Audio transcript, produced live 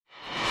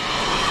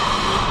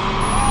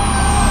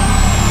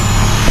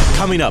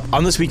Coming up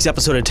on this week's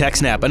episode of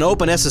TechSNAP, an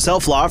open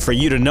SSL flaw for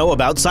you to know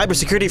about,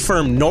 cybersecurity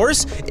firm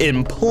Norse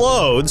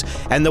implodes,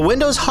 and the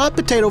Windows hot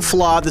potato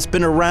flaw that's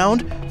been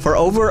around for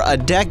over a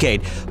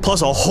decade,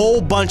 plus a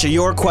whole bunch of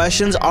your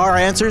questions, our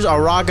answers,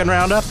 our rockin'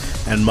 roundup,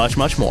 and much,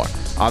 much more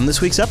on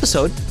this week's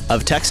episode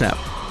of TechSNAP.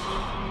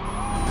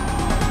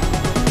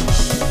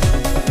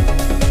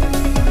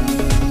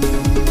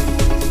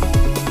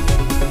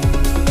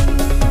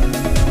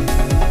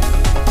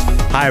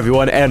 Hi,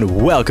 everyone,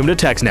 and welcome to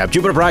TechSNAP,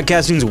 Jupiter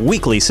Broadcasting's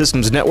weekly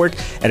systems network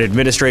and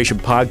administration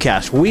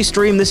podcast. We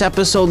stream this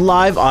episode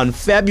live on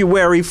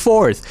February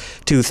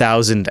 4th,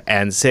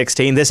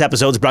 2016. This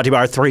episode is brought to you by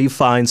our three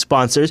fine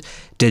sponsors,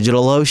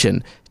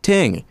 DigitalOcean,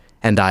 Ting,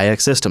 and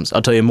IX Systems.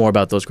 I'll tell you more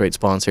about those great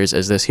sponsors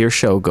as this here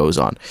show goes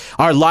on.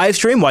 Our live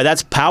stream, why,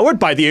 that's powered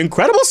by the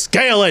incredible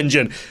Scale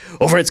Engine.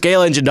 Over at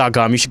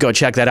scaleengine.com, you should go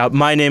check that out.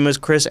 My name is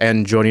Chris,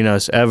 and joining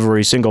us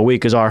every single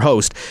week is our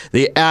host,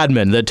 the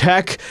admin, the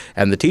tech,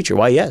 and the teacher.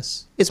 Why,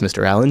 yes, it's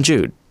Mr. Alan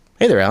Jude.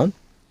 Hey there, Alan.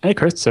 Hey,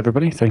 Chris,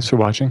 everybody. Thanks for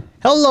watching.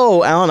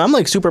 Hello, Alan.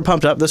 I'm super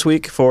pumped up this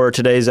week for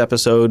today's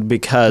episode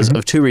because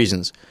of two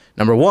reasons.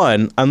 Number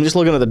one, I'm just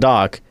looking at the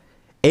doc,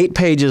 8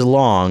 pages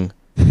long.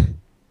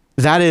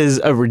 That is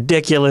a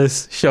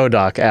ridiculous show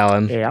doc,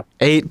 Alan. Yep.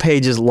 8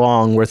 pages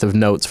long worth of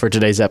notes for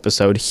today's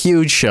episode.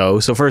 Huge show.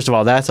 So first of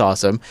all, that's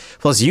awesome.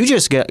 Plus, you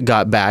just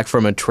got back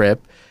from a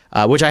trip,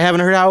 which I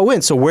haven't heard how it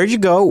went. So where'd you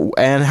go,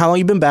 and how long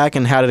you been back,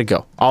 and how did it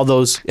go? All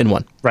those in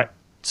one. Right.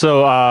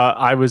 So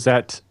I was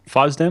at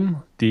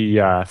FOSDEM,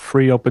 the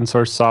free open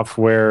source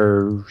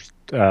software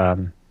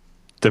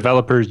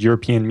developers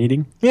European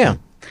meeting. Yeah.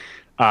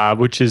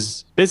 Which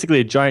is basically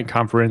a giant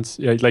conference.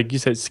 Like you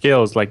said,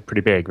 scale is like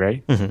pretty big,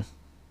 right? Mm-hmm.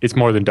 It's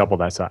more than double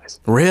that size.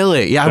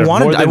 Really? Yeah,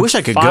 I wish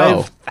I could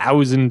go.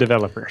 5,000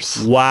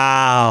 developers.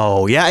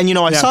 Wow. Yeah, and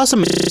I saw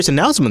some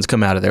announcements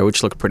come out of there,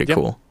 which looked pretty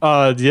cool.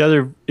 The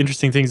other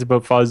interesting things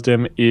about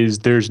FOSDEM is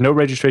there's no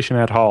registration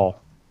at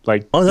all.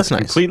 Like, oh, that's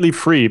nice. Completely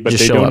free, but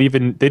they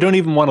don't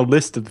even want a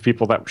list of the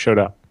people that showed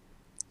up.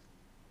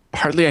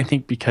 Partly, I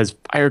think, because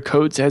fire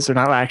code says they're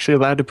not actually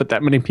allowed to put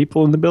that many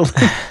people in the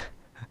building.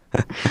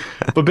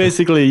 But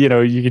basically,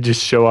 you could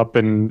just show up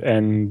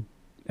and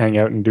hang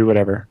out and do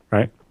whatever,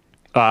 right?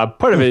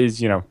 Part of it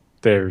is,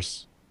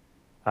 there's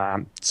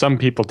some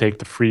people take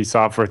the free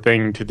software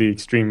thing to the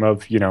extreme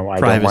of, I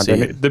don't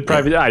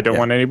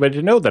want anybody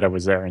to know that I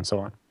was there and so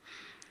on.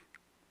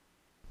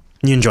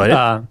 You enjoyed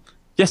it?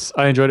 Yes,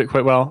 I enjoyed it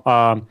quite well.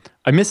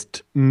 I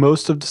missed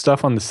most of the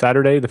stuff on the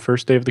Saturday, the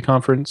first day of the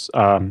conference,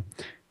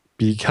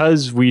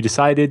 because we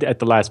decided at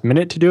the last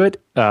minute to do it.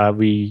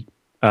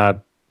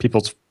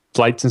 People's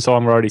flights and so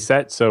on were already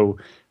set, so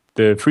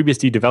the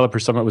FreeBSD Developer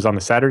Summit was on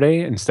the Saturday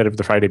instead of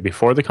the Friday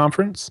before the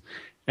conference,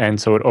 and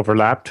so it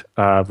overlapped,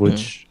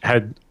 which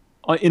had,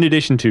 in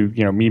addition to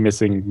me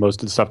missing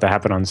most of the stuff that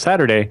happened on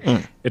Saturday,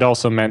 it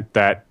also meant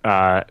that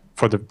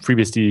for the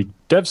FreeBSD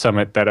Dev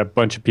Summit, that a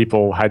bunch of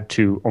people had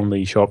to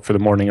only show up for the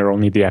morning or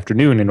only the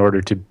afternoon in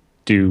order to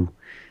do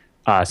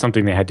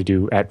something they had to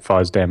do at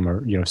FOSDEM,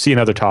 or see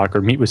another talk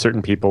or meet with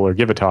certain people or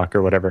give a talk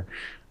or whatever.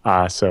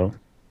 So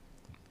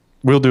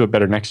we'll do it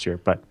better next year.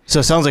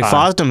 So it sounds like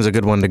FOSDEM is a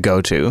good one to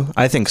go to.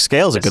 I think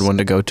Scale's a good one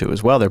to go to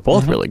as well. They're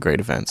both really great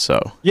events. So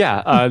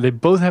yeah, they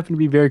both happen to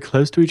be very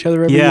close to each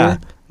other every year.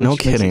 No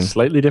kidding. Makes it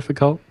slightly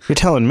difficult. You're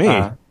telling me.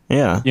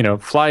 Yeah.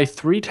 Fly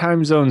 3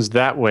 time zones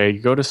that way,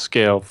 go to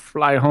Scale,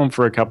 fly home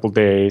for a couple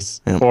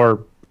days,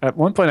 or at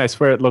one point I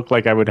swear it looked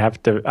like I would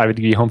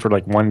be home for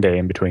like 1 day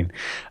in between,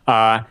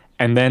 and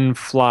then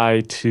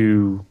fly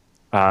to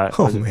 5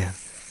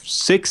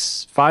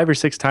 or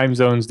 6 time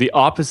zones the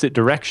opposite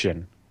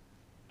direction.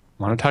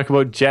 Want to talk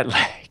about jet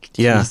lag?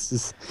 Yeah.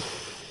 Jesus.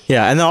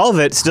 Yeah, and then all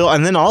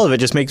of it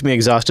just makes me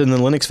exhausted. And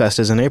then Linux Fest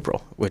is in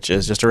April, which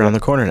is just around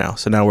the corner now.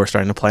 So now we're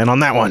starting to plan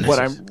on that one. But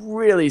I'm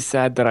really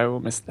sad that I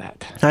will miss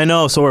that. I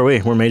know, so are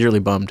we. We're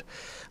majorly bummed.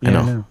 I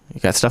know. You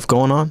got stuff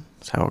going on?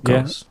 That's how it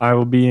goes. I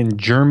will be in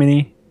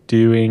Germany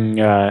doing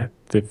the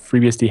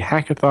FreeBSD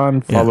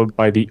Hackathon, followed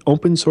by the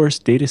Open Source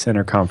Data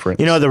Center Conference.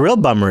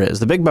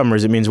 The big bummer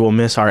is it means we'll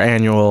miss our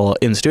annual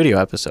in-studio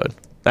episode.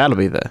 That'll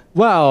be the...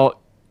 Well...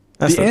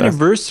 The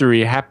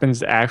anniversary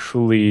happens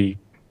actually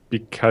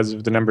because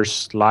of the numbers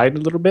slide a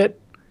little bit.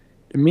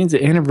 It means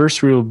the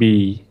anniversary will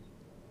be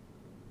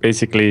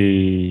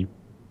basically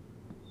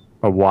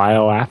a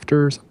while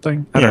after or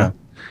something. I don't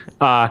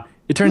know.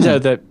 It turns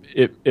out that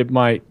it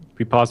might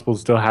be possible to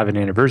still have an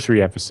anniversary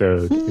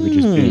episode. It would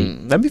just be...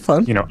 That'd be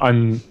fun.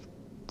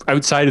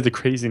 Outside of the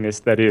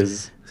craziness that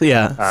is...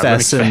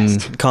 fests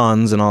and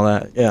cons and all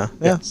that. Yeah.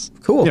 Yes.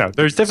 Cool.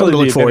 There's definitely something to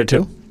look forward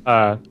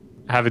to.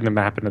 Having them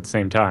happen at the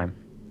same time.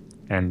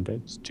 And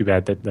it's too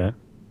bad that the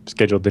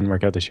schedule didn't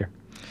work out this year.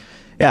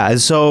 Yeah,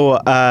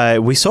 so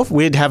we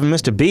haven't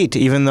missed a beat,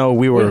 even though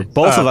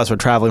both of us were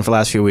traveling for the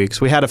last few weeks.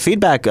 We had a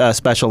feedback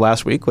special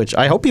last week, which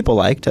I hope people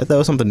liked. That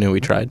was something new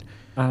we tried.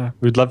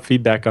 We'd love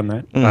feedback on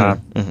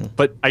that.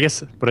 But I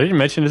guess what I didn't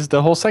mention is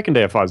the whole second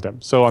day of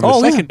FOSDEM. So on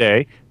the second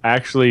day, I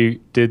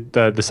actually did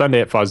the Sunday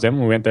at FOSDEM.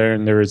 We went there,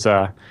 and there was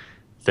the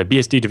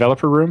BSD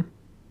developer room.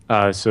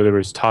 So there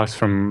was talks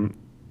from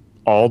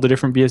all the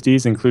different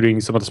BSDs,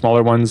 including some of the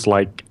smaller ones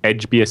like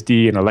Edge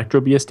BSD and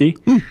Electro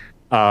BSD.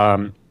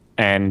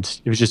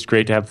 And it was just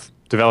great to have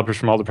developers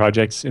from all the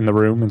projects in the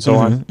room and so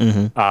on.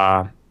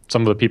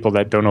 Some of the people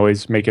that don't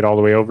always make it all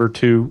the way over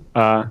to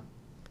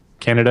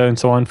Canada and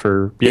so on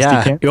for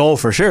BSD Camp. Oh,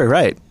 for sure,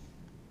 right.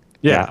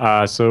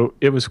 So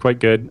it was quite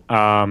good.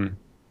 And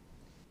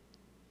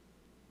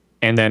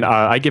then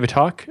I gave a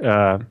talk.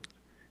 How'd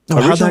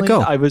that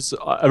go? I was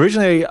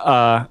originally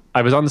I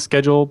was on the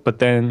schedule, but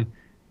then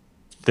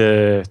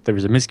there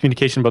was a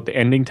miscommunication about the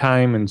ending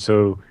time, and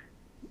so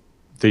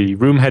the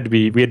room we had to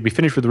be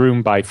finished with the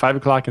room by 5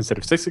 o'clock instead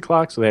of 6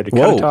 o'clock, so they had to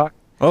cut a talk.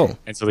 Oh.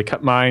 And so they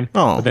cut mine.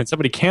 Oh. But then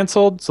somebody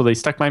canceled, so they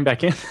stuck mine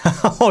back in.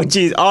 Oh,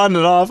 geez, on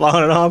and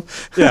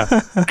off.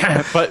 Yeah.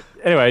 But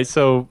anyway,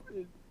 so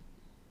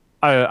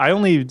I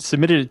only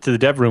submitted it to the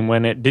dev room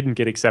when it didn't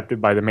get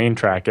accepted by the main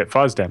track at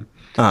FOSDEM.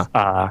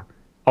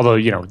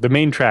 Although, the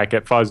main track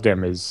at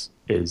FOSDEM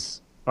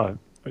is a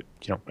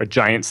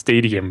giant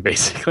stadium,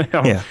 basically.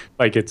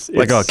 Like it's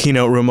like a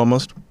keynote room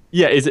almost.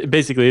 Yeah,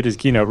 basically it is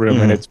keynote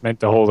room, and it's meant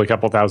to hold a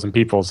couple thousand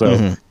people.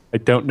 So I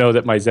don't know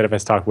that my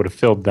ZFS talk would have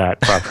filled that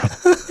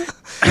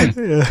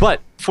properly. But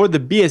for the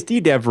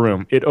BSD dev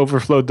room, it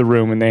overflowed the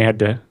room, and they had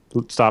to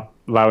stop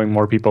allowing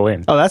more people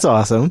in. Oh, that's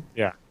awesome.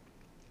 Yeah.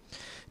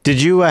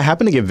 Did you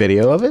happen to get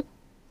video of it?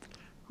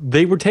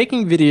 They were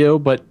taking video,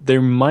 but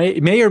there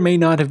may or may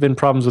not have been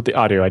problems with the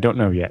audio. I don't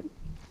know yet.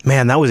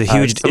 Man, that was a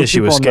huge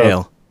issue with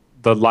Scale.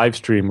 The live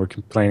stream were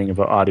complaining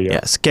about audio.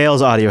 Yeah,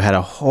 Scale's audio had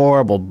a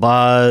horrible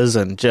buzz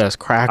and just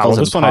crackles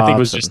and pops. This one I think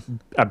was just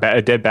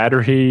a dead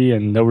battery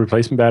and no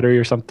replacement battery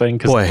or something,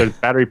 because the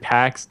battery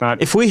pack's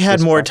not... If we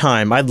had more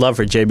time, I'd love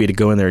for JB to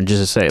go in there and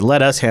just say,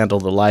 let us handle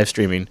the live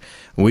streaming.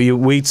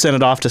 We'd send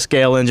it off to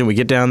Scale Engine. We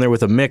get down there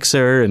with a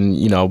mixer and,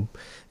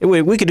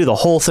 we could do the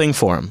whole thing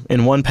for him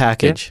in one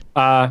package.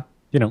 Yeah.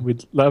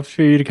 We'd love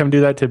for you to come do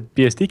that to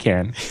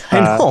BSDCan. I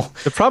know.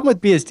 The problem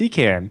with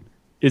BSDCan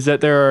is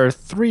that there are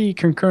 3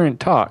 concurrent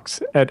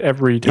talks at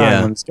every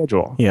time on the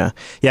schedule. Yeah.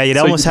 Yeah, you'd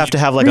almost have to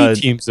have like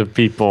teams of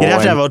people. You'd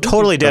have to have a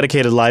totally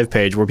dedicated live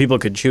page where people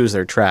could choose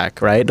their track,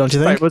 right? Don't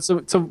you think? Right. So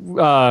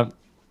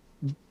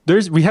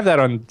we have that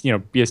on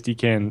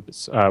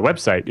BSDCan's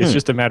website. It's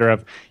just a matter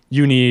of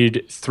you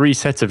need 3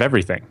 sets of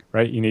everything,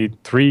 right? You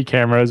need 3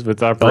 cameras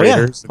with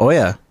operators.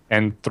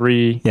 And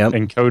 3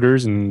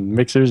 encoders and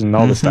mixers and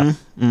all this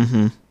stuff.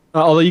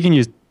 Although you can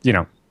use,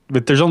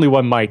 but there's only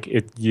one mic.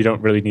 You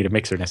don't really need a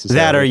mixer necessarily.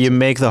 That or you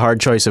make the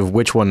hard choice of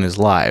which one is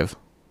live.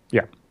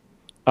 Yeah.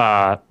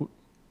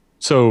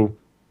 So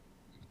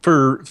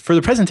for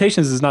the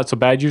presentations, it's not so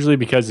bad usually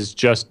because it's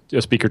just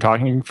a speaker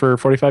talking for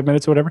 45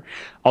 minutes or whatever.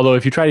 Although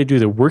if you try to do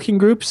the working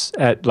groups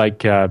at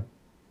the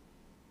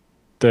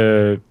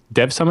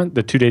Dev Summit,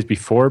 the 2 days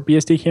before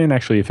BSDCan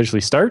actually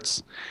officially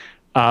starts,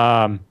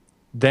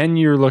 then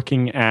you're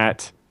looking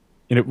at...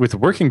 with a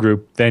working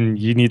group, then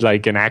you need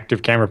like an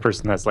active camera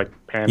person that's like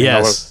panning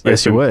all over.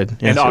 Yes, you would.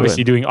 And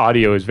obviously doing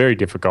audio is very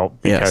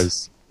difficult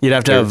because you'd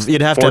have to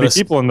have 40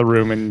 people in the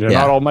room and they're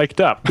not all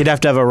mic'd up. You'd have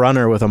to have a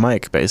runner with a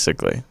mic,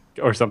 basically,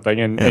 or something.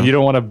 And you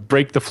don't want to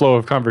break the flow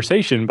of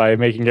conversation by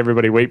making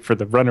everybody wait for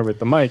the runner with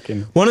the mic.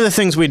 And one of the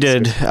things we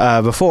did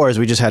before is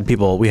we just had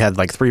people. We had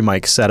like 3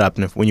 mics set up,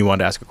 and when you wanted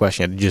to ask a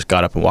question, you just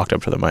got up and walked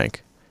up to the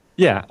mic.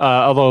 Yeah.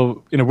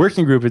 Although in a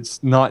working group,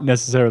 it's not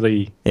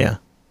necessarily. Yeah.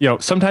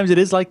 Sometimes it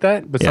is like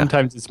that, but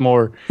sometimes it's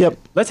more,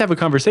 let's have a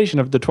conversation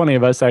of the 20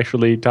 of us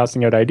actually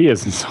tossing out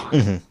ideas and so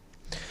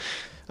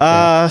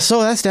on.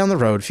 So that's down the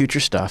road, future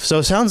stuff. So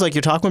it sounds like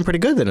your talk went pretty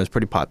good then. It was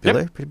pretty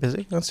popular, pretty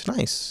busy. That's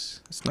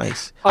nice. That's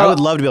nice. I would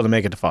love to be able to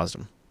make it to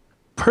FOSDEM.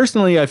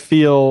 Personally, I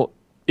feel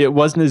it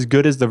wasn't as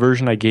good as the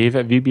version I gave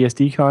at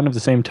VBSDCon of the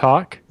same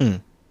talk,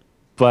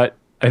 but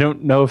I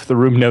don't know if the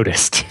room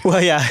noticed. Well,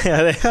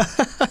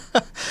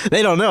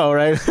 they don't know,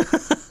 right?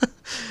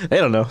 They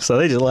don't know, so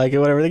they just like it,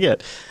 whatever they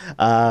get.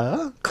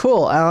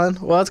 Cool, Alan.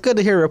 Well, it's good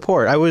to hear a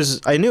report.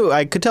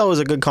 I could tell it was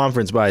a good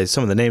conference by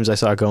some of the names I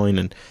saw going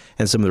and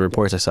some of the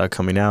reports I saw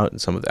coming out,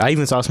 and I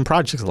even saw some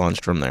projects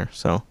launched from there.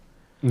 So,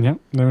 yeah,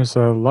 there was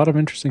a lot of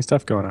interesting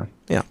stuff going on.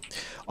 Yeah.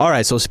 All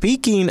right. So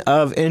speaking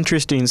of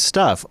interesting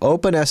stuff,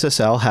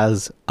 OpenSSL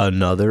has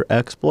another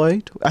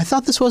exploit. I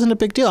thought this wasn't a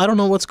big deal. I don't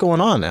know what's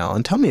going on,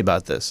 Alan. Tell me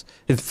about this.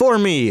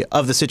 Inform me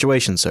of the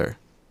situation, sir.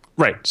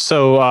 Right.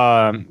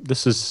 So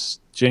this is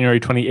January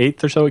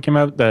 28th or so it came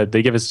out.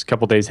 They gave us a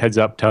couple days heads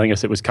up telling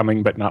us it was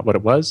coming, but not what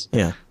it was.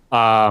 Yeah.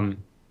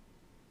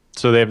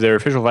 So they have their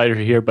official writer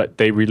here, but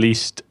they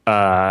released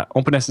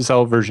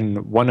OpenSSL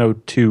version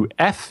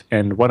 102F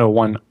and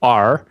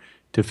 101R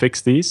to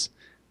fix these.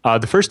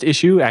 The first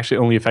issue actually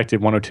only affected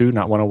 102,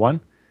 not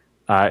 101.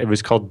 It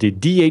was called the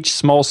DH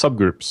small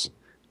subgroups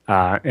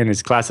and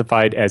is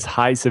classified as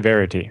high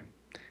severity.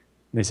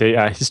 They say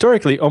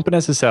historically,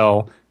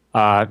 OpenSSL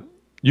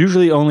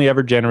usually only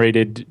ever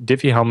generated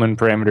Diffie-Hellman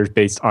parameters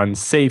based on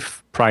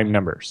safe prime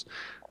numbers.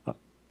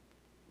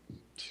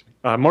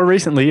 More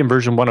recently, in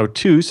version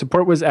 102,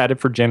 support was added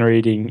for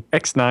generating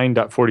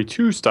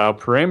x9.42 style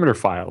parameter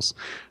files,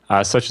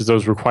 such as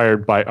those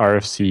required by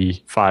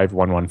RFC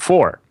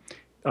 5114.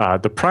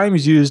 The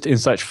primes used in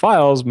such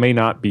files may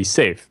not be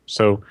safe.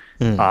 So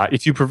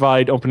if you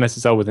provide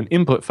OpenSSL with an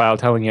input file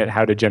telling it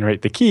how to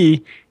generate the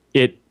key,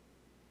 it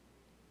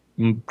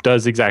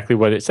does exactly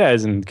what it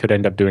says and could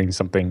end up doing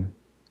something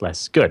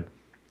less good.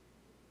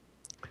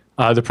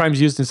 The primes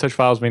used in such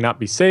files may not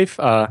be safe.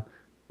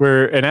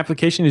 Where an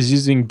application is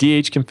using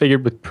DH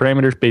configured with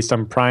parameters based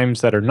on primes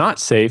that are not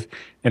safe,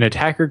 an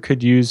attacker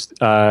could use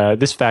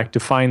this fact to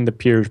find the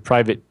peer's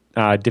private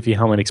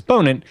Diffie-Hellman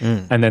exponent,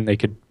 and then they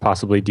could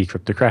possibly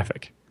decrypt the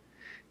traffic.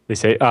 They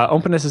say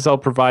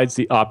OpenSSL provides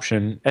the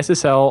option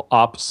SSL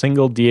op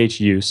single DH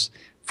use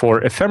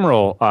for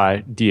ephemeral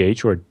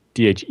DH or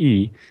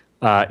DHE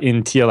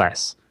in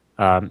TLS.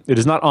 It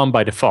is not on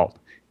by default.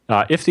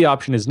 If the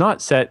option is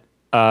not set,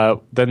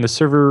 then the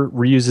server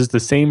reuses the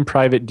same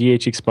private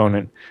DH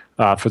exponent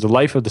for the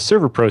life of the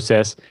server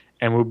process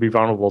and will be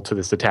vulnerable to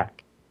this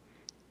attack.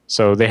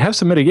 So they have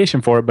some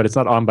mitigation for it, but it's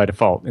not on by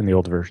default in the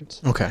old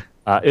versions. Okay.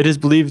 It is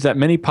believed that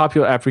many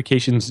popular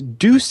applications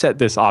do set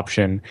this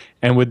option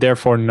and would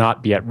therefore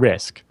not be at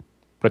risk,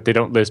 but they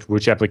don't list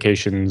which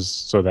applications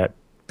so that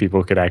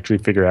people could actually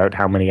figure out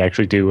how many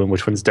actually do and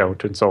which ones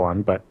don't and so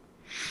on. But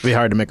It'd be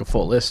hard to make a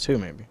full list too,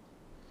 maybe.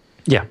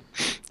 Yeah,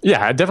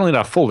 definitely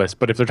not a full list,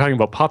 but if they're talking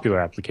about popular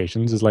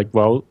applications, it's like,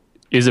 well,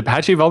 is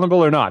Apache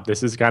vulnerable or not?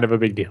 This is kind of a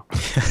big deal.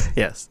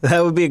 Yes,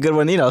 that would be a good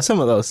one.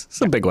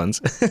 Some big ones.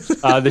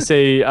 They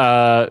say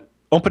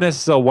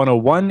OpenSSL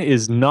 101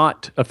 is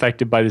not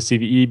affected by the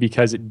CVE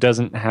because it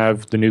doesn't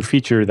have the new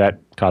feature that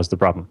caused the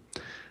problem.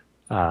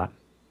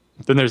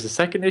 Then there's a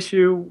second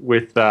issue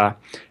with SSL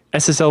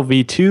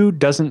v2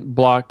 doesn't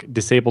block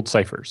disabled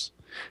ciphers.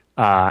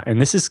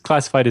 And this is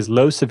classified as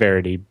low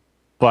severity,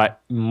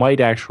 but might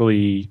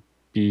actually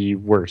be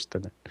worse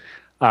than it.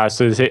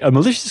 So they say a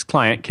malicious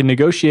client can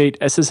negotiate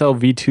SSL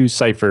v2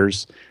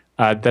 ciphers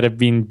that have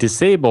been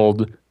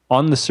disabled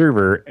on the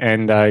server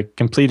and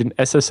complete an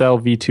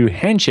SSL v2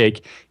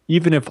 handshake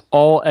even if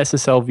all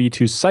SSL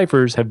v2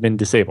 ciphers have been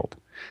disabled,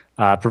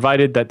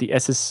 provided that the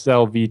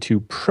SSL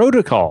v2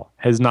 protocol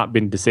has not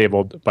been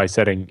disabled by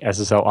setting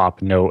SSL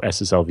op no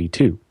SSL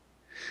v2.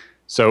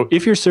 So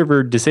if your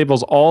server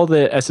disables all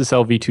the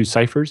SSL v2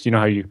 ciphers, you know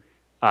how you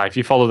if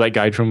you follow that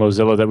guide from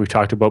Mozilla that we've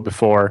talked about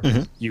before,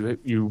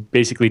 you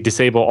basically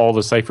disable all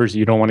the ciphers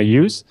you don't want to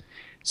use.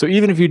 So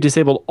even if you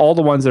disable all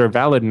the ones that are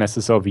valid in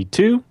SSL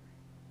v2,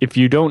 if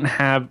you don't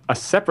have a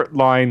separate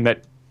line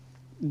that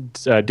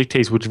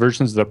dictates which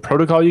versions of the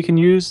protocol you can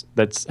use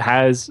that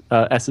has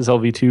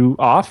SSL v2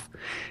 off,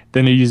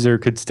 then a user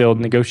could still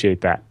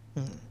negotiate that.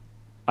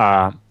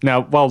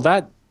 Now, while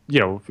that,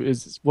 if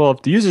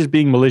the user is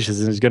being malicious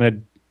and is going to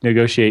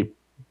negotiate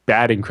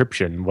bad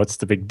encryption, what's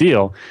the big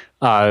deal?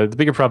 The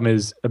bigger problem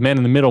is a man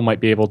in the middle might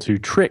be able to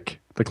trick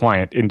the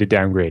client into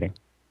downgrading.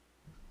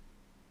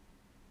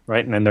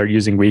 Right? And then they're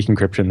using weak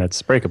encryption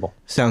that's breakable.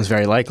 Sounds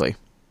very likely.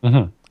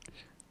 And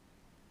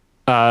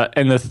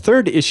the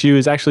third issue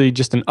is actually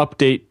just an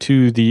update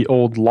to the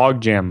old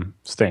logjam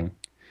thing.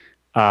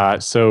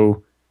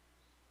 So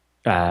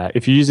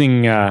if you're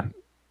using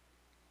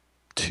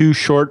too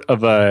short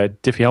of a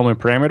Diffie-Hellman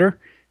parameter,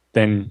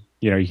 then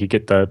you could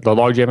get the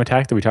logjam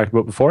attack that we talked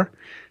about before.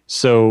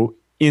 So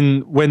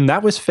when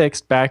that was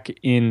fixed back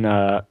in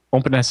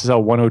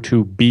OpenSSL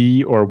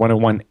 102B or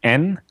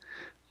 101N,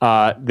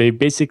 they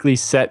basically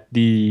set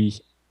the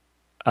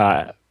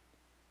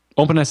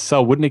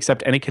OpenSSL wouldn't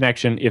accept any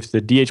connection if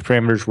the DH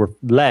parameters were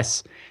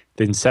less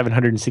than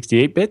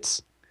 768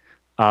 bits.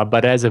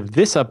 But as of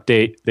this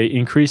update, they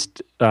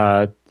increased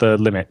the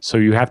limit. So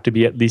you have to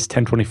be at least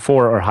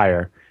 1024 or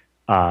higher.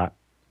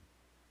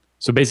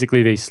 So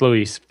basically, they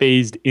slowly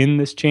phased in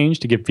this change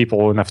to give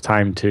people enough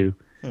time to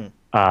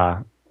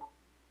update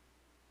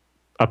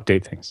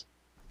things.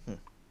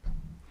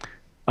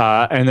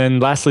 And then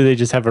lastly, they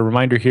just have a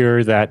reminder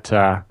here that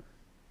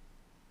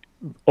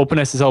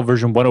OpenSSL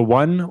version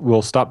 101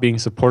 will stop being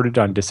supported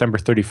on December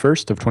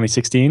 31st of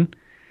 2016.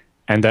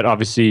 And that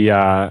obviously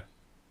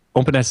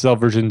OpenSSL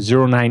version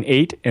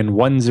 098 and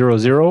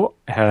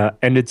 100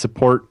 ended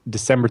support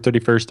December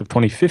 31st of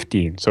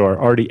 2015. So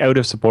are already out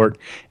of support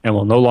and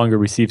will no longer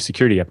receive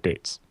security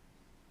updates.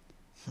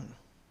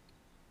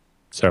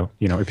 So,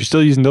 if you're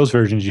still using those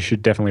versions, you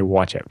should definitely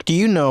watch out. Do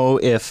you know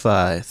if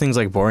things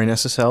like boring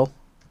SSL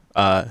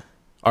are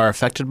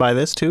affected by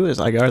this too?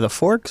 Are the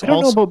forks? I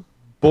don't know about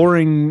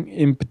boring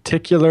in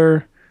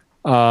particular.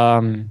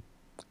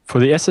 For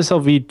the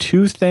SSL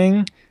v2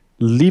 thing,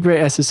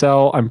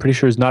 LibreSSL, I'm pretty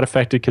sure is not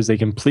affected because they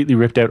completely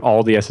ripped out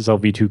all the SSL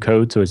v2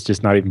 code, so it's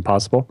just not even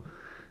possible.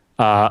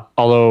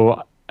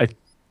 Although,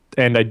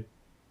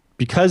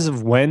 because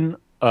of when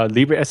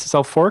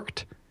LibreSSL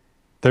forked,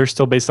 they're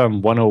still based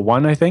on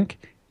 101, I think.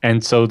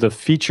 And so the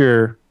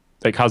feature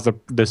that caused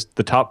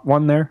the top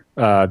one there,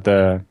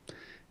 the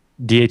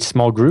DH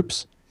small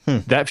groups,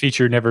 that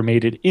feature never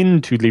made it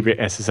into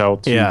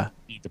LibreSSL to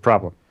be the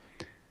problem.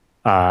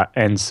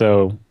 And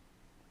so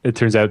it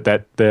turns out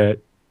that the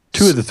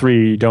two of the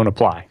three don't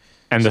apply.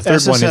 And the third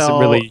SSL, one isn't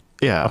really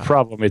a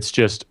problem. It's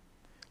just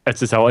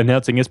SSL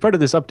announcing as part of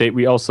this update,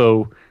 we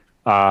also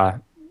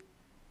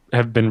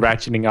have been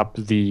ratcheting up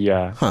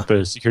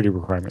the security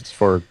requirements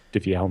for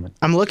Diffie Hellman.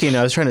 I'm looking.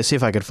 I was trying to see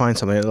if I could find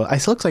something.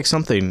 It looks like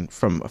something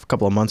from a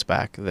couple of months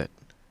back that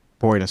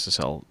Boring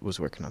SSL was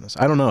working on this.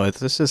 I don't know.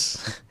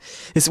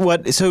 It's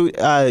what.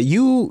 So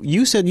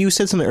you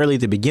said something early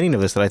at the beginning of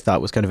this that I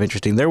thought was kind of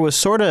interesting. There was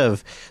sort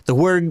of the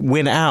word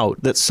went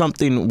out that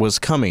something was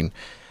coming.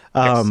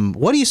 Yes.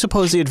 What do you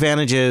suppose the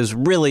advantage is,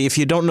 really, if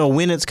you don't know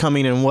when it's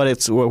coming and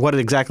what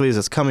exactly is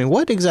it's coming?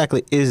 What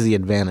exactly is the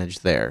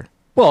advantage there?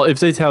 Well, if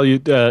they tell you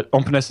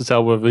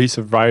OpenSSL will release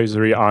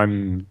advisory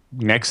on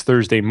next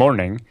Thursday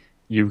morning,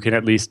 you can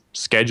at least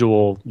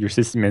schedule your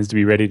sysadmins to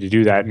be ready to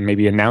do that and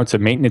maybe announce a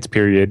maintenance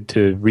period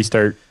to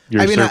restart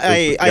your server.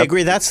 I Yep.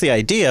 agree that's the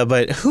idea,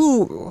 but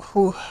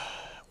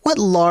what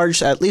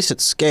large, at least at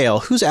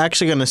scale, who's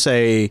actually going to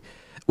say,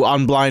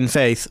 on blind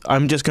faith,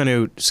 I'm just going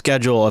to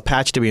schedule a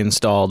patch to be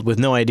installed with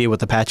no idea what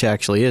the patch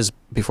actually is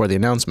before the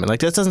announcement?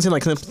 Like, that doesn't seem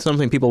like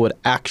something people would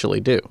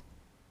actually do.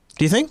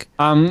 Do you think?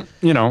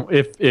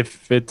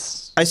 If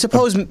it's, I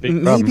suppose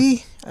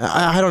maybe.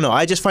 I don't know.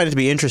 I just find it to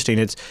be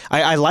interesting.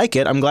 I like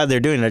it. I'm glad they're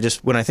doing it.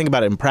 When I think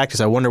about it in practice,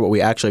 I wonder what we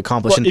actually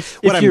accomplish. Well,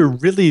 if you're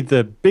really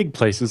the big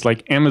places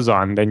like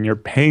Amazon, then you're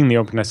paying the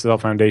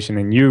OpenSSL Foundation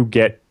and you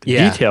get the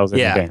details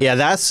in advance. Yeah,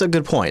 that's a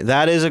good point.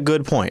 That is a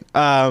good point.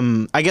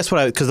 I guess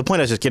because the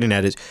point I was just getting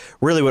at is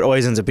really what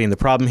always ends up being the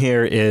problem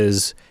here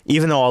is,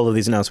 even though all of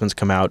these announcements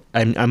come out,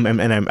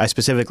 I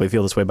specifically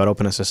feel this way about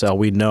OpenSSL,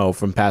 we know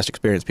from past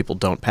experience people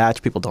don't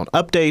patch, people don't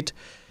update.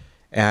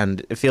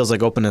 And it feels like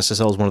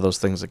OpenSSL is one of those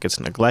things that gets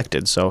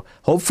neglected. So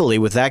hopefully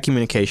with that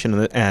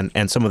communication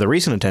and some of the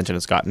recent attention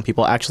it's gotten,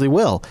 people actually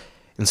will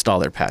install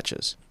their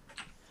patches.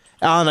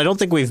 Alan, I don't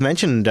think we've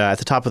mentioned at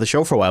the top of the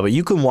show for a while, but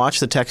you can watch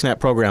the TechSNAP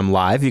program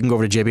live. You can go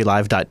over to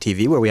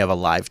jblive.tv where we have a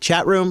live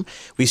chat room.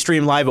 We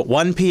stream live at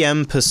 1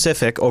 p.m.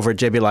 Pacific over at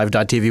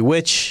jblive.tv,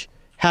 which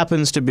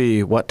happens to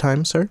be what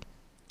time, sir?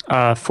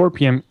 4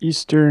 p.m.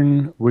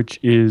 Eastern, which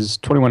is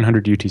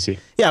 2100 UTC.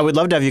 Yeah, we'd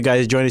love to have you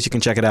guys join us. You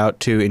can check it out,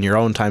 too, in your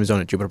own time zone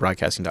at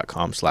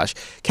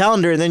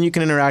jupiterbroadcasting.com/calendar, and then you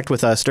can interact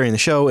with us during the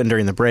show and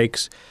during the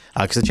breaks,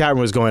 because the chat room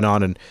was going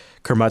on and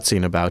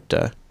kermutzing about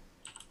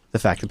the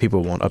fact that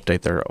people won't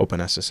update their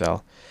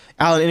OpenSSL.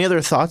 Alan, any other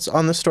thoughts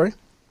on this story?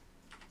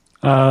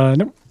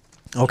 No.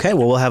 Okay,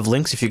 well, we'll have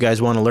links if you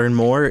guys want to learn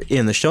more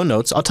in the show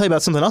notes. I'll tell you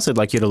about something else I'd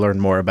like you to learn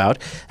more about.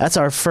 That's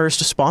our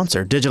first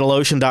sponsor,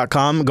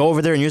 DigitalOcean.com. Go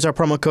over there and use our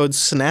promo code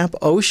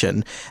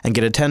SNAPOcean and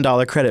get a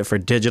 $10 credit for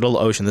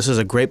DigitalOcean. This is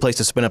a great place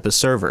to spin up a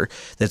server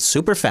that's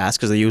super fast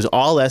because they use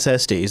all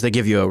SSDs. They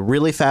give you a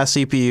really fast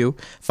CPU,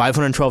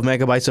 512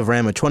 megabytes of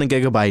RAM, a 20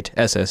 gigabyte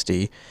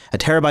SSD, a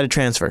terabyte of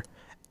transfer,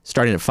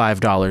 starting at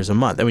 $5 a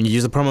month. And when you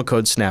use the promo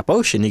code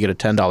SNAPOcean, you get a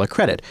 $10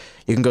 credit.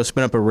 You can go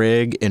spin up a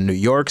rig in New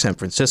York, San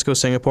Francisco,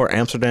 Singapore,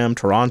 Amsterdam,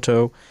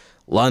 Toronto,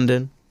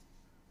 London,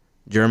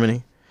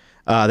 Germany.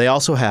 They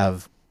also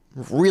have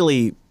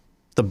really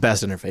the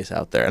best interface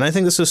out there. And I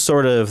think this is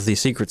sort of the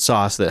secret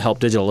sauce that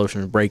helped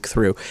DigitalOcean break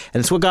through.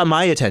 And it's what got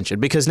my attention,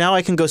 because now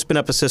I can go spin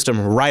up a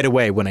system right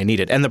away when I need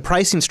it. And the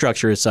pricing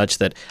structure is such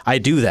that I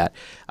do that.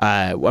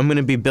 I'm going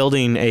to be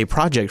building a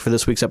project for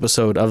this week's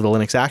episode of the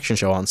Linux Action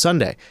Show on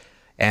Sunday.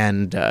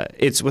 And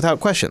it's without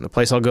question, the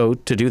place I'll go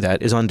to do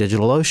that is on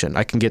DigitalOcean.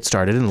 I can get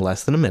started in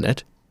less than a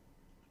minute.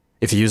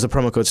 If you use the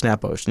promo code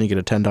SNAPOcean, you get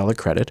a $10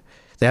 credit.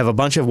 They have a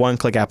bunch of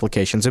one-click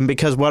applications, and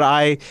because what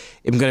I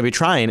am going to be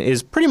trying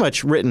is pretty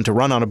much written to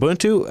run on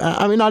Ubuntu,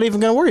 I'm not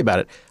even going to worry about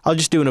it. I'll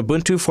just do an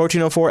Ubuntu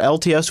 14.04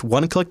 LTS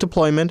one-click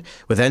deployment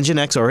with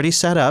Nginx already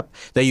set up.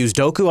 They use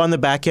Doku on the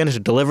back end to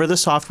deliver the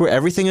software.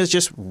 Everything is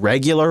just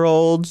regular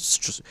old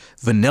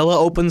vanilla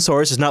open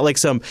source. It's not like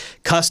some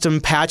custom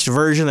patched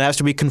version that has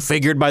to be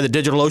configured by the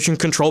DigitalOcean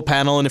control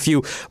panel, and if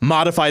you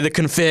modify the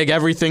config,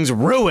 everything's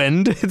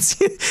ruined.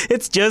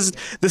 It's just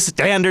the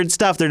standard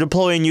stuff. They're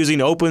deploying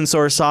using open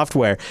source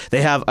software.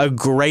 They have a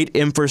great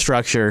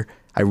infrastructure.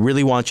 I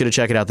really want you to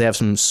check it out. They have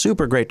some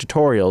super great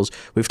tutorials.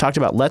 We've talked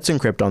about Let's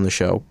Encrypt on the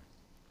show.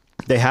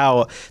 They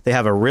have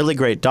a really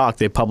great doc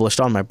they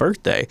published on my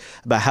birthday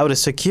about how to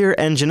secure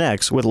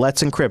Nginx with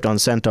Let's Encrypt on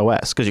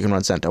CentOS, because you can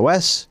run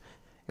CentOS,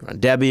 you can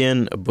run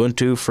Debian,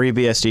 Ubuntu,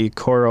 FreeBSD,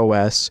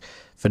 CoreOS,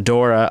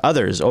 Fedora,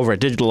 others over at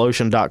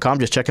DigitalOcean.com.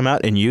 Just check them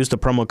out and use the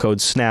promo code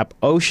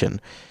SNAPOcean.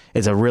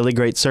 It's a really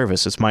great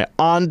service. It's my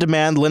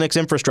on-demand Linux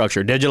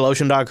infrastructure,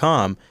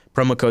 DigitalOcean.com,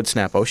 promo code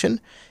SNAPOcean,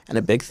 and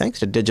a big thanks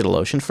to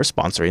DigitalOcean for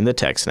sponsoring the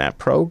TechSNAP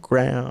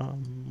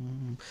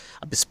program.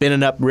 I've been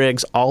spinning up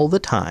rigs all the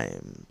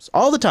times.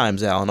 All the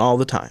times, Alan, all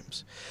the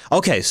times.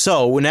 Okay,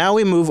 so now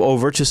we move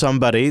over to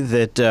somebody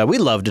that we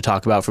love to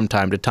talk about from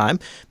time to time,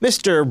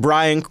 Mr.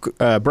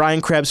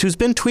 Brian Krebs, who's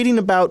been tweeting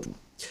about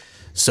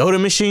soda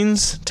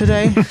machines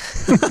today,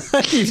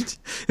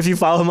 if you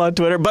follow him on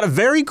Twitter. But a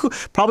very cool,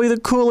 probably the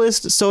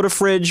coolest soda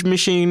fridge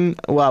machine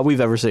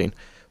we've ever seen.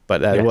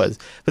 But it was.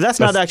 But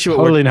that's not actually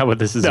totally not what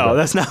this is about. No,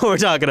 that's not what we're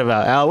talking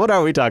about. Al, what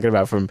are we talking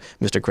about from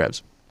Mr.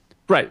 Krebs?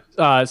 Right.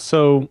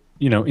 So,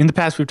 in the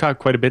past, we've talked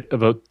quite a bit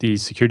about the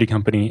security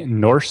company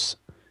Norse.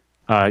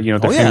 They're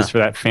famous for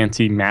that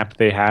fancy map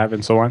they have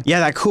and so on.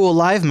 Yeah, that cool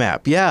live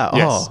map. Yeah.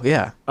 Yes. Oh,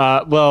 yeah.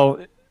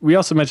 Well, we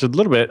also mentioned a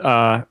little bit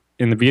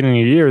in the beginning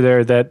of the year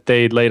there that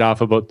they laid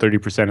off about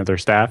 30% of their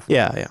staff.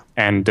 Yeah.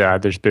 And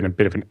there's been a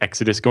bit of an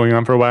exodus going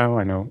on for a while.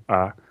 I know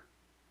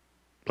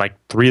like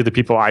 3 of the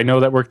people I know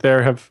that work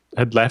there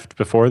had left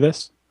before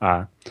this.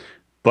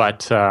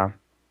 But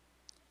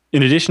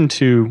in addition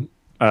to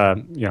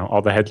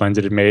all the headlines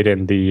it had made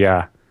and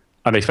the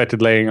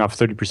unexpected laying off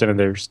 30% of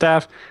their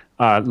staff,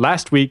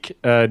 last week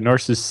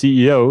Norse's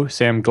CEO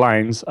Sam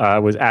Glines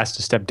was asked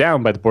to step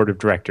down by the board of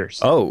directors.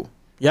 Oh,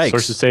 yikes!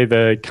 Sources say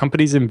the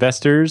company's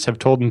investors have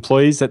told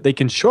employees that they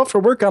can show up for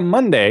work on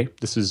Monday.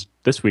 This is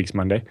this week's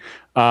Monday,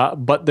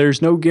 but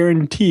there's no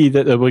guarantee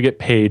that they will get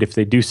paid if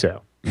they do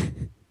so.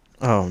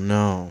 Oh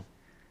no!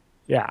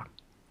 Yeah.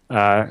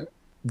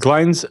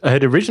 Glines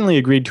had originally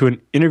agreed to an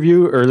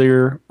interview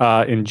earlier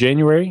in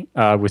January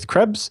with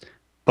Krebs,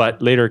 but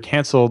later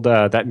canceled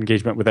that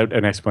engagement without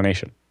an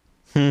explanation.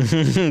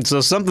 So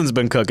something's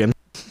been cooking.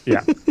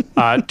 Yeah.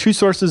 2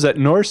 sources at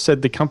Norse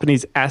said the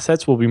company's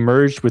assets will be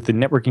merged with the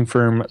networking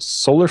firm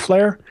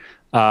SolarFlare,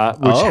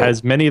 which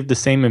has many of the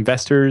same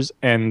investors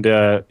and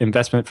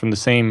investment from the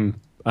same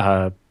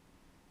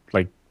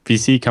like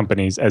VC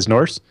companies as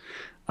Norse.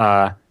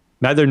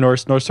 Neither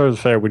Norse nor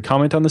SolarFlare would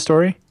comment on the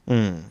story.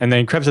 And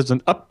then Krebs has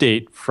an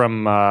update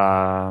from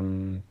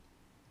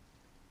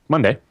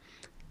Monday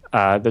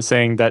that's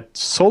saying that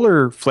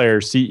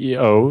SolarFlare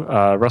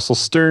CEO Russell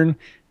Stern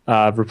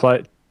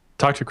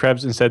talked to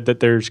Krebs and said that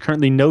there's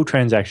currently no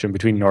transaction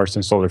between Norse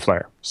and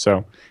SolarFlare.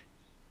 So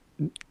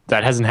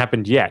that hasn't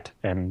happened yet,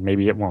 and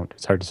maybe it won't.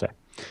 It's hard to say.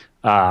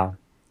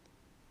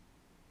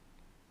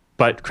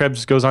 But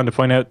Krebs goes on to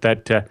point out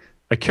that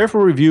a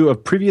careful review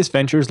of previous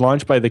ventures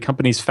launched by the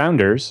company's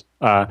founders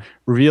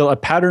reveal a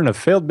pattern of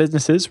failed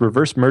businesses,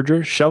 reverse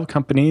mergers, shell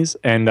companies,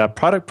 and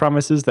product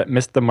promises that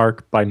missed the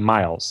mark by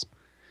miles.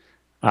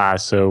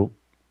 So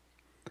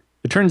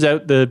it turns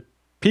out the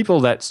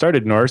people that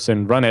started Norse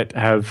and run it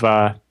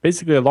have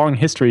basically a long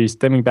history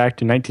stemming back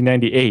to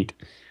 1998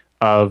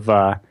 of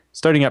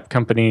starting up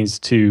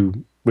companies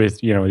with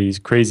these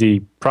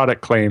crazy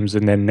product claims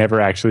and then never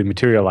actually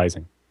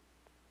materializing.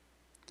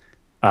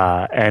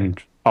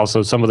 And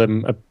also, some of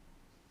them,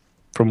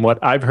 from what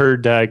I've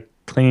heard,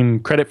 claim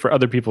credit for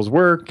other people's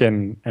work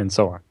and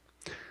so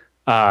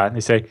on. They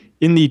say,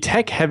 in the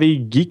tech-heavy,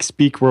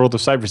 geek-speak world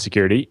of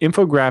cybersecurity,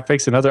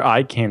 infographics and other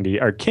eye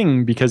candy are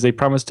king because they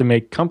promise to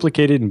make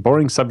complicated and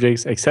boring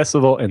subjects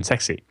accessible and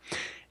sexy.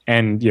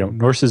 And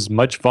Norse's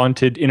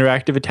much-vaunted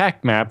interactive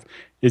attack map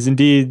is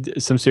indeed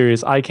some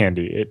serious eye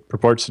candy. It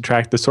purports to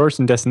track the source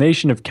and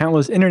destination of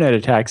countless internet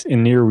attacks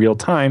in near real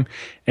time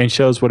and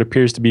shows what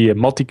appears to be a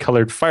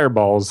multicolored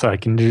fireballs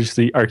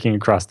continuously arcing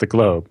across the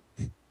globe.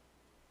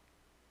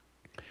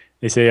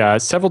 They say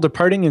several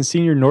departing and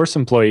senior Norse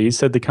employees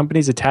said the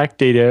company's attack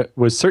data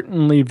was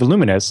certainly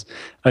voluminous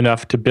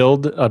enough to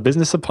build a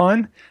business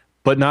upon,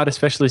 but not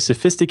especially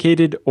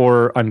sophisticated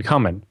or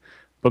uncommon.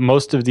 But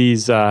most of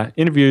these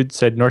interviewed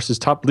said Norse's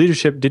top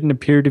leadership didn't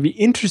appear to be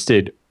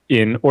interested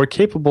in or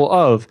capable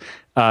of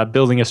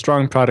building a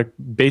strong product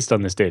based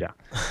on this data.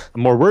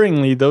 More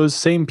worryingly, those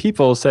same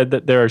people said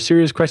that there are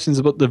serious questions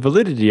about the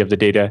validity of the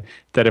data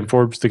that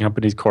informs the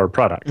company's core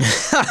product.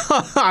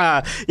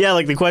 Yeah,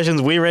 like the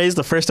questions we raised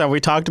the first time we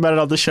talked about it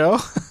on the show.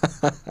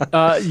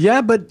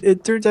 Yeah, but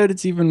it turns out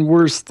it's even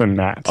worse than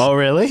that. Oh,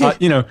 really?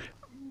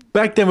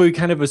 Back then we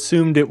kind of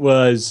assumed it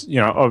was,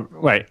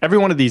 right, every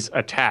one of these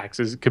attacks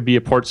could be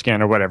a port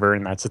scan or whatever,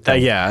 and that's the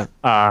thing. Yeah.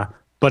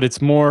 But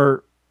it's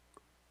more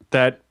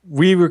that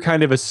we were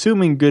kind of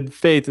assuming good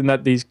faith and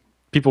that these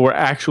people were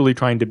actually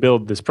trying to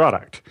build this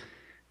product.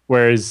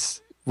 Whereas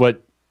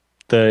what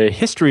the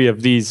history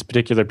of these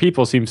particular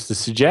people seems to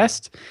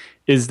suggest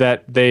is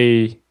that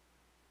they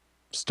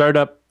start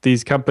up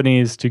these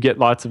companies to get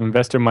lots of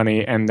investor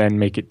money and then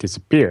make it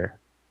disappear.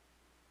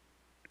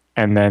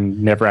 And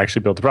then never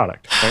actually build the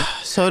product. Right?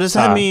 So does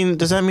that mean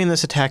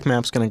this attack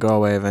map's going to go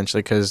away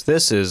eventually? Because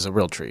this is a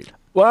real treat.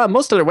 Well,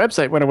 most of their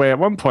website went away at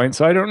one point,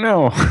 so I don't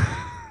know.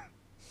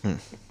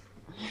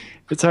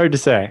 It's hard to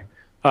say.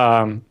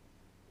 But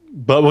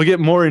we'll get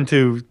more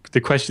into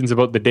the questions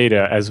about the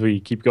data as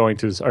we keep going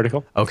through this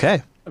article.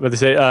 Okay. But they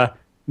say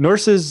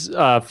Norse's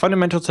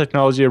fundamental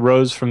technology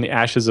arose from the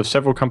ashes of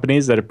several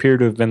companies that appear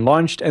to have been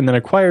launched and then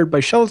acquired by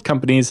shell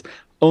companies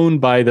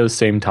owned by those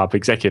same top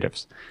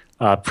executives.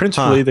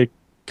 Principally, the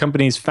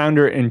company's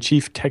founder and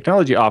chief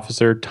technology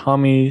officer,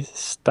 Tommy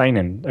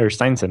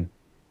Steinson.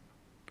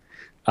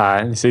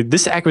 They say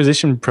this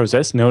acquisition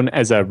process, known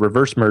as a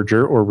reverse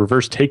merger or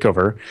reverse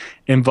takeover,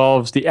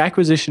 involves the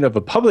acquisition of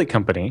a public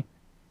company,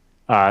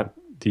 something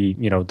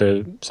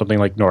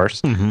like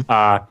Norse,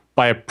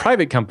 by a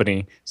private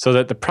company, so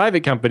that the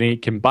private company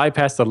can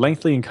bypass the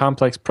lengthy and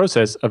complex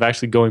process of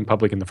actually going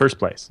public in the first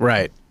place.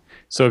 Right.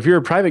 So if you're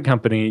a private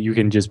company, you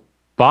can just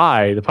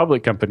buy the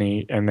public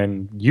company and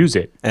then use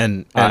it.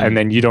 And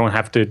then you don't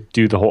have to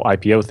do the whole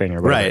IPO thing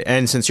or whatever. Right.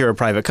 And since you're a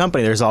private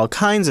company, there's all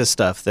kinds of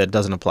stuff that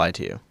doesn't apply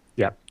to you.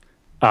 Yeah.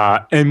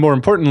 And more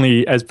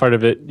importantly, as part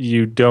of it,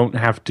 you don't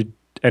have to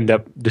end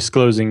up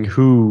disclosing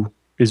who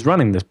is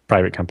running this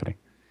private company.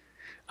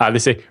 They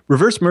say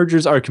reverse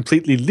mergers are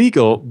completely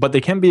legal, but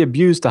they can be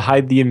abused to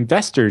hide the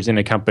investors in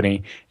a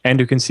company and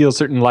to conceal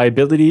certain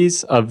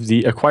liabilities of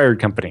the acquired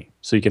company.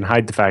 So you can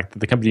hide the fact that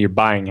the company you're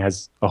buying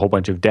has a whole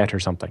bunch of debt or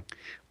something,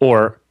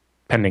 or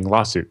pending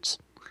lawsuits.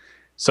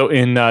 So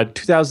in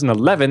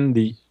 2011,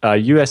 the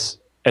U.S.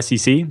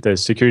 SEC, the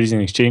Securities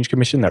and Exchange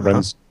Commission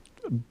that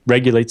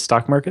regulates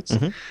stock markets,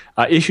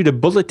 issued a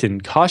bulletin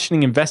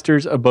cautioning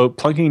investors about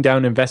plunking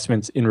down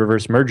investments in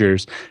reverse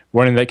mergers,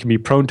 warning that can be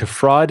prone to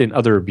fraud and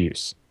other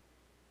abuse,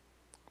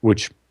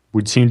 which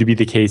would seem to be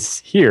the case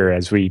here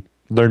as we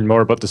learn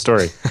more about the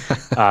story.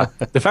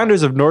 The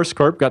founders of Norse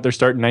Corp got their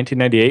start in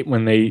 1998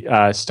 when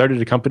they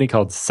started a company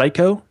called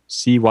Cyco,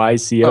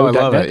 C-Y-C-O. Oh, I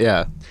love it,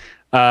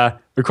 yeah.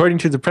 According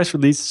to the press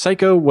release,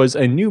 Cyco was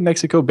a New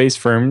Mexico-based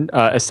firm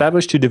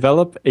established to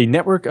develop a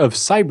network of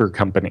cyber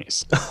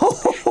companies.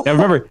 Now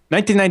remember,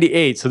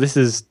 1998, so this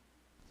is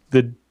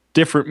the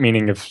different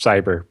meaning of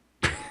cyber,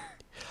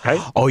 right?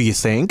 Oh, you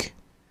think?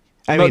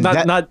 I No, mean,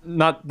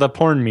 not the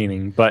porn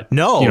meaning, but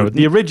No.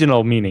 the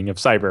original meaning of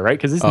cyber, right?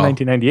 Because this is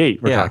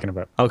 1998 we're talking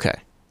about. Okay.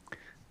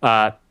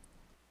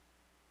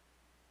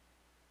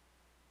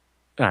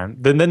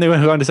 Then they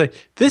went on to say,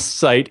 this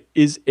site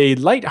is a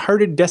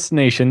light-hearted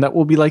destination that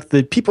will be like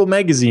the People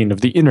magazine of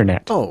the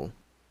internet. Oh.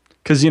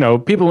 Because,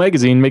 People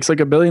magazine makes like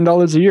 $1 billion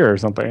a year or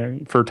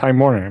something for Time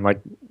Warner. I'm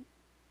like,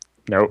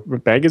 no,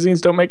 magazines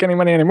don't make any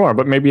money anymore.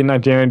 But maybe in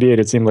 1998,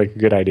 it seemed like a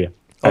good idea.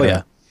 Oh,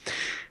 yeah.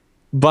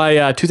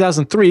 By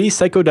 2003,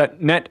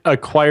 Psycho.net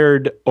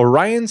acquired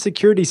Orion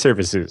Security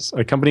Services,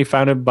 a company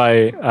founded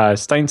by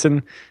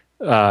Steinson,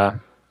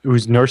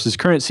 who's Norse's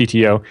current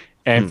CTO,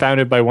 and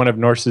founded by one of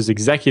Norse's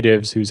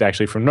executives, who's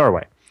actually from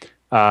Norway.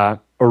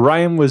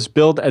 Orion was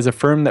built as a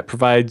firm that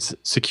provides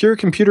secure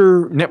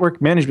computer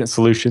network management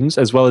solutions,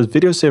 as well as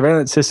video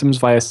surveillance systems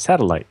via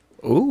satellite.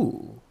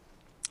 Ooh.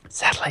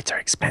 Satellites are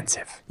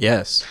expensive.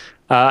 Yes.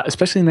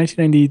 Especially in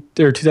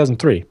 1990 or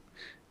 2003.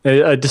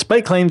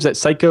 Despite claims that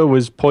Psycho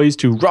was poised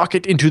to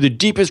rocket into the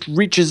deepest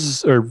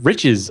riches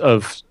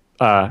of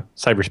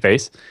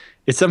cyberspace,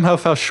 it somehow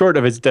fell short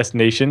of its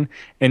destination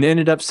and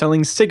ended up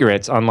selling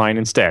cigarettes online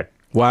instead.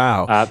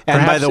 Wow.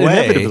 And by the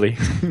way, inevitably,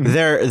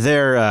 their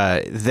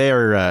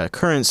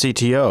current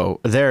CTO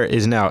there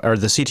is now, or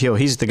the CTO,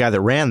 he's the guy that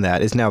ran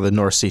that, is now the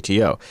Norse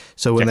CTO.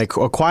 So when they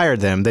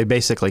acquired them, they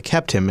basically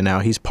kept him, and now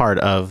he's part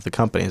of the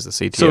company as the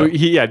CTO. So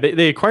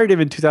they acquired him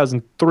in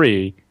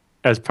 2003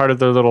 as part of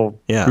their little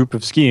group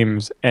of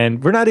schemes,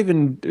 and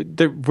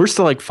we're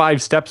still like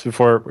 5 steps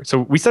before. So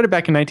we started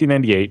back in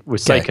 1998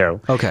 with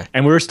Psycho. Okay.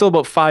 And we were still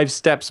about 5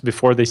 steps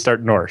before they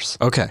start Norse.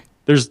 Okay.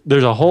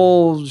 There's a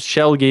whole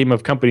shell game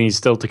of companies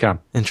still to come.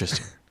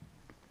 Interesting.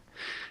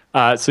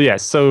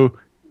 So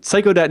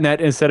Psycho.net,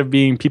 instead of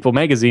being People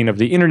magazine of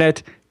the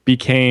internet,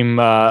 became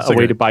a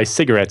way to buy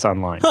cigarettes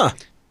online. Huh.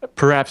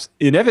 Perhaps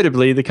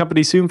inevitably, the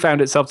company soon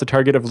found itself the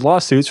target of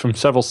lawsuits from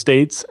several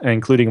states,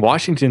 including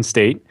Washington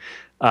State.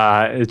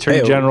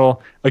 Attorney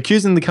General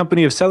accusing the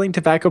company of selling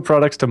tobacco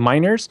products to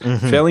minors,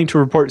 failing to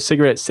report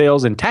cigarette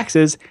sales and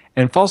taxes,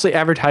 and falsely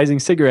advertising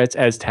cigarettes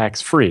as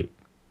tax-free.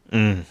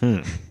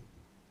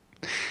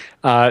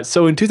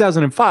 So in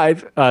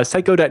 2005,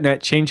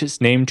 Psycho.net changed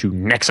its name to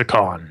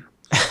Nexicon,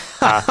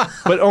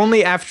 but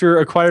only after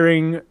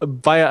acquiring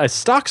via a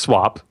stock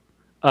swap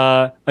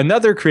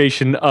another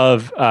creation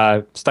of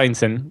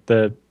Steinson,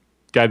 the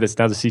guy that's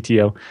now the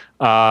CTO,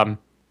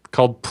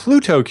 called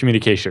Pluto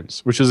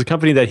Communications, which was a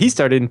company that he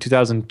started in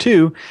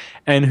 2002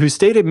 and whose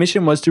stated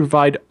mission was to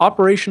provide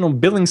operational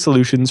billing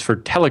solutions for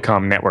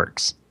telecom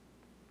networks.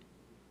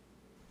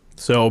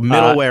 So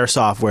middleware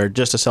software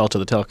just to sell to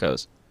the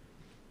telcos.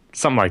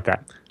 Something like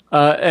that.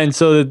 And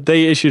so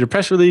they issued a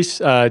press release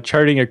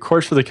charting a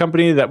course for the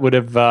company that would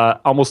have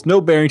almost no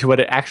bearing to what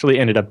it actually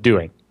ended up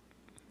doing.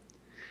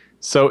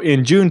 So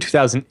in June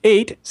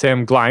 2008,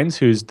 Sam Glines,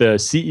 who's the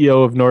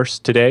CEO of Norse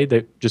today,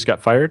 that just got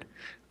fired,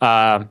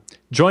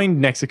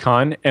 joined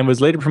Nexicon and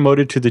was later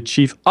promoted to the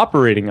Chief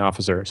Operating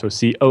Officer, so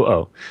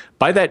COO.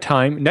 By that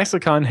time,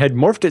 Nexicon had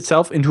morphed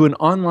itself into an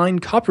online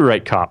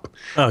copyright cop,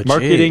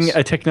 marketing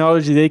a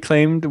technology they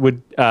claimed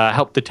would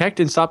help detect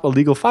and stop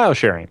illegal file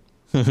sharing.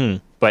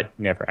 But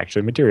never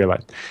actually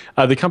materialized.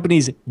 The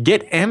company's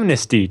Get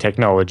Amnesty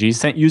technology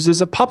sent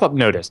users a pop-up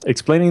notice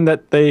explaining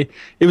that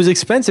it was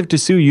expensive to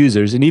sue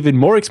users and even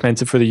more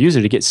expensive for the user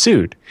to get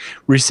sued.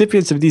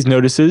 Recipients of these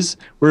notices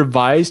were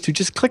advised to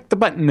just click the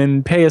button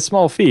and pay a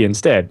small fee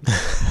instead.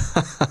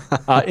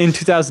 In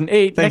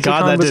 2008, Thank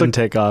God that didn't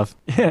take off.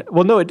 Yeah,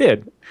 well, no, it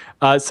did.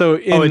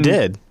 It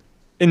did.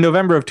 In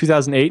November of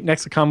 2008,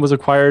 Nexicon was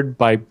acquired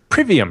by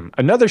Privium,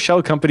 another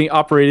shell company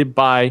operated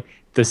by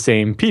the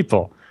same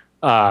people.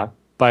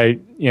 By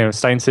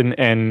Steinson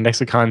and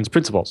Nexicon's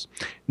principals.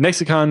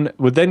 Nexicon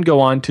would then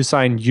go on to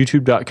sign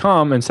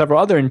YouTube.com and several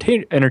other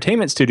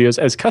entertainment studios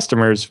as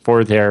customers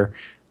for their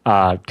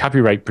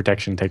copyright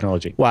protection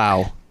technology.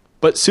 Wow.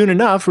 But soon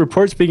enough,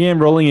 reports began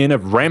rolling in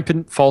of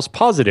rampant false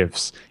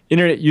positives.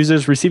 Internet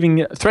users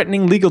receiving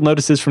threatening legal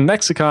notices from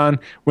Nexicon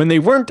when they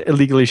weren't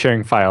illegally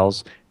sharing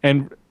files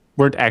and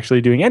weren't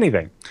actually doing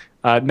anything.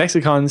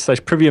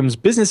 Nexicon/Privium's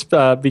business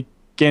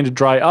began to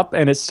dry up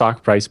and its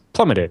stock price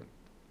plummeted.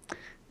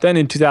 Then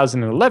in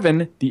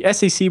 2011, the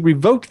SEC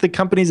revoked the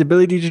company's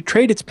ability to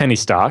trade its penny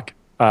stock,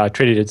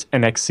 traded its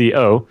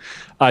NXCO,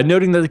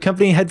 noting that the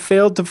company had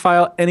failed to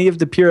file any of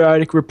the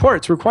periodic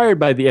reports required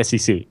by the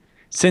SEC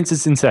since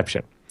its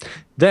inception.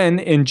 Then,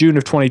 in June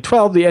of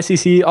 2012, the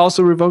SEC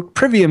also revoked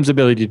Privium's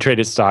ability to trade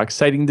its stock,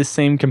 citing the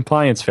same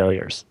compliance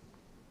failures.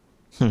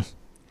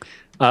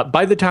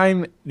 By the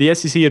time the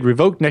SEC had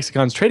revoked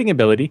Nexicon's trading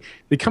ability,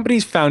 the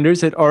company's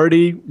founders had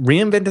already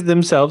reinvented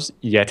themselves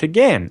yet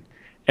again.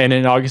 And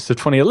in August of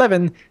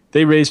 2011,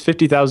 they raised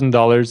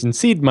 $50,000 in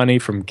seed money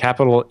from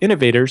capital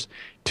innovators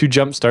to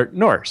jumpstart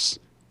Norse.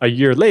 A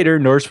year later,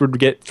 Norse would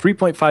get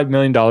 $3.5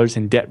 million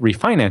in debt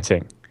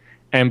refinancing.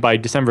 And by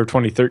December of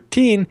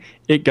 2013,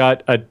 it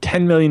got a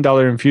 $10 million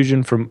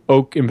infusion from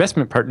Oak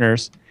Investment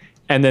Partners.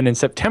 And then in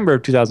September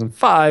of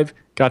 2005,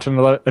 got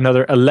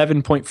another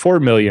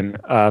 $11.4 million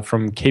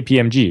from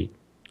KPMG.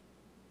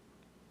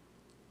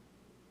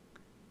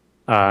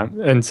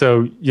 And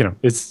so,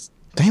 it's...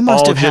 They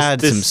must have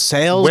had some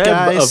sales web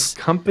guys of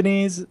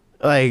companies.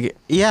 And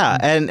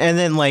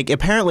then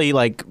apparently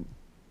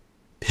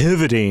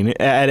pivoting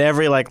at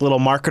every little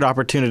market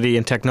opportunity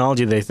and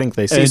technology they think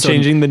they see. And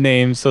changing the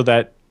name so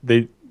that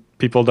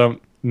people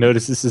don't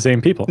notice it's the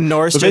same people.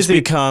 Norse just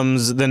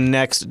becomes the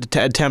next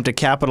attempt to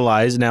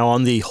capitalize now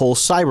on the whole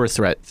cyber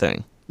threat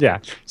thing. Yeah.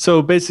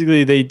 So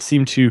basically they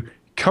seem to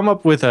come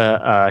up with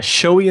a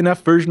showy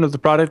enough version of the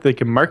product they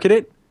can market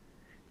it.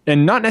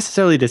 And not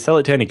necessarily to sell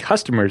it to any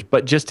customers,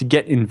 but just to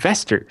get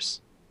investors.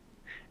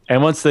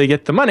 And once they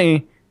get the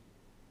money,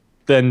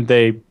 then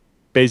they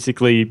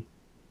basically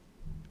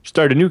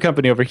start a new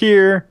company over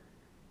here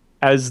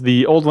as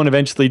the old one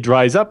eventually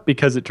dries up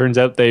because it turns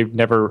out they've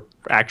never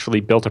actually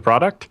built a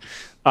product.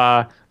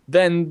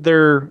 Then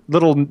their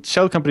little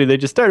shell company they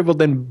just started will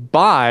then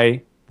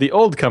buy the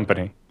old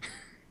company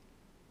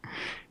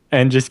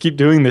and just keep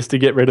doing this to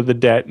get rid of the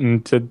debt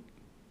and to,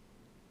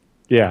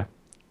 yeah,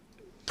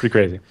 pretty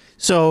crazy.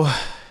 So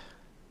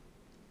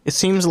it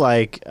seems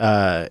like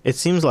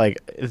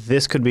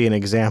this could be an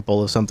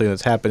example of something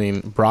that's happening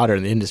broader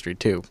in the industry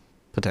too,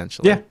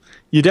 potentially. Yeah,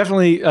 you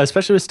definitely,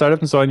 especially with startups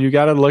and so on, you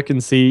got to look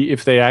and see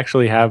if they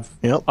actually have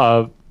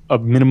a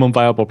minimum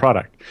viable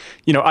product.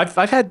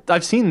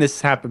 I've seen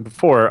this happen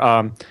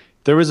before.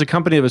 There was a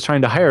company that was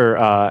trying to hire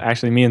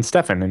actually me and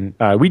Stefan,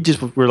 and we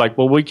just were like,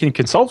 well, we can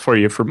consult for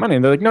you for money.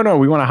 And they're like, no,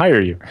 we want to hire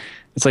you.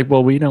 It's like,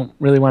 well, we don't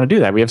really want to do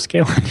that. We have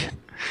Scale Engine.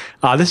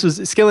 This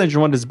was Scale Engine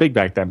 1 was big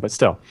back then, but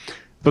still.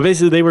 But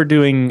basically, they were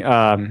doing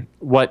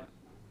what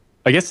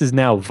I guess is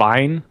now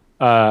Vine.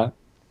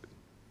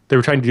 They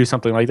were trying to do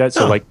something like that.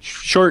 So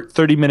short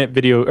 30-minute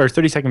video or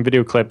 30-second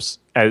video clips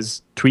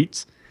as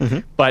tweets,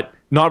 but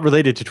not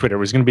related to Twitter. It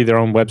was going to be their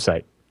own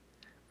website,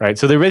 right?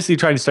 So they're basically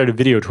trying to start a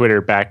video Twitter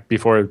back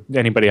before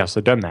anybody else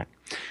had done that.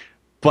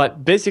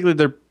 But basically,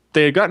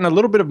 they had gotten a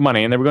little bit of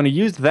money, and they were going to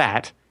use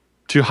that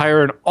to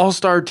hire an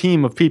all-star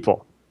team of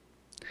people.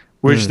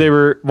 Which they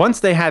were,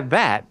 once they had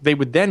that, they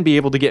would then be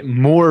able to get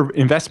more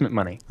investment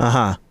money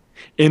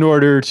in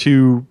order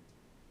to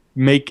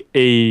make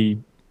a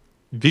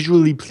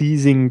visually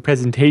pleasing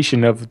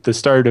presentation of the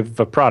start of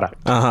a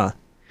product.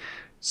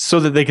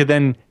 So that they could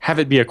then have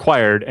it be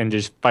acquired and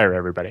just fire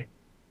everybody.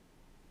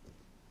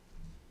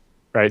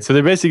 Right? So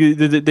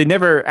they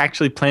never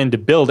actually planned to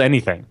build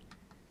anything.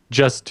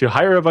 Just to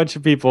hire a bunch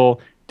of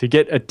people, to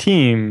get a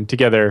team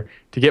together,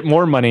 to get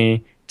more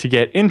money, to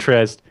get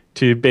interest,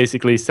 to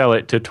basically sell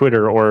it to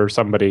Twitter or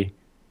somebody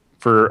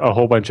for a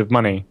whole bunch of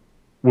money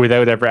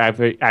without ever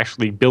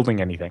actually building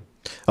anything.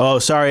 Oh,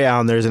 sorry,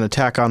 Alan. There's an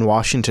attack on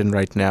Washington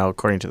right now,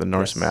 according to the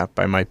Norse map.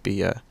 I might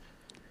be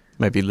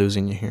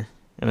losing you here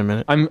in a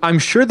minute. I'm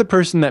sure the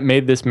person that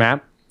made this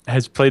map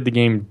has played the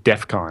game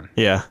DEF CON.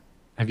 Yeah.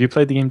 Have you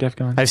played the game DEF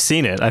CON? I've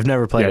seen it. I've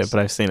never played it,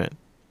 but I've seen it.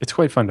 It's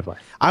quite fun to play.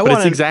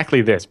 It's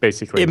exactly this,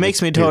 basically. It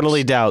makes me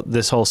totally doubt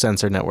this whole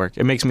sensor network.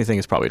 It makes me think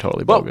it's probably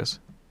totally bogus.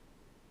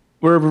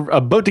 We're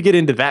about to get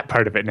into that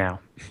part of it now.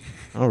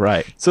 All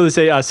right. So they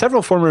say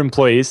several former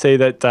employees say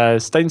that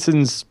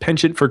Steinson's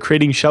penchant for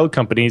creating shell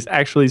companies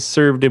actually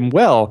served him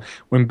well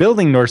when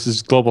building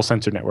Norse's global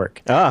sensor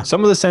network.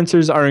 Some of the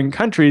sensors are in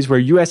countries where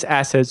U.S.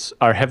 assets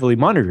are heavily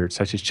monitored,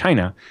 such as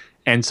China.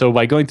 And so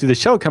by going through the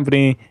shell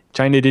company,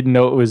 China didn't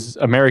know it was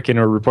American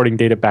or reporting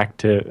data back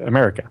to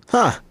America.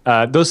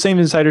 Those same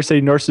insiders say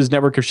Norse's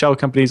network of shell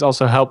companies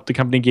also helped the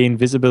company gain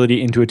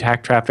visibility into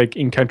attack traffic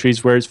in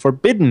countries where it's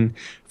forbidden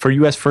for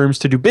U.S. firms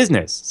to do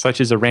business, such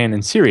as Iran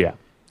and Syria.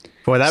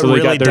 Boy, that so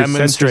really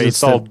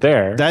demonstrates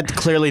there. That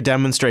clearly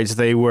demonstrates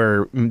they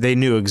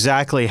knew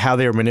exactly how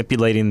they were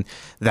manipulating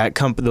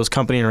those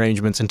company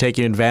arrangements and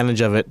taking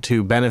advantage of it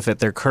to benefit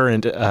their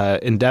current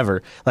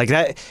endeavor. Like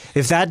that,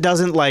 if that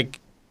doesn't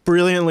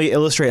brilliantly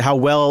illustrate how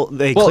well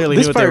they clearly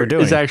knew what they were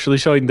doing. This part is actually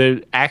showing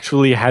they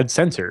actually had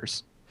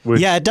sensors. Which,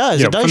 yeah, it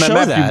does. It does show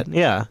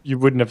that. You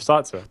wouldn't have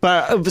thought so.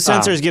 But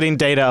sensors getting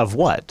data of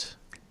what?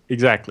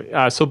 Exactly.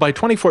 So by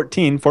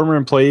 2014, former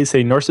employees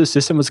say Norse's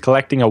system was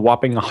collecting a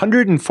whopping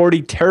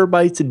 140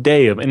 terabytes a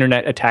day of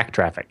internet attack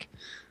traffic.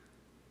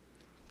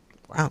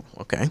 Wow.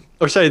 Okay.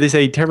 Or sorry, they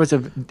say terabytes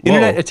of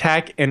internet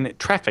attack and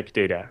traffic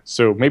data.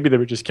 So maybe they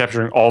were just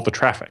capturing all the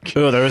traffic.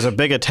 Oh, there was a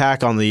big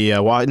attack on the.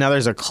 Now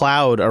there's a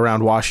cloud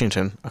around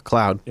Washington. A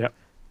cloud. Yep.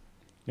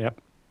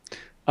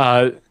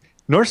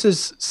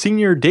 Norse's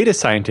senior data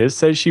scientist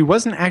says she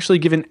wasn't actually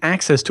given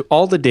access to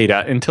all the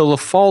data until the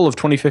fall of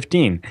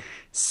 2015,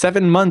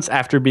 7 months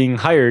after being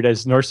hired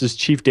as Norse's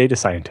chief data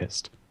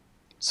scientist.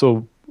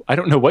 So I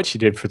don't know what she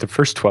did for the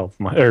first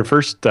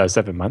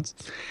 7 months.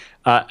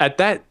 At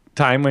that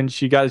time, when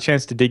she got a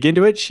chance to dig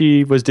into it,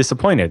 she was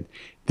disappointed.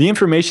 The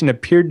information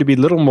appeared to be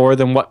little more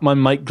than what one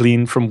might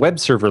glean from web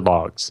server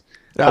logs,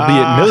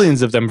 albeit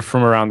millions of them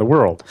from around the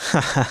world.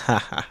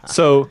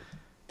 So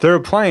their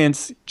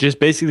appliance just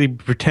basically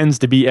pretends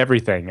to be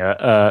everything,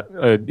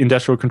 a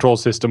industrial control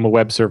system, a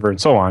web server, and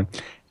so on,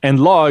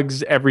 and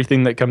logs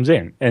everything that comes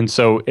in. And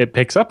so it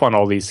picks up on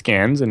all these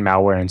scans and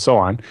malware and so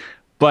on,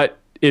 but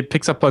it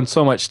picks up on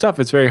so much stuff,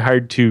 it's very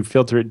hard to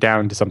filter it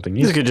down to something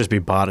useful. These could just be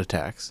bot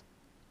attacks.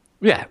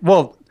 Yeah,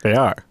 well, they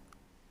are.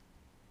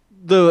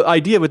 The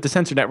idea with the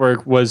sensor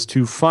network was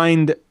to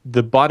find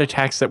the bot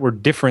attacks that were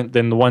different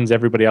than the ones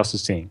everybody else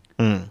is seeing.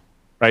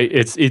 Right?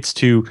 It's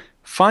to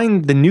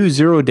find the new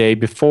 0 day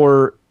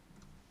before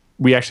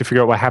we actually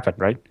figure out what happened,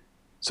 right?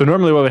 So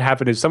normally what would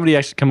happen is somebody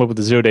actually come up with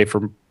a 0 day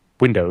for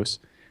Windows.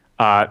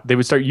 They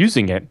would start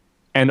using it,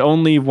 and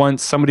only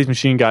once somebody's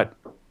machine got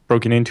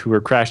broken into or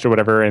crashed or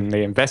whatever, and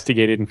they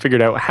investigated and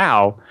figured out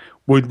how,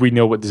 would we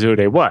know what the 0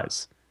 day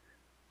was.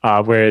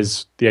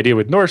 Whereas the idea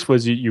with Norse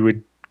was you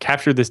would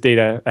capture this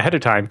data ahead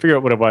of time, figure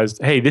out what it was.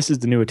 Hey, this is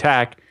the new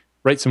attack.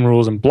 Write some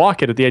rules and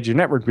block it at the edge of your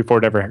network before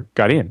it ever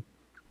got in.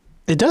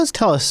 It does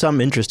tell us some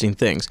interesting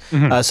things.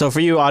 So for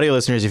you audio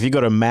listeners, if you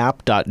go to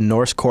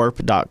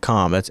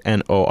map.norsecorp.com, that's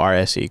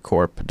Norse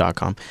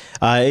corp.com,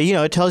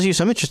 it tells you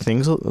some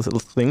interesting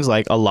things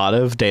like a lot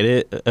of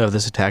data of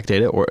this attack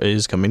data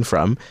is coming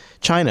from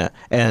China,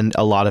 and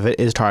a lot of it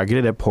is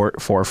targeted at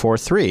port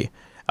 443,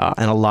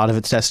 and a lot of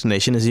its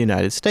destination is the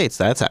United States.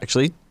 That's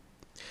actually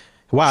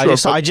wow.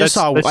 Sure, I just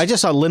saw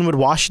Linwood,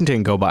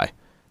 Washington go by.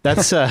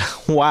 That's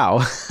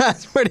wow.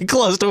 That's pretty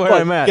close to where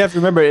I'm at. You have to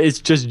remember, it's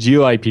just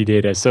geo IP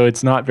data, so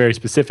it's not very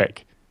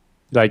specific.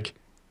 Like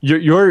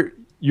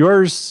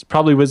yours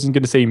probably wasn't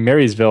going to say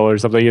Marysville or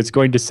something. It's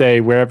going to say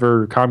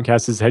wherever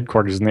Comcast's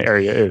headquarters in the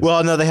area is.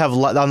 Well, no, they have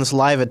on this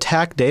live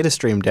attack data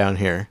stream down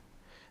here.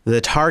 The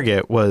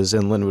target was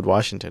in Linwood,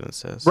 Washington. It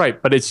says right,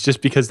 but it's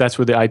just because that's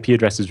where the IP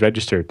address is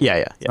registered.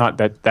 Yeah. Not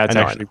that's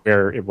actually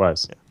where it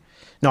was. Yeah.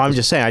 No, I'm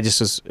just saying.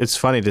 It's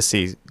funny to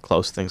see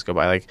close things go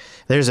by. Like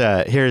here's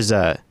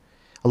a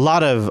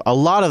lot of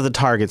the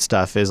target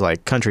stuff is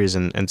like countries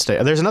and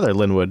state. There's another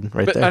Linwood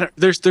right there.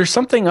 There's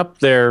something up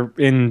there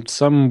in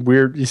some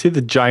weird. You see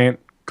the giant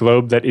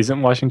globe that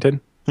isn't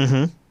Washington?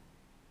 Mm-hmm.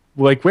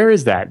 Like where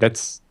is that?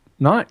 That's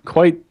not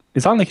quite.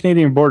 It's on the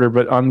Canadian border,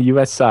 but on the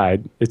U.S.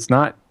 side. It's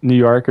not New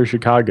York or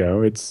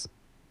Chicago.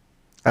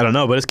 I don't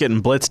know, but it's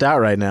getting blitzed out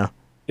right now.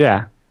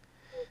 Yeah.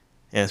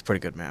 Yeah, it's a pretty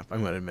good map. I'm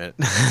going to admit.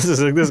 This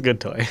is a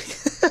good toy.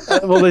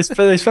 Well, they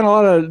spent a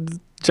lot of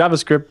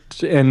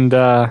JavaScript and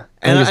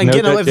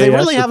if they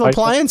really have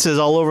appliances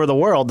all over the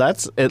world,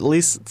 that's at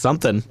least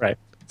something. Right.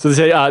 So they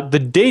say the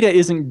data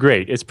isn't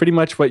great. It's pretty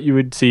much what you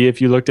would see if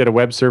you looked at a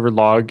web server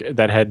log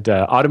that had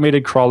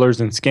automated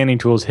crawlers and scanning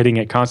tools hitting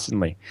it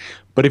constantly.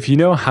 But if you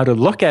know how to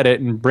look at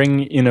it and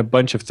bring in a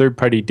bunch of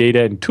third-party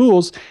data and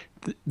tools,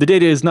 the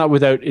data is not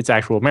without its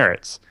actual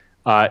merits.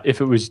 If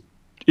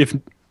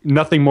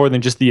nothing more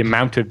than just the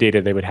amount of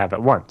data they would have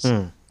at once.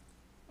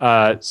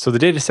 So the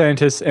data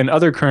scientists and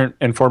other current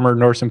and former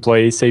Norse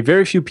employees say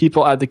very few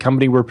people at the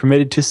company were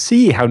permitted to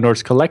see how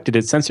Norse collected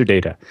its sensor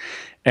data,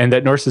 and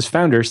that Norse's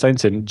founder,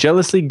 Steinson,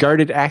 jealously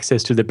guarded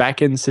access to the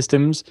back-end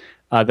systems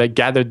that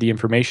gathered the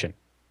information.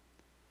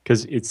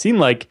 Because it seemed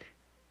like,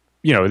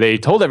 they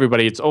told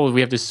everybody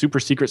we have this super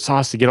secret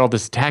sauce to get all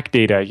this attack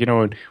data,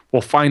 and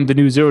we'll find the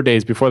new 0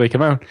 days before they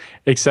come out,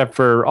 except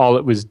for all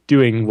it was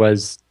doing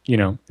was,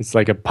 it's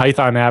like a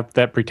Python app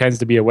that pretends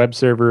to be a web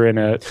server and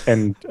a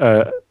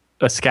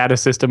SCADA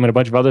system and a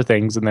bunch of other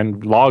things, and then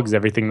logs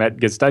everything that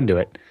gets done to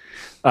it.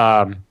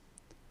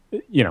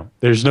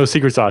 There's no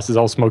secret sauce. It's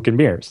all smoke and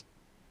mirrors.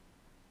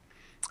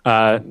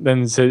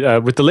 Then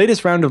with the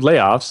latest round of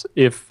layoffs,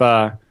 if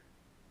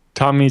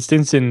Tommy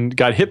Stinson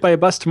got hit by a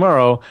bus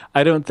tomorrow,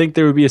 I don't think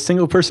there would be a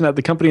single person at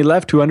the company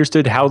left who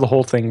understood how the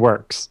whole thing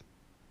works.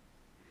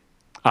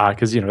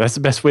 Because that's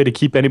the best way to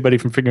keep anybody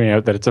from figuring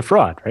out that it's a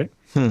fraud, right?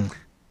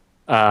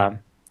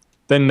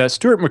 Then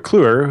Stuart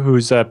McClure,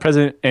 who's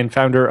president and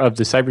founder of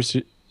the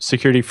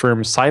cybersecurity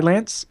firm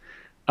Cylance,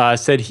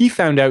 said he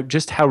found out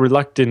just how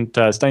reluctant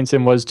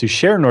Steinson was to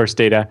share Norse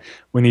data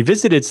when he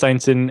visited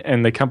Steinson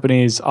and the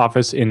company's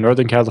office in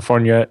Northern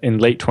California in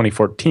late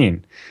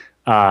 2014.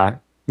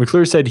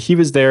 McClure said he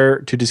was there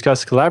to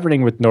discuss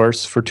collaborating with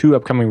Norse for 2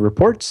 upcoming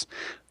reports.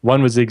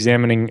 One was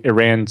examining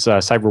Iran's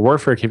cyber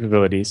warfare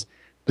capabilities.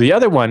 The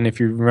other one, if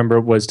you remember,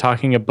 was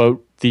talking about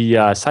the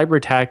cyber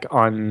attack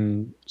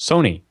on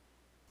Sony.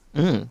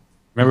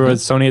 Remember with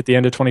Sony at the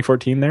end of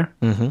 2014 there?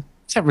 Mm-hmm.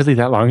 Is that really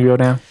that long ago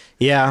now?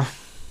 Yeah.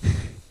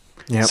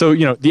 Yep. So,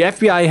 the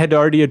FBI had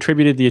already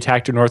attributed the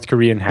attack to North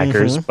Korean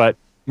hackers, but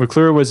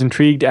McClure was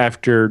intrigued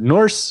after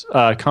Norse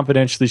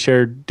confidentially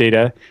shared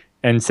data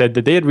and said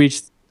that they had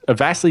reached a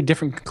vastly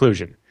different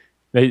conclusion.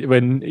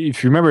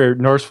 If you remember,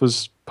 Norse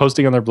was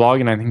posting on their blog,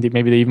 and I think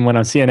maybe they even went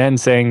on CNN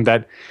saying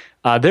that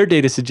their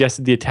data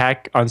suggested the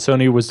attack on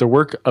Sony was the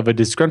work of a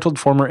disgruntled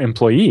former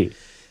employee.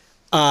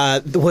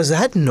 Was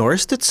that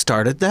Norse that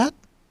started that?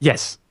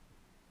 Yes.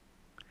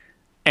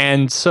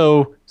 And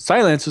so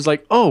Silence was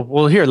like, oh,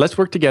 well, here, let's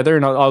work together,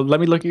 and let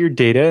me look at your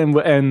data,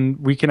 and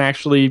we can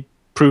actually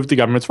prove the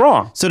government's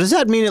wrong. So does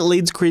that mean it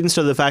leads credence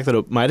to the fact that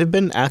it might have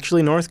been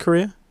actually North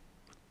Korea?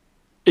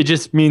 It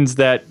just means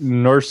that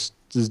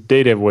Norse's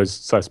data was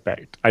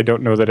suspect. I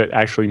don't know that it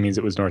actually means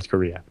it was North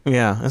Korea.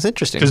 Yeah, that's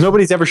interesting. Because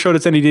nobody's ever showed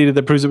us any data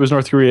that proves it was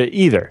North Korea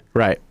either.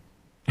 Right.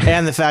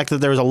 And the fact that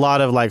there was a lot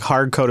of like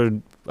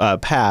hard-coded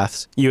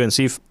paths,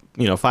 UNC,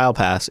 file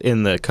paths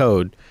in the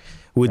code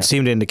would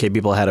seem to indicate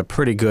people had a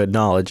pretty good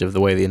knowledge of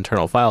the way the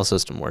internal file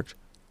system worked.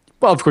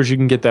 Well, of course, you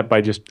can get that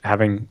by just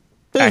having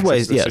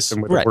access to the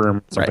system with a worm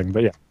or something,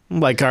 but yeah.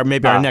 Like our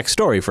next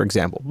story, for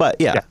example. But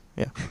yeah.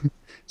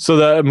 So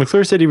the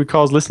McClure said he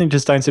recalls listening to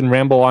Steinson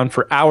ramble on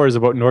for hours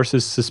about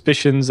Norse's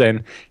suspicions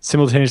and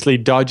simultaneously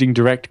dodging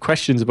direct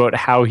questions about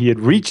how he had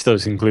reached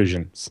those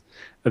conclusions,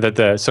 that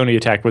the Sony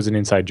attack was an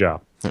inside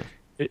job.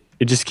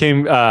 It just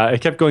came,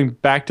 it kept going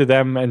back to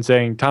them and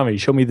saying, Tommy,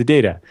 show me the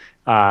data.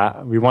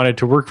 We wanted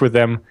to work with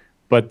them,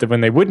 but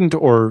when they wouldn't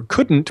or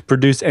couldn't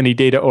produce any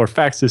data or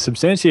facts to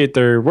substantiate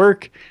their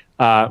work,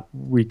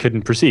 we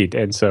couldn't proceed.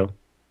 And so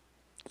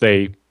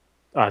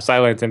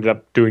Silence ended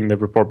up doing the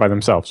report by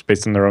themselves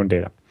based on their own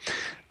data.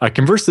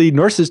 Conversely,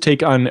 Norse's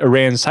take on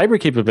Iran's cyber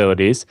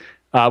capabilities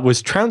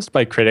was trounced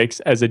by critics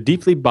as a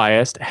deeply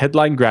biased,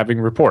 headline-grabbing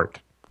report.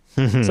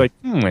 It's like,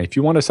 if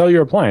you want to sell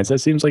your appliance, that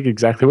seems like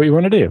exactly what you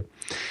want to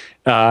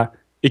do.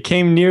 It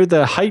came near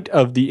the height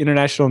of the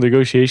international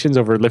negotiations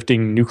over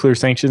lifting nuclear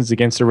sanctions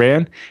against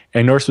Iran,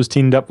 and Norse was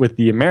teamed up with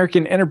the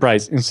American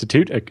Enterprise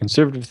Institute, a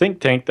conservative think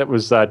tank that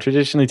was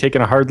traditionally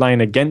taken a hard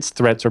line against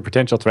threats or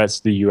potential threats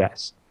to the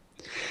U.S.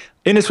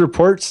 In its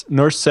reports,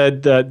 Norse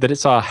said that it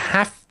saw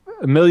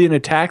 500,000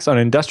 attacks on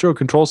industrial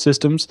control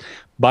systems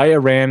by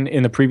Iran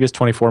in the previous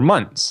 24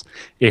 months,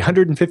 a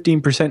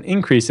 115%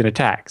 increase in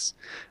attacks.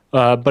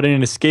 But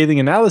in a scathing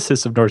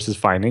analysis of Norse's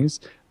findings,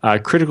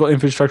 critical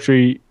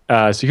infrastructure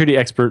security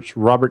expert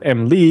Robert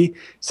M. Lee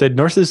said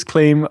Norse's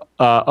claim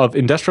of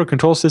industrial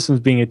control systems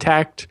being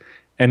attacked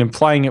and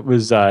implying it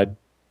was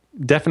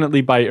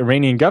definitely by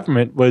Iranian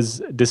government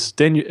was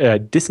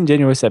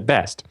disingenuous at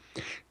best.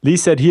 Lee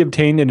said he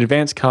obtained an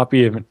advanced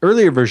copy of an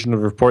earlier version of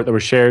the report that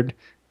was shared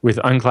with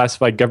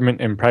unclassified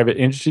government and private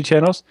industry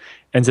channels,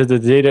 and said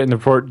that the data in the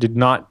report did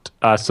not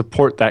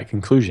support that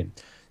conclusion.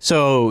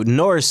 So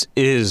Norse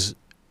is,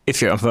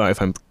 if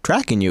I'm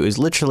tracking you, is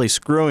literally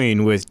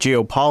screwing with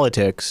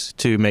geopolitics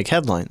to make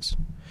headlines.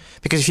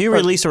 Because if you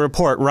release a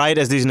report right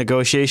as these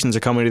negotiations are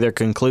coming to their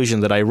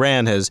conclusion that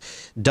Iran has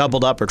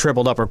doubled up or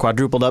tripled up or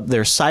quadrupled up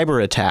their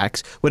cyber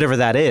attacks, whatever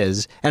that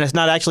is, and it's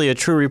not actually a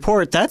true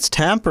report, that's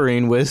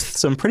tampering with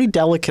some pretty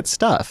delicate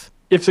stuff.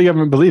 If the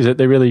government believes it,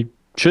 they really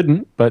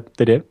shouldn't, but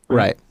they did.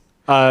 Right.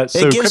 So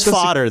it gives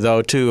fodder,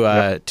 though,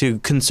 to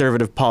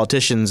conservative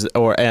politicians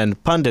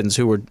and pundits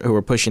who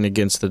were pushing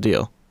against the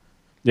deal.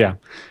 Yeah.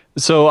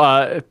 So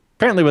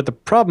apparently what the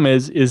problem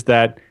is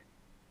that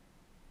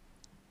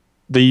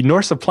the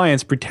Norse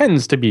appliance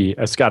pretends to be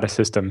a SCADA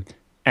system,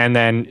 and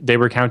then they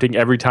were counting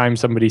every time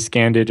somebody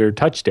scanned it or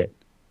touched it.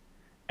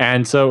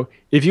 And so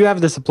if you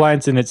have this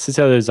appliance and it sits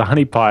out as a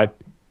honeypot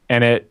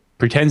and it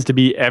pretends to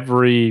be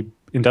every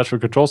industrial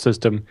control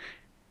system,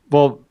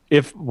 well,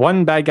 if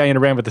one bad guy in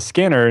Iran with a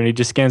scanner and he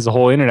just scans the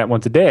whole internet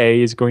once a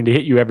day is going to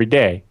hit you every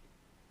day.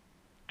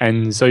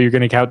 And so you're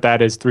going to count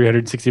that as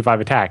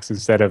 365 attacks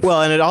instead of...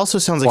 Well, and it also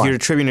sounds like you're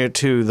attributing it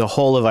to the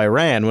whole of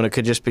Iran when it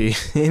could just be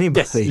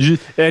anybody.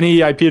 Yes.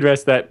 Any IP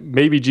address that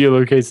maybe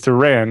geolocates to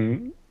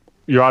Iran,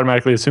 you're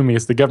automatically assuming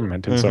it's the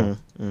government. And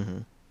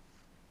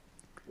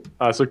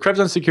so Krebs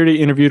on Security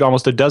interviewed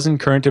almost a dozen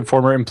current and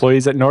former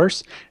employees at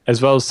Norse,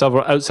 as well as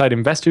several outside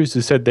investors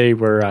who said they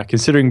were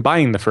considering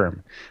buying the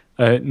firm.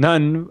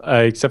 None,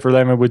 except for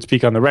Lama, would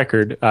speak on the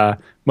record.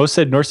 Most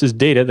said Norse's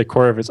data, the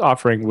core of its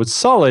offering, was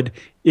solid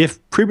if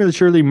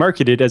prematurely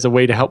marketed as a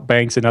way to help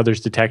banks and others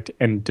detect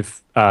and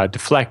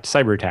deflect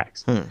cyber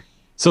attacks.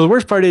 So the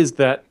worst part is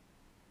that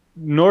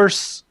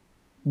Norse,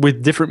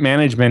 with different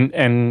management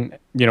and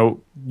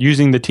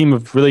using the team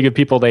of really good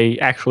people they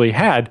actually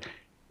had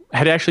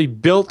actually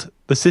built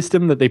the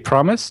system that they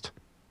promised,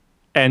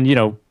 and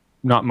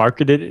not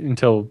marketed it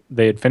until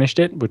they had finished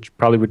it, which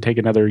probably would take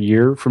another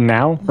year from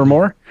now or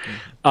more,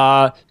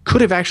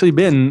 could have actually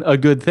been a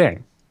good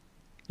thing,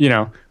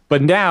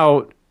 But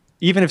now,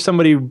 even if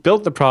somebody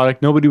built the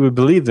product, nobody would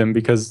believe them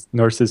because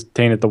Norse has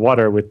tainted the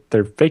water with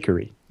their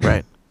fakery.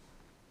 Right.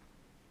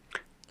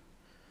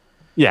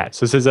 Yeah,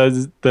 so it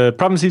says the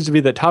problem seems to be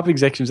that top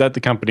executives at the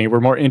company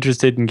were more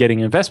interested in getting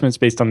investments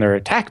based on their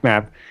attack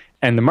map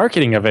and the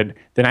marketing of it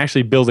than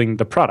actually building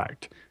the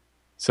product.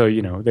 So,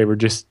 they were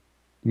just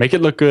make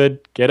it look good,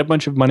 get a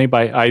bunch of money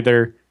by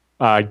either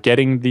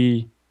getting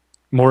the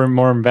more and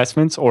more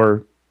investments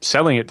or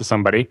selling it to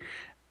somebody,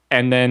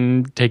 and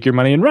then take your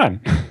money and run.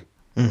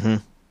 Mm-hmm.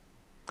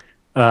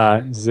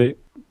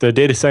 The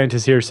data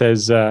scientist here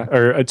says,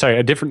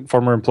 a different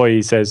former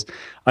employee says,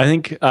 I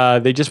think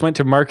they just went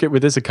to market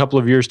with this a couple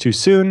of years too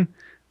soon.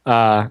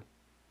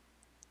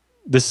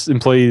 This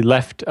employee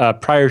left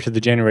prior to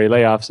the January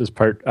layoffs as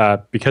part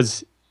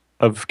because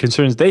of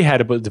concerns they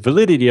had about the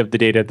validity of the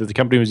data that the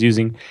company was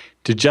using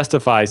to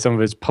justify some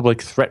of its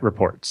public threat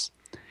reports.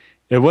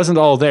 It wasn't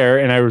all there,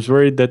 and I was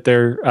worried that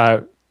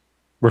there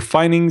were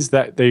findings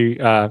that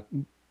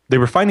they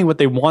were finding what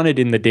they wanted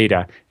in the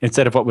data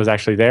instead of what was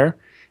actually there.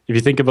 If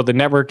you think about the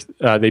network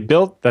they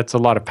built, that's a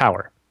lot of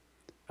power.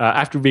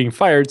 After being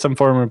fired, some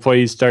former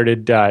employees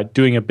started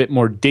doing a bit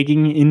more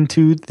digging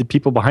into the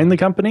people behind the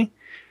company.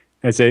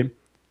 And say,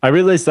 I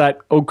realized that,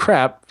 oh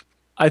crap,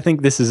 I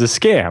think this is a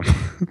scam.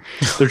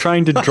 They're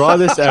trying to draw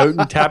this out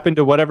and tap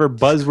into whatever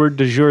buzzword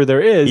du jour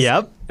there is.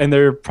 Yep. And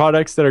there are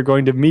products that are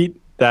going to meet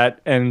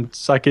that and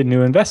suck in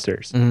new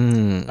investors.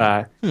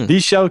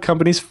 These shell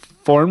companies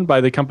formed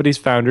by the company's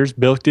founders,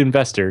 bilked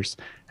investors.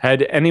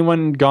 Had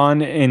anyone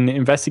gone and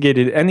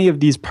investigated any of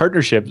these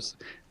partnerships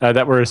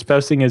that were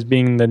espousing as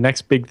being the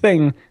next big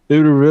thing, they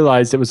would have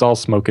realized it was all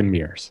smoke and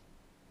mirrors.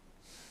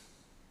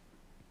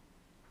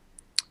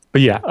 But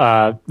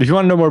yeah, if you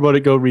want to know more about it,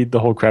 go read the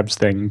whole Krebs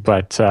thing.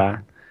 But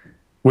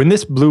when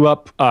this blew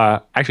up,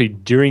 actually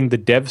during the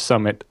Dev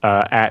Summit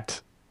at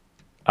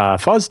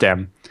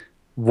FOSDEM,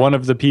 one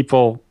of the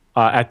people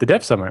at the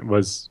Dev Summit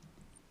was,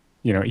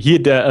 he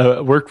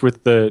had worked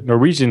with the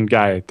Norwegian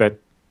guy that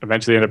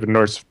eventually ended up in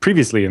Norse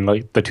previously in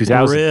like the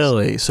 2000s.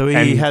 Really? So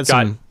he had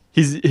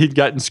he'd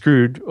gotten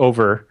screwed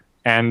over,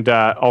 and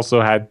also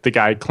had the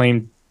guy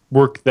claimed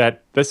work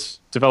that this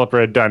developer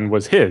had done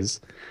was his.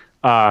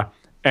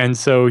 And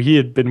so he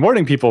had been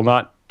warning people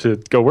not to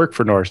go work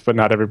for Norse, but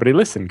not everybody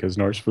listened because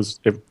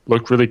it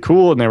looked really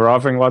cool and they were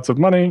offering lots of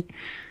money.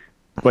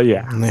 But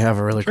yeah. And they have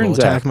a really cool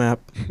attack map.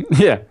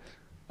 Yeah.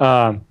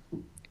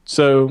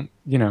 So,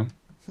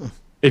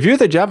 if you're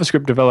the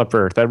JavaScript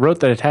developer that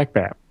wrote that attack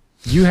map,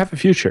 you have a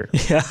future.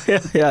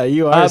 Yeah,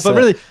 you are. But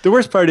really, the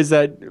worst part is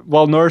that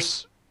while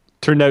Norse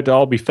turned out to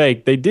all be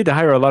fake, they did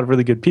hire a lot of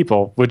really good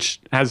people,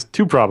 which has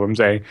two problems.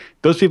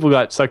 Those people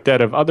got sucked out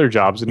of other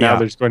jobs, and now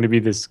there's going to be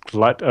this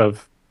glut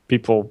of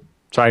people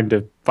trying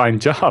to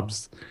find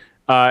jobs.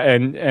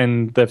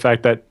 And the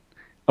fact that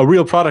a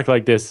real product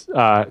like this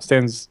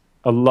has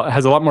a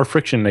lot more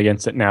friction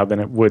against it now than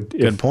it would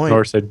if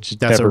Norse had just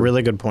That's a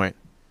really good point.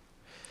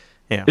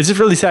 Yeah. It's just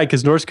really sad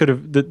because Norse could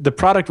have... The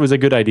product was a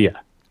good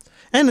idea.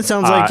 And it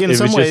sounds like in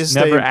some ways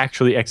never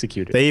actually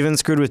executed. They even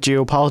screwed with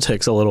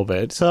geopolitics a little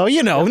bit. So,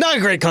 not a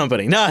great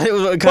company.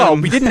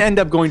 We didn't end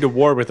up going to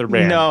war with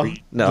Iran. No.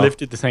 We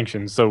lifted the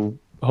sanctions. So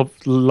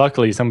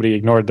luckily somebody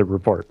ignored the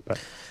report.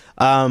 But.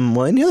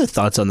 Any other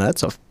thoughts on that?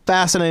 It's a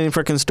fascinating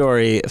freaking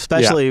story,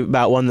 especially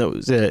about one that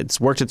was,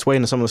 it's worked its way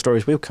into some of the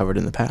stories we've covered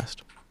in the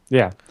past.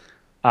 Yeah.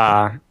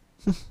 I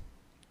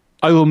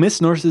will miss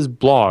Norse's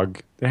blog.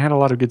 They had a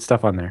lot of good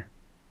stuff on there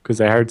because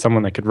they hired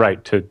someone that could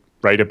write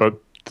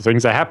about the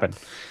things that happened.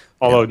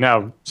 Although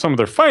now some of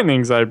their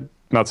findings I'm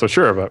not so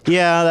sure about.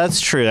 Yeah,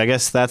 that's true. I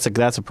guess that's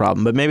a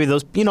problem. But maybe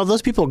those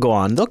people go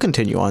on. They'll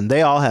continue on.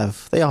 They all have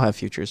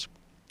futures.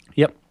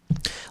 Yep.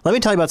 Let me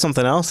tell you about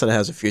something else that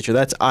has a future.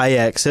 That's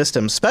IX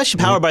Systems,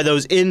 especially powered by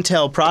those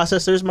Intel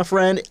processors, my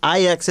friend.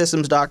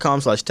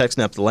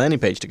 ixsystems.com/TechSNAP, the landing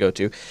page to go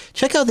to.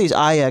 Check out these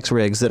IX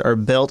rigs that are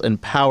built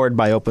and powered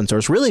by open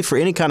source, really for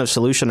any kind of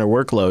solution or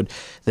workload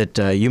that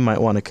you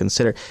might want to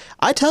consider.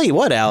 I tell you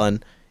what,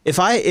 Alan, if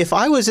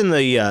I was in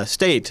the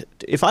state,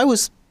 if I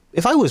was,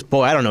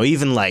 boy, I don't know,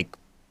 even like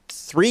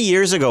 3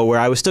 years ago where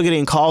I was still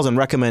getting calls and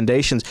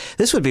recommendations,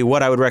 this would be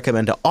what I would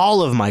recommend to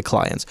all of my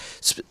clients.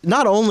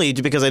 Not only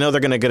because I know they're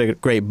going to get a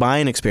great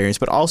buying experience,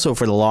 but also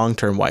for the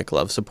long-term white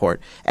glove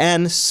support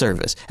and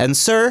service. And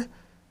sir,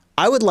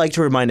 I would like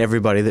to remind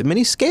everybody that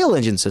many scale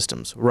engine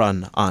systems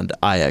run on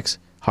IX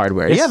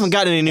hardware. You haven't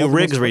gotten any new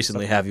rigs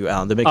recently, have you,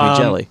 Alan, to make me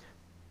jelly?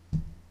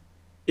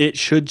 It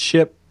should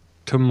ship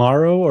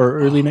tomorrow or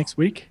early next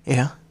week.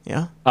 Yeah.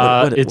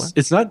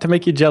 It's not to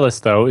make you jealous,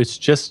 though. It's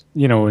just,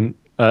 an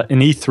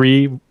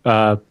E3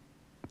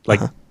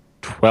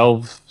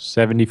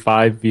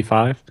 1275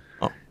 V5.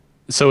 Oh.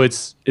 So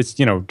it's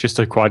just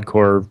a quad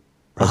core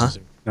processor.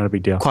 Not a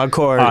big deal. Quad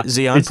core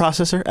Xeon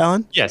processor,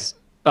 Alan? Yes.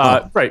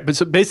 Right. But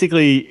so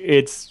basically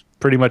it's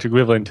pretty much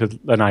equivalent to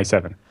an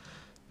i7.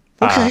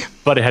 Okay.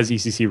 But it has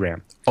ECC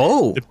RAM.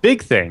 Oh. The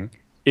big thing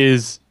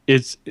is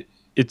it's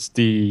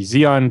the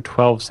Xeon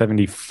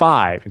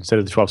 1275 instead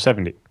of the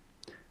 1270.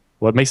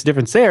 What makes the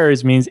difference there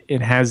means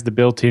it has the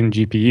built-in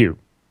GPU.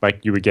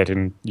 Like you would get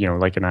in,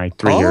 like an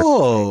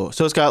i3.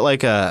 So it's got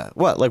like a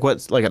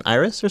like an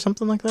Iris or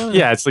something like that?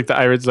 Yeah, it's like the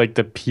Iris, like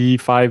the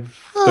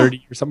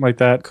P530 or something like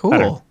that.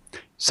 Cool.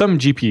 Some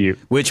GPU,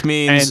 which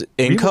means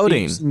encoding. We will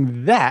be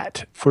using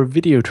that for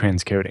video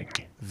transcoding.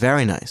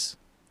 Very nice.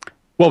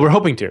 Well, we're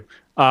hoping to.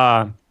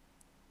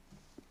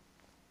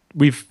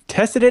 We've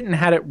tested it and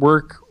had it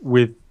work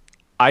with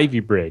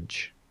Ivy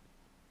Bridge,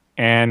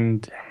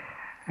 and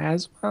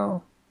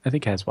Haswell. I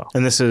think Haswell.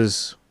 And this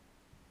is...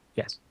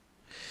 Yes.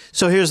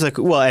 So here's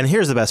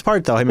the best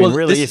part, though. I mean,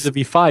 really, this is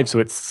the V5, so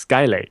it's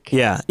Skylake.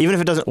 Yeah, even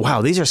if it doesn't...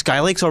 Wow, these are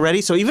Skylakes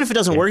already? So even if it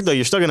doesn't work, though,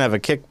 you're still going to have a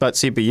kick-butt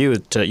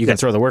CPU you can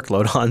throw the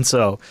workload on,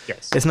 so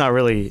it's not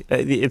really...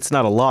 It's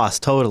not a loss,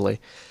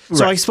 totally.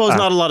 So I suppose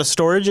not a lot of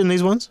storage in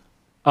these ones?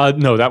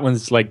 No, that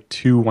one's like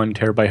 2 1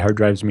 terabyte hard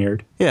drives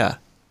mirrored. Yeah.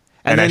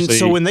 And then, actually,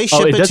 so when they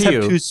ship it does to have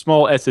you... 2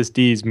 small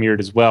SSDs mirrored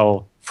as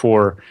well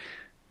for...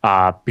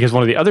 because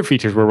one of the other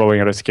features we're rolling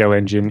out of Scale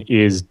Engine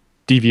is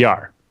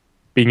DVR.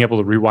 Being able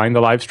to rewind the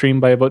live stream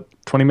by about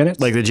 20 minutes.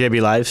 Like the JB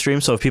live stream,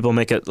 so if people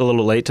make it a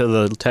little late to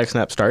the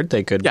TechSNAP start,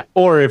 they could... Yeah,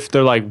 or if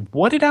they're like,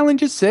 what did Alan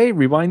just say?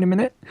 Rewind a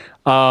minute.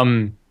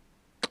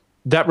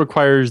 That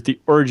requires the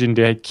origin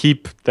to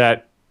keep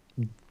that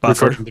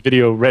recording the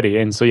video ready.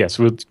 And so, yes,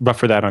 we'll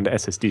buffer that onto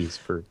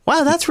SSDs.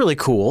 Wow, that's really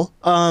cool.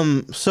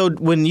 So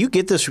when you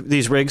get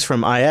these rigs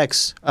from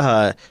IX,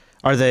 are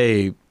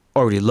they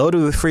already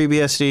loaded with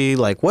FreeBSD?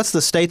 Like, what's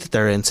the state that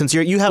they're in? Since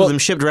you have them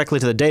shipped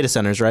directly to the data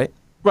centers, right?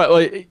 Right,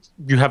 well,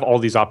 you have all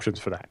these options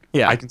for that.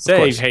 Yeah, I can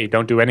say, hey,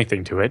 don't do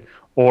anything to it.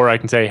 Or I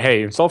can say,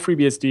 hey, install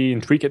FreeBSD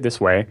and tweak it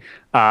this way.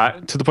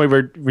 To the point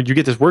where when you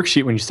get this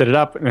worksheet when you set it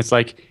up, and it's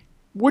like,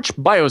 which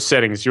BIOS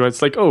settings?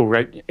 It's like, oh,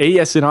 right,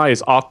 ASNI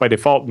is off by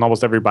default in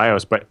almost every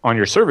BIOS, but on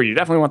your server, you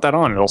definitely want that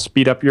on. It'll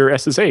speed up your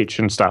SSH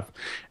and stuff.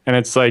 And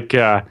it's like,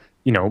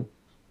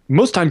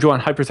 most times you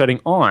want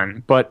hyperthreading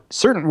on, but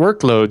certain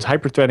workloads,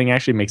 hyperthreading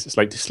actually makes it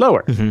slightly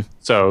slower. Mm-hmm.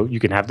 So you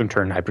can have them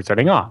turn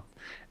hyperthreading off.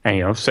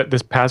 And, set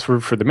this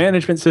password for the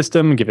management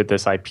system, give it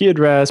this IP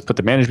address, put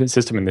the management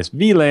system in this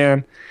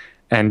VLAN,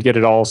 and get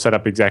it all set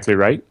up exactly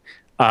right.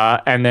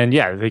 And then,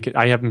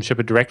 I have them ship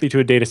it directly to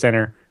a data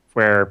center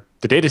where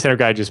the data center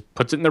guy just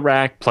puts it in the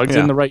rack, plugs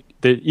in the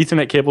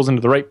Ethernet cables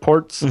into the right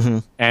ports,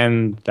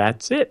 and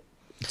that's it.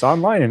 It's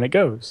online and it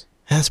goes.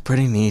 That's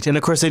pretty neat. And,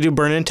 of course, they do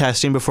burn-in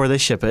testing before they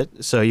ship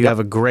it, so you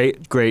have a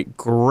great, great,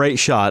 great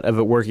shot of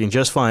it working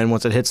just fine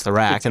once it hits the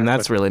rack, and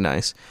that's really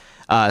nice.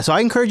 So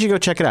I encourage you to go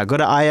check it out. Go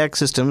to IX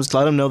Systems,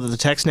 let them know that the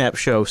TechSNAP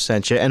show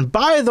sent you. And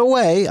by the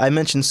way, I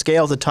mentioned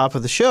Scale at the top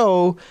of the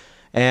show,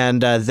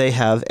 and they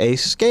have a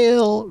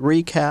Scale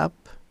recap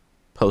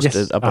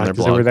posted up on their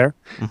blog. Over there.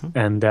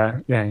 And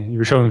you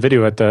were showing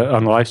video on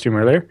the live stream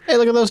earlier. Hey,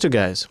 look at those two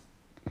guys.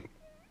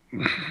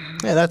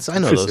 Yeah, I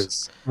know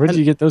those. Where did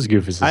you get those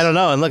goofies? I don't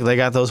know. And look, they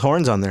got those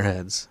horns on their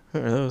heads. Who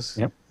are those?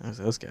 Yep.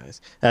 Those guys.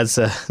 That's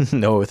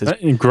Noah with his...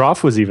 And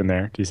Groff was even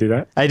there. Do you see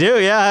that? I do,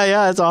 yeah,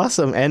 that's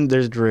awesome. And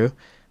there's Drew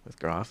with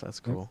Groff.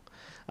 That's cool.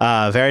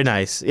 Very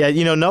nice. Yeah,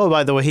 Noah,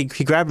 by the way, he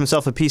grabbed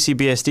himself a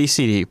PCBSD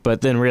CD,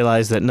 but then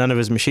realized that none of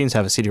his machines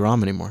have a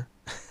CD-ROM anymore.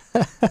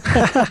 So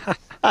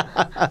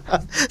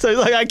he's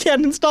like, I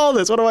can't install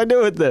this. What do I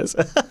do with this?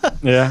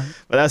 Yeah.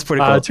 But that's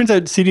pretty cool. It turns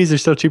out CDs are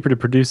still cheaper to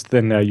produce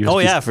than USB. Oh,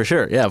 yeah, for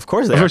sure. Yeah, of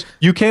course they are.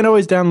 You can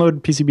always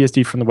download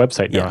PCBSD from the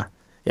website now. Yeah.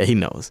 Yeah, he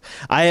knows.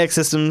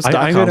 ixsystems.com/TechSNAP.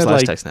 I'm going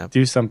to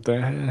do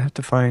something. I have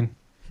to find...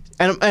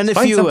 And if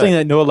find you something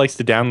that Noah likes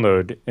to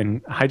download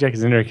and hijack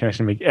his internet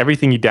connection, make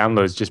everything he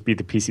downloads just be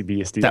the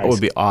PCBSD. That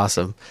would be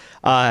awesome.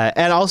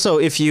 And also,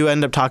 if you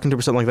end up talking to him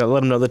or something like that,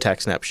 let him know the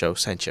TechSNAP show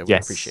sent you. We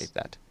appreciate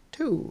that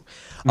too.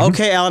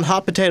 Okay, Alan,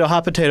 hot potato.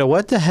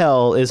 What the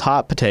hell is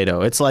hot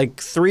potato? It's like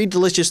 3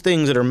 delicious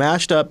things that are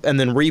mashed up and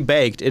then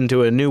rebaked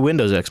into a new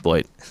Windows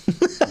exploit.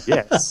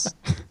 Yes.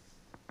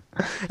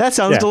 That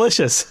sounds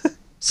delicious.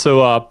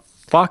 So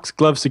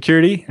Foxglove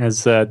Security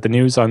has the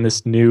news on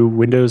this new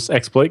Windows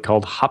exploit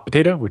called Hot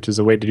Potato, which is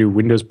a way to do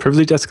Windows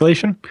privilege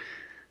escalation.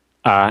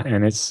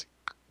 And it's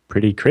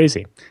pretty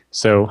crazy.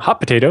 So Hot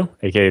Potato,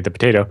 aka the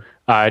potato,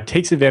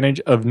 takes advantage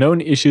of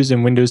known issues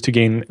in Windows to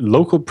gain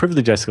local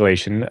privilege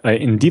escalation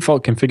in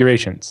default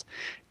configurations.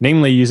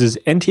 Namely, uses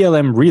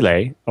NTLM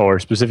relay, or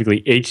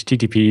specifically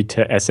HTTP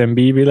to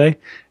SMB relay,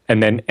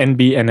 and then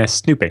NBNS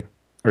snooping,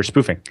 or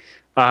spoofing.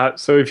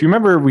 So if you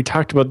remember, we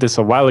talked about this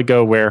a while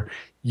ago where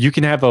you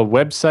can have a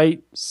website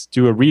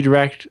do a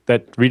redirect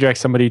that redirects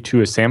somebody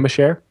to a Samba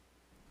share.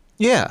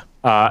 Yeah.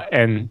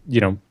 And,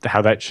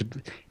 how that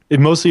should...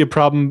 It's mostly a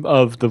problem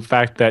of the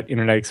fact that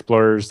Internet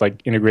Explorer is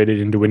like integrated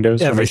into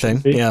Windows.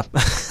 Everything, yeah.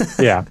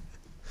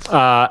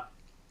 Yeah.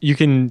 You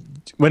can,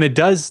 when it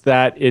does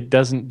that, it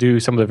doesn't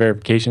do some of the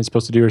verification it's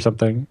supposed to do or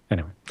something.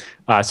 Anyway,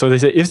 so they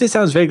say if this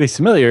sounds vaguely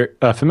familiar,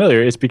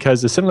 it's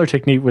because a similar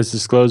technique was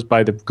disclosed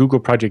by the Google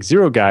Project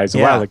Zero guys a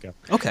while ago.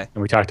 Okay.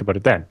 And we talked about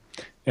it then.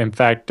 In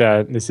fact,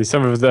 this is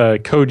some of the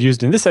code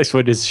used in this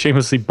exploit is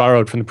shamelessly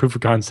borrowed from the proof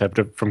of concept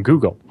from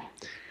Google.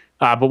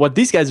 But what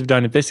these guys have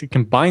done is basically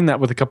combine that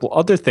with a couple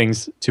other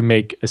things to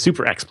make a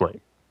super exploit.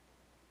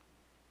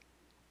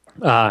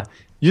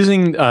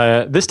 Using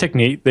this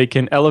technique, they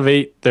can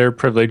elevate their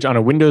privilege on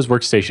a Windows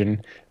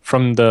workstation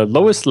from the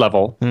lowest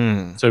level,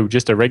 so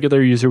just a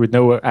regular user with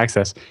no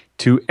access,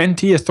 to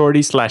NT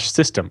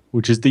authority/system,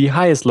 which is the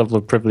highest level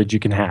of privilege you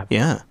can have.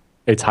 Yeah.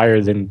 It's higher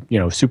than,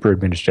 super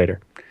administrator.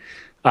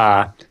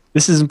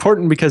 This is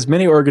important because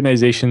many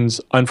organizations,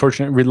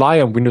 unfortunately,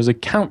 rely on Windows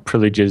account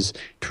privileges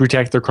to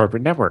protect their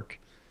corporate network.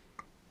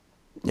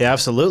 Yeah,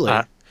 absolutely.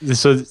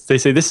 So they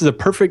say this is a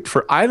perfect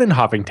for island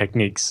hopping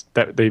techniques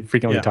that they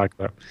frequently talk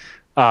about.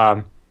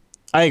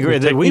 I agree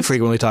that we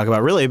frequently talk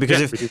about, really,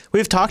 because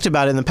we've talked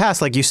about it in the past.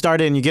 Like, you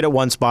start in, you get at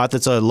one spot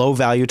that's a low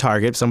value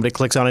target. Somebody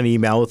clicks on an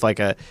email with like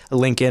a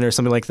link in or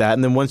something like that.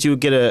 And then once you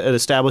get an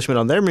establishment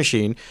on their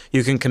machine,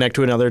 you can connect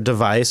to another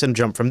device and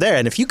jump from there.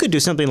 And if you could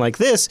do something like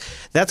this,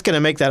 that's going to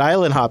make that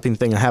island hopping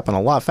thing happen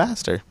a lot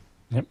faster.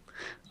 Yep.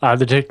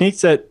 The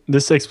techniques that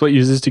this exploit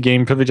uses to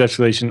gain privilege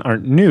escalation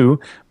aren't new,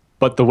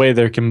 but the way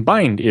they're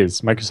combined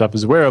is. Microsoft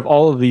is aware of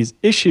all of these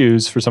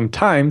issues for some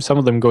time, some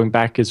of them going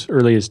back as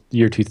early as the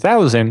year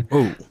 2000.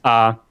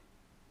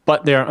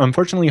 But they're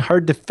unfortunately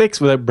hard to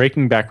fix without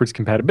breaking backwards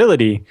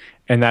compatibility,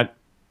 and that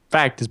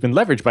fact has been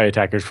leveraged by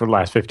attackers for the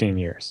last 15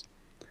 years.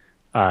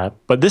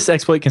 But this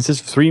exploit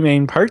consists of three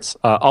main parts,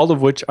 all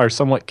of which are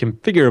somewhat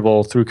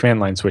configurable through command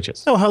line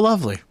switches. Oh, how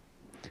lovely.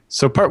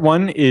 So part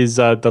one is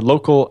the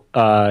local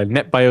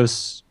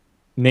NetBIOS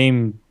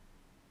name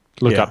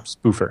lookup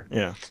spoofer.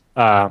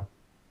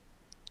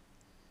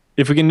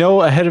 If we can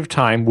know ahead of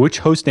time which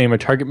host name a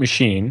target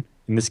machine,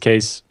 in this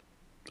case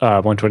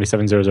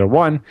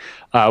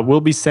 127.0.0.1, will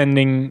be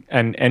sending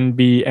an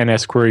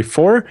NBNS query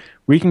for,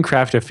 we can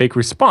craft a fake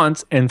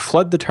response and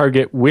flood the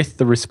target with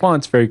the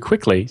response very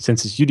quickly,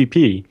 since it's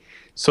UDP,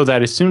 so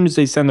that as soon as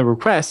they send the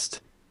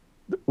request,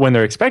 when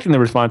they're expecting the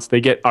response,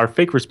 they get our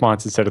fake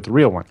response instead of the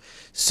real one.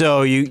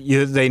 So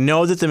they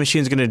know that the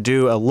machine's going to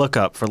do a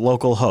lookup for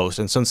local host,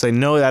 and since they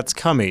know that's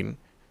coming,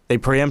 they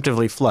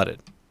preemptively flood it.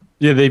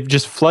 Yeah, they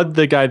just flood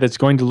the guy that's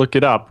going to look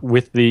it up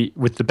with the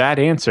bad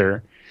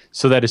answer,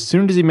 so that as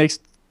soon as he makes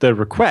the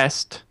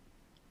request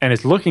and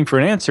is looking for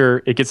an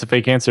answer, it gets a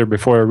fake answer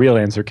before a real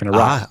answer can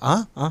arrive.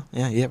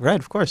 Yeah, right,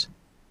 of course.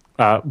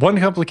 One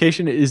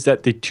complication is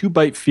that the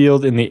 2-byte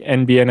field in the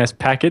NBNS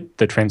packet,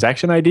 the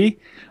transaction ID,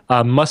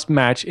 must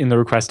match in the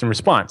request and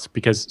response,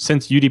 because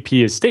since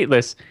UDP is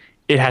stateless,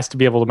 it has to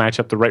be able to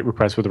match up the right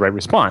request with the right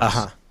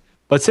response.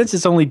 But since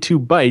it's only 2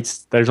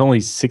 bytes, there's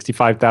only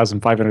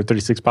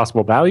 65,536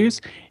 possible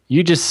values.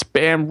 You just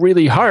spam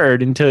really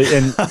hard and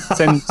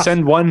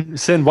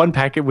send one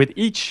packet with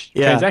each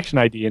transaction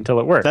ID until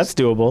it works. That's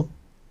doable.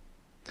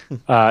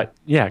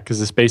 Because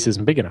the space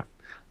isn't big enough.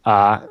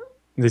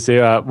 They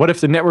say, what if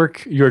the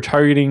network you're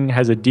targeting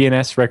has a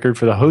DNS record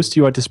for the host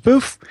you want to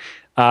spoof?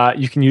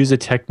 You can use a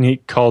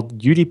technique called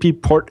UDP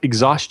port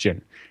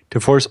exhaustion to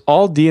force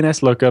all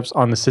DNS lookups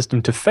on the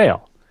system to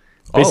fail.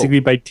 Basically,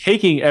 by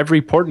taking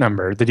every port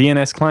number, the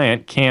DNS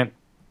client can't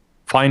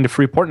find a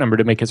free port number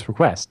to make its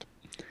request.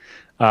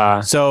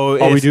 So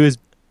then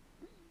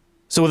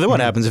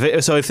what happens if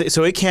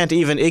it can't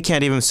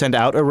even send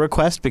out a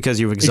request because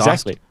you've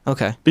exhausted? Exactly.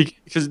 Okay.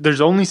 Because there's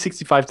only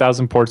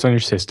 65,000 ports on your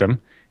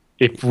system.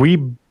 If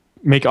we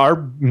make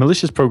our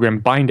malicious program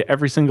bind to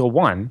every single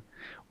one,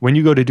 when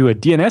you go to do a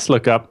DNS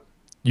lookup,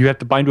 you have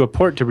to bind to a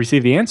port to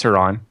receive the answer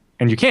on.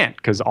 And you can't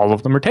because all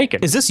of them are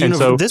taken. Is this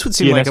this would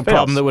seem DNS like a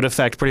problem that would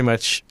affect pretty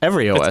much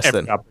every OS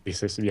then? Operating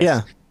system, yes.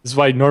 Yeah. This is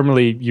why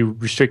normally you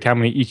restrict how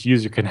many each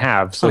user can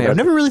have. So I've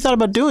never really thought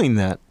about doing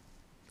that.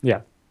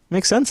 Yeah.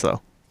 Makes sense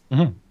though.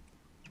 So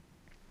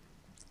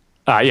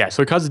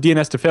it causes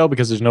DNS to fail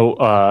because there's no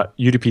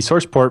UDP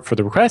source port for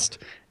the request.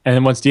 And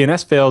then once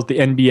DNS fails, the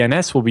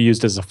NBNS will be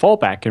used as a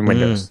fallback in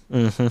Windows.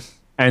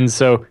 And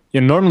so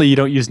normally you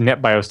don't use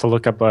NetBIOS to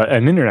look up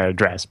an internet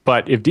address,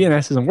 but if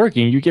DNS isn't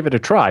working, you give it a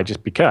try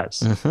just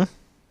because.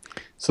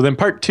 So then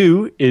part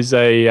two is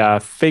a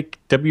fake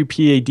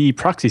WPAD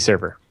proxy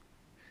server.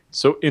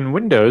 So in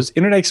Windows,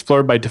 Internet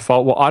Explorer by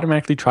default will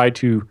automatically try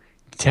to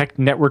detect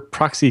network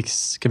proxy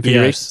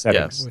configuration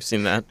settings. Yeah, we've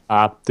seen that.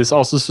 This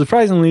also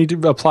surprisingly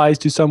applies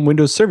to some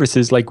Windows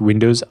services like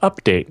Windows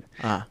Update.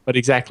 But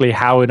exactly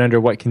how and under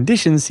what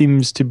conditions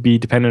seems to be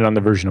dependent on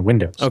the version of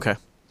Windows. Okay.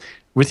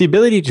 With the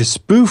ability to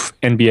spoof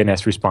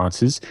NBNS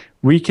responses,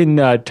 we can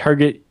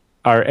target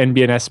our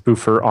NBNS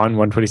spoofer on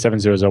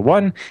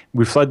 127.0.0.1.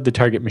 We flood the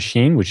target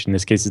machine, which in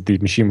this case is the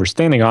machine we're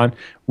standing on,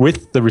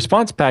 with the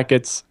response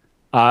packets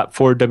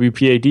for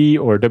WPAD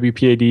or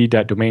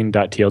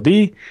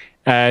wpad.domain.tld,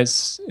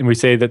 and we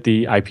say that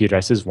the IP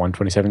address is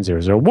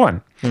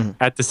 127.0.0.1.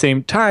 At the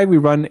same time, we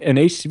run an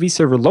HTTP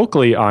server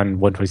locally on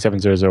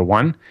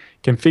 127.0.0.1,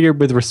 configured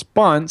with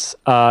response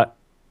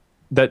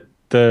that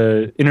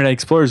the Internet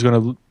Explorer is going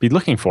to be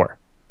looking for,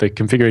 the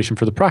configuration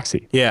for the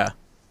proxy. Yeah.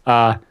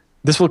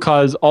 This will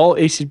cause all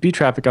HTTP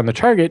traffic on the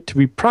target to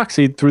be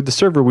proxied through the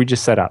server we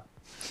just set up.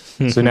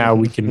 So now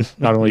we can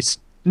not only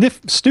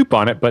snoop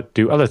on it, but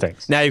do other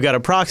things. Now you've got a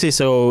proxy,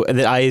 so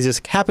the IE is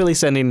just happily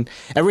sending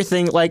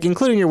everything, like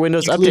including your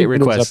Windows Update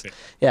request.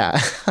 Yeah.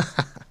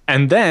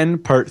 And then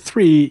part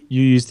three,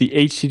 you use the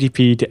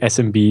HTTP to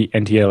SMB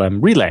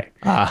NTLM relay.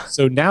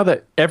 So now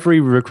that every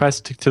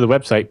request to the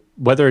website,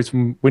 whether it's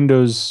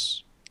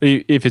Windows,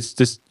 if it's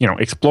just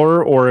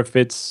Explorer or if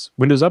it's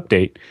Windows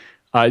Update,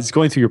 is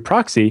going through your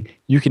proxy,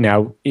 you can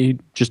now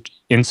just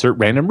insert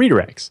random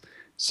redirects.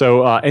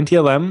 So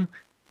NTLM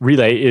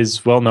relay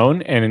is well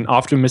known and an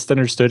often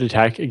misunderstood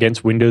attack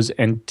against Windows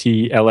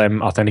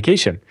NTLM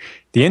authentication.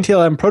 The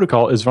NTLM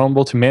protocol is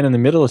vulnerable to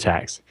man-in-the-middle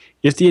attacks.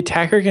 If the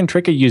attacker can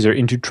trick a user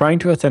into trying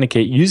to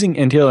authenticate using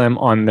NTLM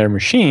on their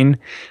machine,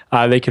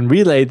 they can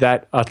relay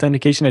that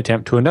authentication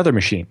attempt to another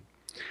machine.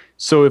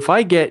 So if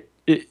I get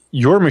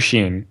your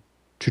machine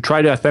to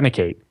try to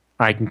authenticate,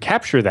 I can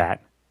capture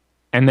that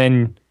and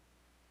then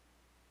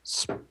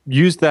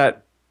use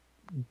the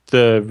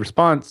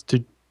response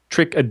to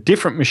trick a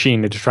different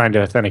machine into trying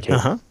to authenticate.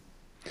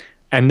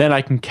 And then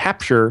I can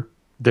capture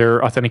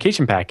their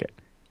authentication packet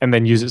and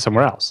then use it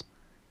somewhere else.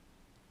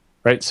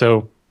 Right?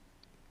 So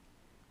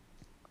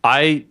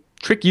I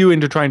trick you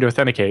into trying to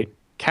authenticate,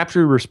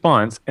 capture a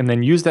response, and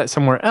then use that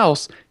somewhere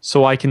else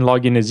so I can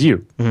log in as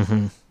you.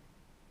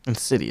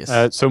 Insidious.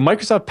 So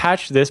Microsoft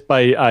patched this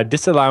by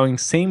disallowing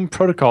same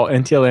protocol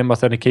NTLM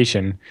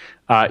authentication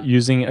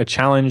using a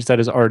challenge that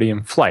is already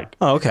in flight.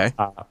 Oh, okay.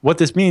 What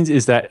this means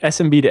is that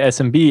SMB to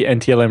SMB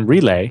NTLM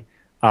relay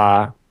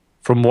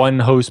from one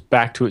host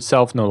back to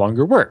itself no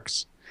longer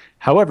works.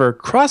 However,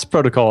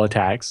 cross-protocol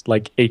attacks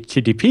like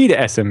HTTP to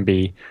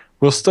SMB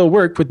will still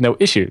work with no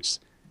issues.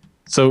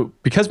 So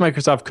because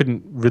Microsoft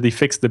couldn't really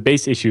fix the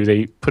base issue,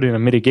 they put in a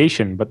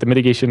mitigation, but the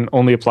mitigation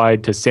only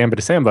applied to Samba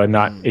to Samba,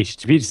 not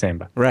HTTP to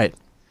Samba. Right.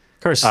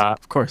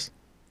 Of course.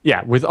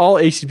 Yeah, with all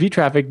HTTP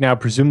traffic now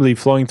presumably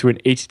flowing through an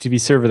HTTP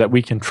server that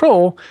we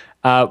control,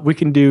 we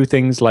can do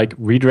things like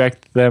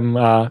redirect them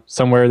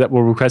somewhere that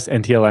will request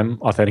NTLM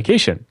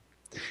authentication.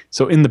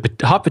 So in the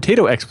hot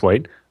potato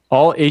exploit,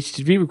 all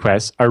HTTP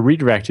requests are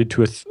redirected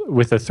to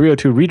with a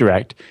 302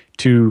 redirect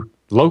to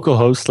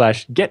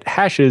localhost / get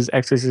hashes,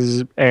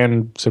 x's,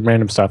 and some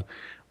random stuff,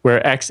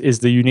 where x is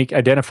the unique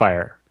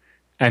identifier.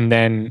 And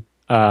then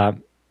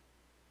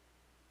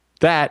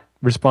that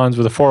responds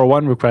with a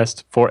 401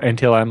 request for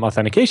NTLM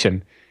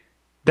authentication.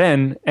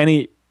 Then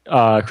any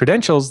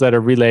credentials that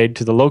are relayed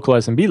to the local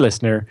SMB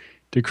listener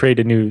to create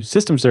a new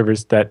system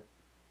service that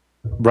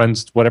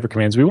runs whatever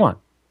commands we want.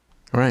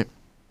 Right.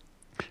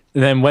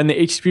 And then when the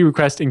HTTP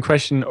request in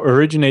question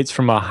originates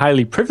from a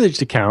highly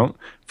privileged account,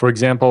 for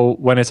example,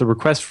 when it's a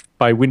request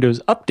by Windows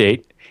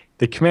Update,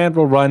 the command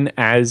will run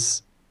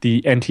as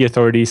the NT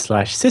authority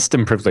 /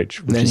 system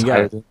privilege, which is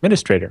higher than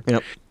administrator.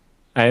 Yep.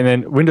 And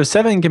then Windows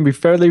 7 can be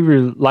fairly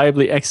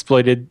reliably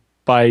exploited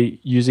by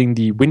using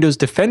the Windows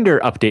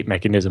Defender update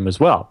mechanism as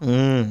well.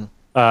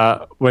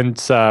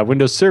 Once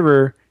Windows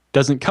Server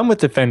doesn't come with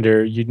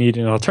Defender, you need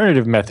an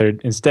alternative method.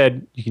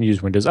 Instead, you can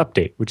use Windows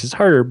Update, which is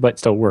harder but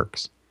still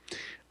works.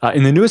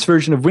 In the newest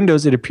version of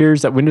Windows, it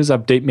appears that Windows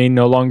Update may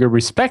no longer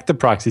respect the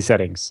proxy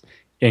settings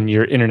in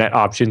your Internet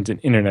options in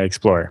Internet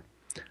Explorer,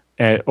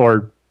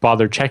 or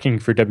bother checking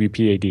for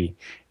WPAD.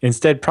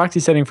 Instead, proxy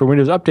setting for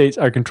Windows updates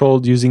are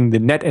controlled using the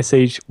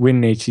netsh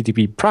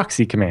winhttp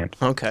proxy command.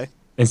 Okay.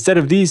 Instead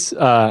of these,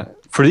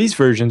 for these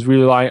versions, we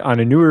rely on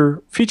a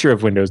newer feature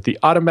of Windows, the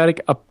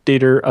automatic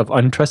updater of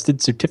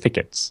untrusted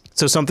certificates.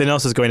 So something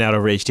else is going out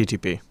over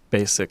HTTP,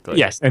 basically.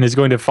 Yes, and is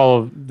going to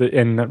follow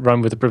and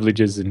run with the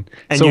privileges. And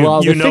so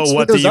you know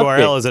what the Windows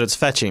URL is that it's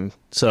fetching.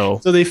 So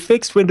they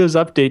fixed Windows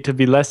Update to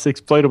be less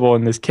exploitable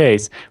in this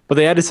case, but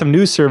they added some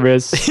new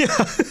service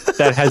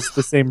that has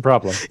the same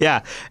problem.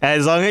 Yeah,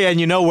 as long as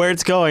you know where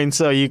it's going,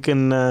 so you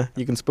can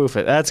spoof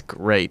it. That's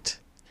great.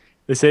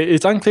 They say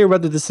it's unclear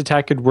whether this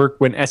attack could work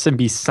when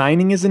SMB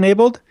signing is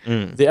enabled.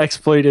 The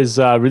exploit is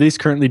released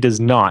currently does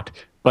not,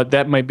 but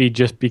that might be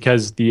just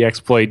because the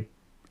exploit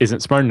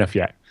isn't smart enough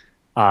yet,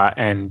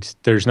 and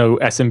there's no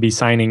SMB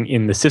signing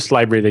in the sys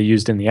library they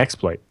used in the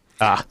exploit.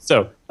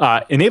 So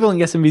enabling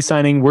SMB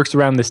signing works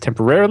around this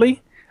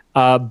temporarily,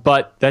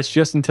 but that's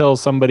just until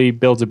somebody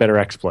builds a better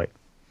exploit.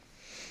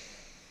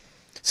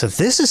 So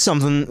this is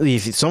something.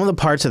 Some of the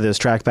parts of this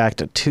track back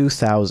to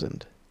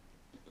 2000.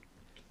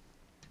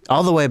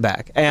 All the way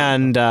back,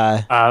 and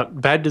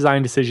bad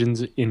design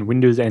decisions in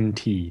Windows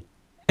NT.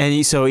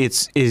 And so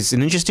it's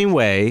an interesting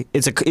way.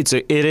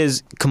 It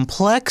is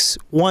complex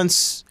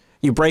once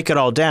you break it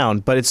all down,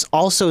 but it's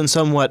also in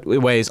somewhat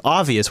ways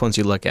obvious once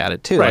you look at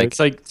it too. Right. It's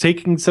like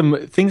taking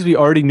some things we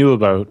already knew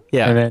about,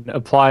 and then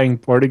applying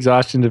port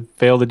exhaustion to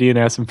fail the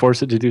DNS and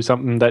force it to do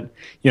something that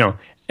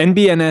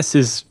NBNS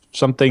is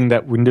something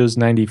that Windows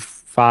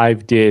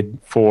 95 did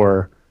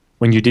for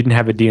when you didn't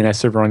have a DNS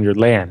server on your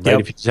LAN, right?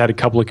 If you just had a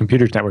couple of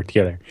computers networked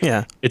together.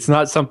 Yeah. It's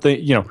not something,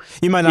 you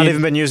might not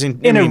even been using...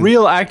 In a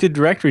real Active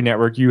Directory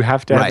network, you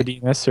have to have a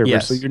DNS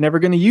server, so you're never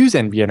going to use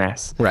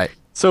NBNS. Right.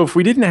 So if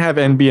we didn't have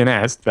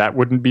NBNS, that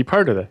wouldn't be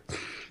part of it.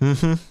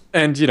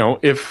 And,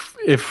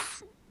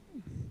 if...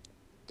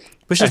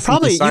 Which is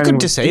probably... You could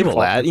disable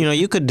that.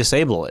 You could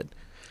disable it.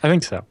 I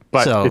think so.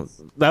 But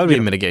that would be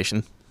a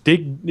mitigation.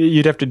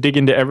 You'd have to dig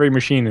into every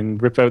machine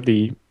and rip out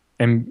the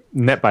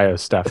NetBIOS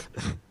stuff.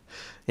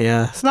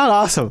 Yeah, it's not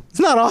awesome. It's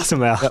not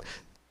awesome, Al.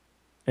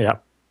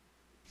 Yep.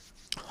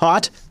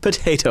 Hot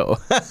potato.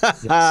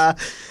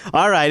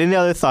 All right. Any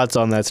other thoughts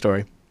on that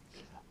story?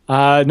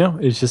 No,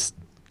 it's just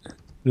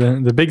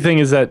the big thing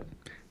is that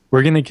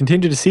we're going to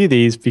continue to see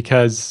these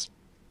because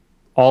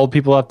all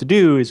people have to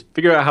do is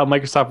figure out how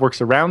Microsoft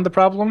works around the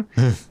problem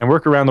and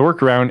work around the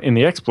workaround in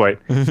the exploit,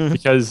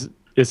 because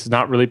it's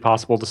not really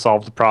possible to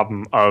solve the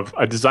problem of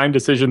a design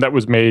decision that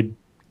was made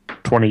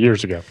 20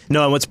 years ago.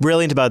 No, and what's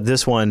brilliant about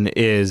this one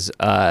is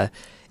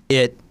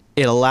it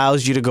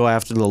allows you to go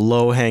after the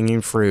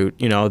low-hanging fruit,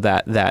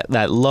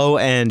 that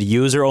low-end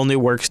user-only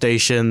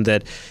workstation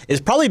that has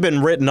probably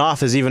been written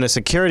off as even a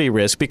security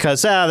risk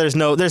because there's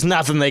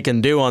nothing they can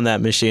do on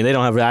that machine. They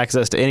don't have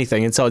access to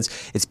anything. And so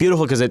it's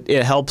beautiful because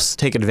it helps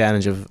take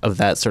advantage of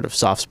that sort of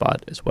soft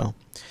spot as well.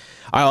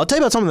 All right, I'll tell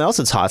you about something else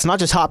that's hot. It's not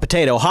just hot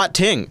potato, hot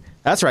ting.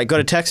 That's right.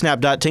 Go to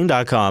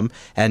TechSNAP.ting.com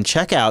and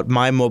check out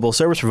my mobile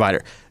service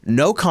provider.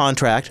 No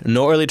contract,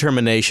 no early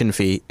termination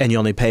fee, and you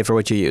only pay for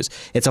what you use.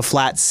 It's a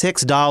flat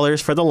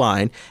 $6 for the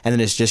line, and then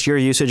it's just your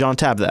usage on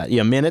top of that.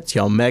 Your minutes,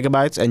 your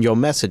megabytes, and your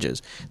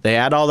messages. They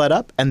add all that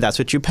up, and that's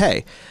what you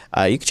pay.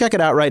 You can check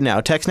it out right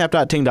now,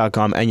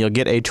 TechSNAP.ting.com, and you'll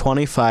get a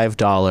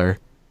 $25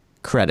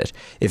 credit.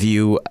 If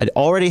you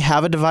already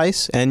have a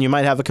device, and you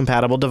might have a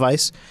compatible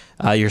device,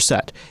 you're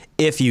set.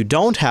 If you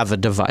don't have a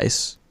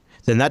device,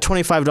 then that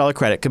 $25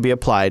 credit could be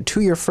applied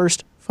to your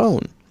first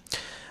phone.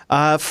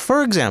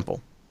 For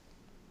example,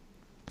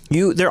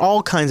 there are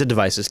all kinds of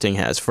devices Ting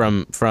has,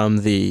 from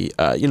the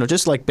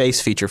just like base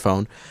feature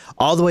phone,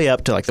 all the way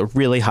up to like the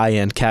really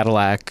high-end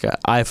Cadillac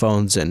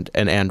iPhones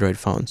and Android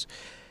phones.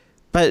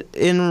 But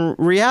in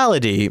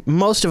reality,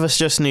 most of us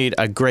just need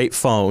a great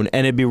phone,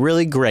 and it'd be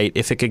really great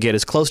if it could get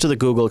as close to the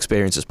Google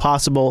experience as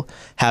possible,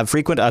 have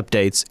frequent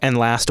updates, and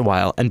last a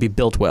while, and be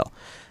built well.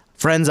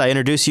 Friends, I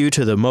introduce you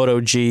to the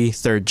Moto G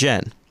 3rd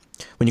Gen.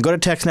 When you go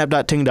to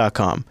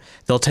TechSNAP.ting.com,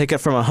 they'll take it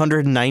from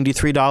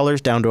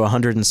 $193 down to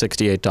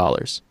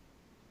 $168.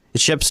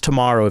 It ships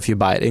tomorrow if you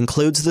buy it. It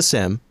includes the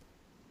SIM,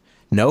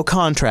 no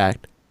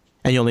contract,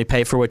 and you only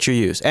pay for what you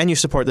use. And you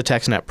support the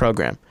TechSNAP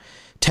program.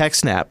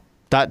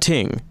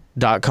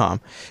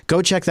 TechSNAP.ting.com.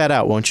 Go check that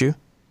out, won't you?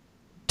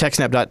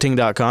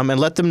 TechSNAP.ting.com, and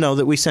let them know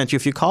that we sent you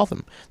if you call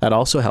them. That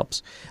also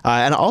helps.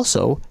 And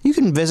also, you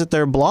can visit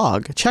their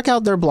blog. Check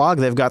out their blog.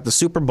 They've got the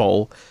Super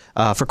Bowl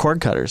for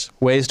cord cutters.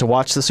 Ways to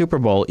watch the Super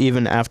Bowl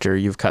even after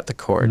you've cut the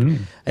cord.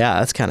 Yeah,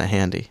 that's kind of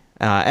handy.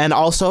 And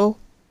also,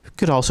 you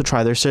could also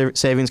try their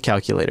savings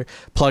calculator.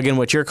 Plug in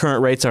what your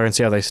current rates are and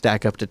see how they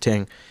stack up to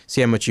Ting.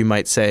 See how much you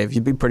might save.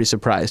 You'd be pretty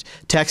surprised.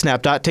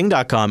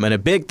 TechSNAP.ting.com, and a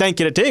big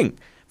thank you to Ting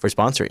for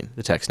sponsoring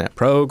the TechSNAP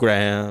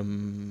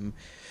program.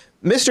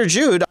 Mr.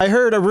 Jude, I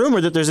heard a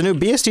rumor that there's a new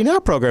BSD Now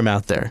program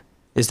out there.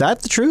 Is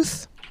that the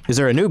truth? Is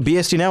there a new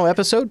BSD Now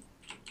episode?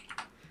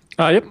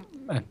 Yep.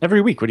 Every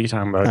week. What are you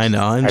talking about? I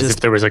know. As if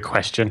there was a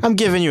question. I'm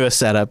giving you a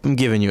setup.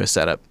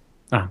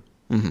 Ah.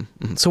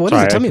 So what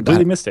is it? Tell me about it. I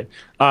completely missed it.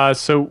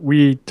 So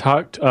we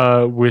talked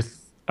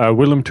with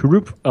Willem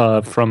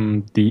Toeroep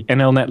from the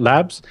NLNet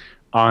Labs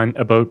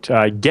about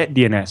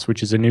GetDNS,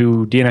 which is a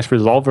new DNS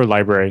resolver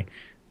library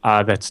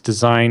that's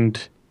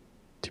designed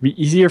to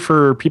be easier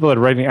for people that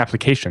are writing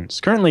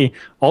applications. Currently,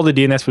 all the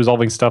DNS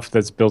resolving stuff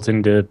that's built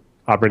into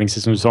operating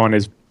systems and so on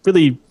is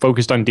really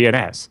focused on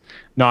DNS,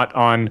 not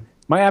on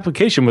my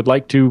application would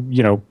like to,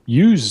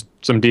 use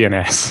some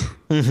DNS.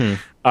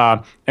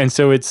 And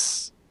so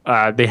it's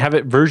they have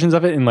versions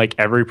of it in like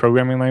every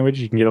programming language.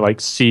 You can get it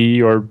like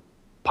C or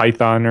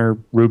Python or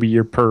Ruby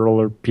or Perl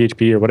or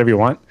PHP or whatever you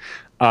want.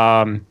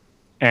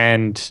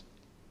 And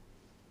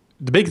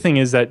the big thing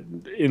is that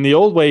in the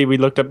old way, we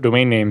looked up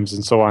domain names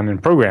and so on in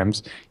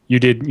programs. You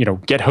did,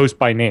 get host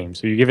by name.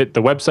 So you give it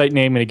the website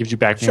name and it gives you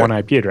back one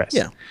IP address.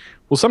 Yeah.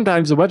 Well,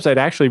 sometimes the website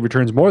actually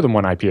returns more than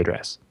one IP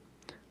address.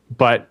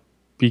 But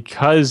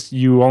because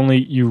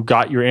you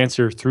got your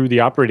answer through the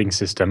operating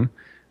system,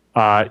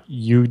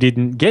 you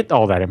didn't get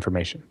all that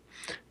information.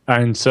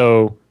 And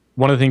so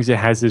one of the things it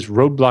has is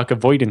roadblock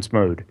avoidance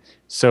mode.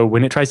 So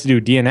when it tries to do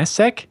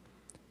DNSSEC,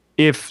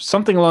 if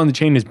something along the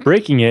chain is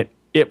breaking it,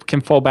 it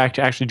can fall back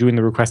to actually doing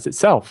the request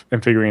itself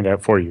and figuring it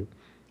out for you.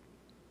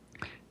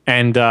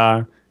 And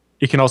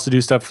it can also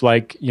do stuff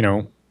like,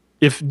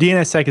 if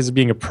DNSSEC is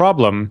being a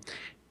problem,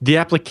 the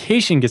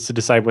application gets to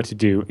decide what to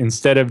do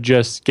instead of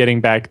just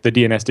getting back the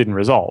DNS didn't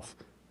resolve.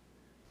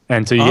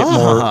 And so you get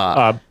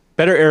more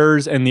better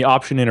errors and the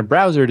option in a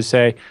browser to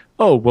say,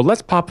 oh, well,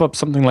 let's pop up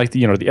something like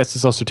the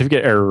SSL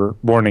certificate error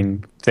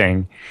warning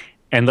thing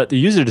and let the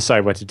user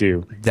decide what to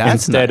do.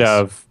 That's instead nice.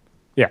 of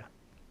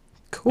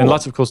Cool. And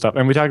lots of cool stuff.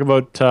 And we talk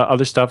about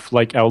other stuff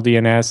like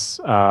LDNS,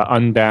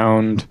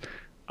 Unbound,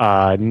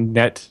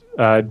 Net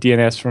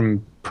DNS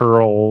from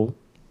Perl,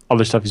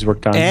 other stuff he's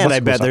worked on. And Lots I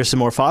of cool bet stuff. there's some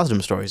more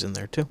FOSDEM stories in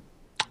there, too.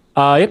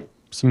 Yep.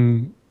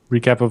 Some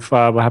recap of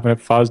what happened at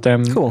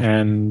FOSDEM. Cool.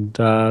 And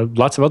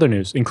lots of other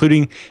news,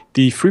 including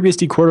the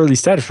FreeBSD quarterly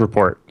status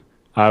report,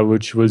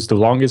 which was the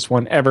longest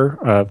one ever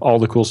of all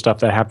the cool stuff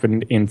that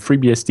happened in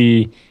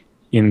FreeBSD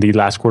in the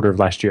last quarter of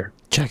last year.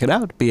 Check it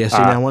out. BSD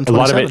Now 127. A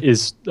lot of it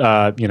is,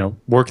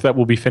 work that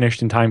will be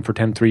finished in time for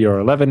 10.3 or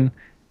 11,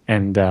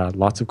 and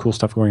lots of cool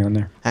stuff going on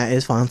there. That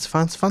is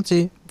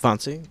fancy.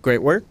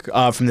 Great work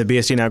from the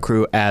BSD Now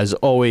crew, as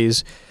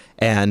always.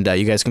 And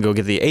you guys can go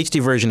get the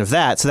HD version of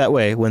that, so that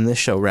way, when this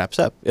show wraps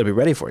up, it'll be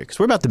ready for you. Because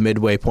we're about the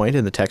midway point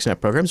in the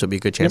TechSNAP program, so it'll be a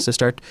good chance to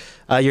start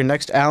your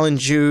next Alan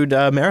Jude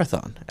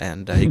marathon.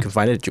 And you can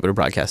find it at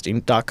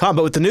jupiterbroadcasting.com.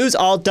 But with the news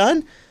all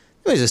done,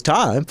 it was just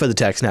time for the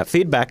TechSNAP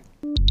feedback.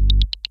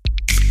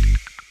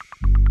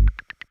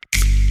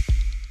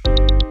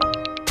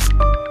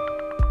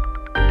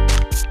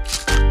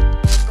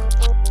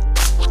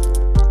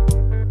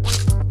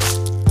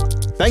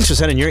 Thanks for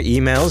sending your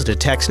emails to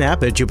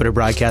TechSNAP at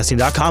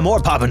jupiterbroadcasting.com or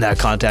popping that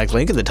contact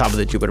link at the top of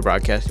the Jupiter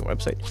Broadcasting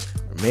website.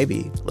 Or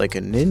maybe, like a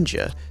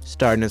ninja,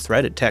 starting a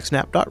thread at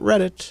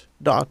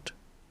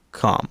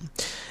techsnap.reddit.com.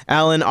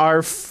 Alan,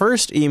 our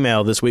first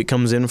email this week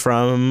comes in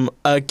from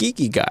a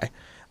geeky guy.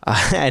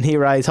 And he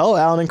writes, "Hello,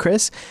 Alan and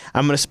Chris.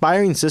 I'm an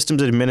aspiring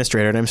systems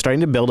administrator, and I'm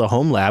starting to build a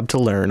home lab to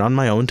learn on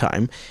my own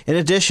time, in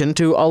addition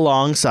to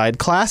alongside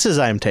classes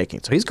I'm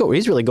taking." So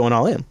he's really going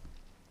all in.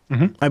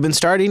 Mm-hmm. I've been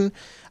setting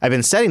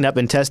up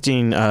and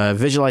testing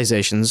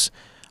visualizations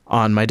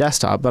on my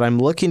desktop, but I'm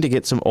looking to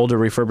get some older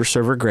refurbished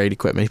server grade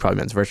equipment, he probably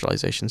meant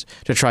virtualizations,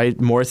 to try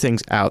more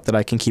things out that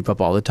I can keep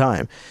up all the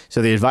time.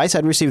 So the advice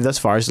I'd received thus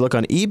far is to look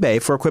on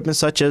eBay for equipment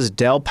such as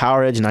Dell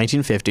PowerEdge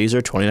 1950s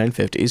or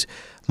 2950s,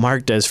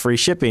 marked as free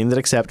shipping that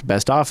accept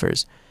best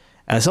offers.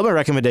 And some of my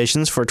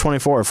recommendations for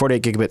 24 or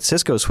 48 gigabit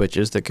Cisco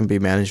switches that can be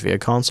managed via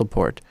console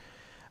port.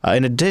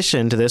 In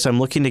addition to this, I'm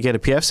looking to get a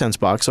pfSense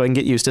box so I can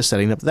get used to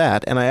setting up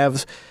that, and I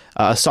have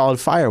a solid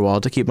firewall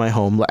to keep my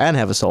home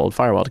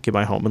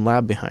and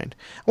lab behind.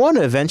 I want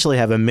to eventually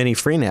have a mini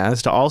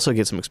FreeNAS to also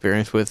get some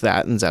experience with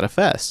that and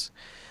ZFS.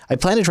 I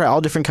plan to try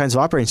all different kinds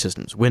of operating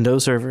systems,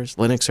 Windows servers,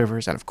 Linux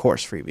servers, and of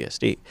course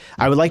FreeBSD.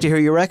 I would like to hear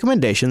your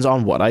recommendations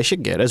on what I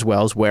should get as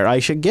well as where I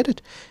should get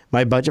it.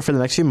 My budget for the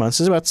next few months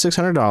is about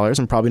 $600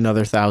 and probably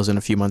another $1,000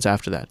 a few months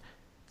after that.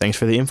 Thanks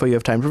for the info you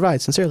have time to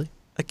provide. Sincerely,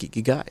 a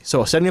geeky guy.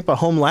 So setting up a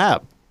home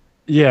lab.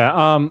 Yeah,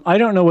 I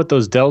don't know what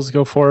those Dells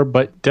go for,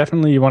 but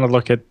definitely you want to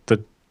look at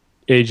the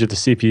age of the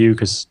CPU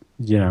because,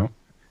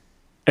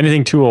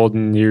 anything too old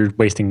and you're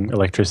wasting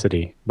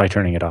electricity by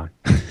turning it on.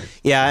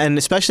 Yeah, and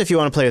especially if you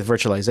want to play with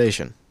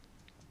virtualization.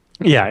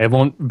 Yeah, they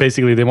won't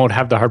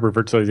have the hardware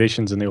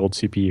virtualizations in the old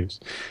CPUs.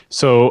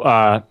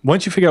 So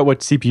once you figure out what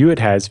CPU it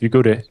has, if you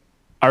go to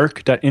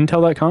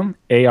arc.intel.com,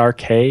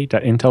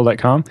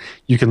 ark.intel.com,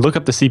 you can look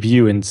up the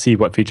CPU and see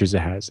what features it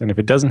has. And if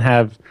it doesn't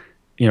have,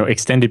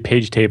 extended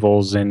page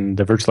tables and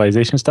the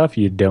virtualization stuff,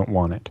 you don't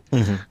want it.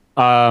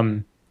 Mm-hmm.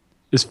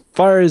 As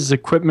far as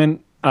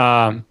equipment,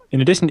 in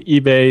addition to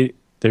eBay,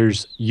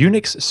 there's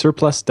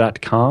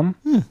unixsurplus.com,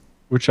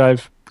 which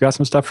I've got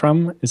some stuff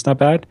from. It's not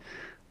bad.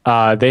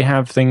 They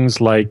have things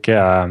like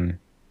a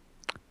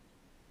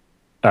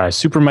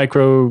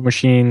Supermicro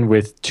machine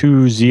with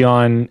 2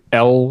 Xeon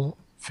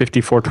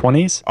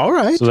L5420s. All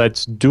right. So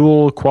that's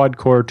dual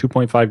quad-core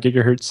 2.5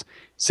 gigahertz,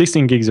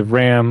 16 gigs of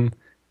RAM,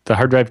 the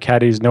hard drive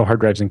caddies, no hard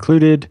drives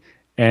included,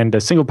 and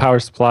a single power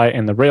supply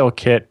and the rail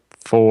kit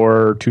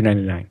for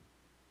 $299.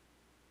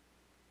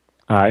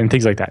 And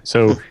things like that.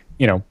 So,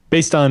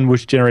 based on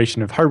which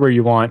generation of hardware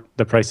you want,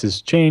 the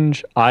prices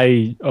change.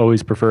 I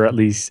always prefer at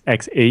least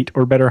X8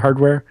 or better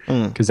hardware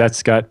because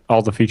that's got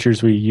all the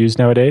features we use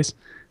nowadays.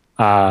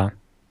 But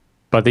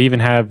they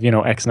even have,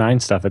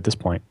 X9 stuff at this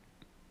point.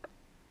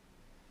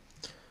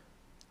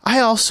 I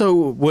also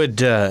would.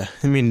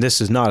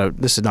 This is not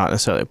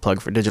necessarily a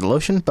plug for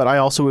DigitalOcean, but I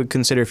also would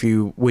consider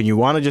when you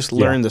want to just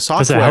learn the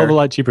software, it's a hell of a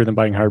lot cheaper than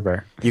buying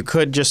hardware. You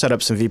could just set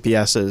up some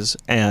VPSs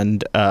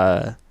and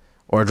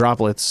or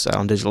droplets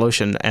on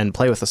DigitalOcean and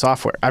play with the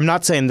software. I'm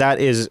not saying that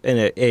is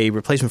a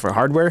replacement for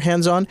hardware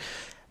hands-on,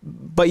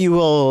 but you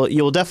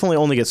will definitely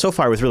only get so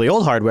far with really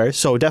old hardware.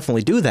 So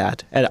definitely do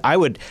that. And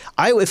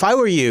if I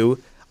were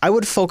you, I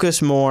would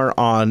focus more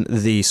on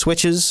the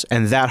switches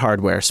and that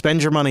hardware.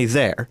 Spend your money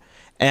there.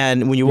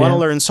 And when you want to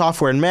learn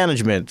software and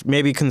management,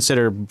 maybe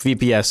consider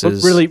VPSs.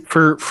 But really,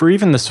 for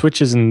even the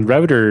switches and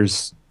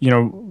routers,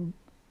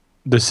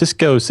 the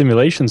Cisco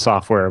simulation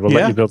software will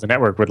let you build a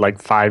network with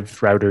like 5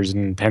 routers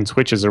and 10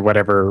 switches or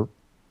whatever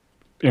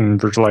in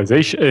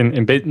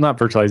virtualization. Not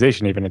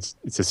virtualization even, it's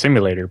a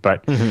simulator.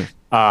 But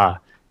I've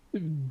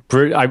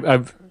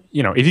if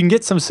you can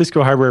get some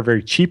Cisco hardware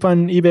very cheap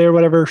on eBay or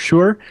whatever,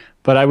 sure.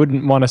 But I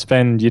wouldn't want to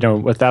spend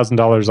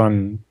 $1,000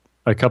 on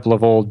a couple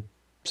of old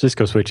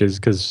Cisco switches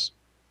because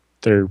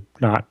they're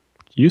not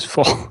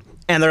useful.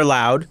 And they're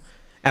loud,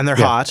 and they're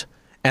hot,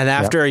 and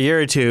after a year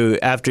or two,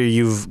 after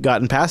you've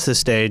gotten past this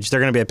stage,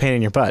 they're going to be a pain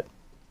in your butt.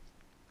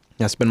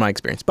 That's been my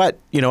experience. But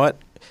you know what?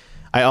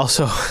 I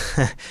also,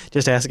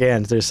 just ask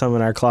Anne, there's some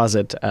in our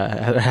closet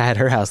at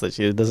her house that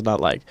she does not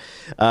like.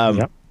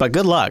 But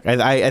good luck.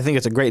 I think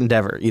it's a great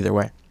endeavor either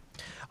way.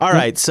 All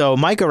right, so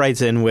Micah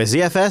writes in with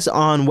ZFS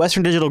on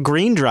Western Digital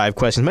Green Drive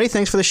questions. Many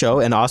thanks for the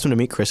show, and awesome to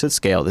meet Chris at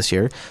scale this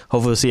year.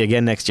 Hopefully we'll see you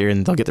again next year,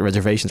 and they'll get the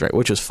reservations right,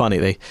 which was funny.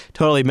 They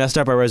totally messed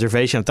up our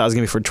reservation. I thought it was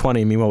going to be for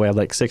 20. Meanwhile, we had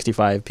like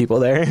 65 people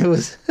there. He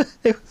says,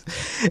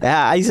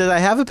 I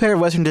have a pair of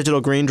Western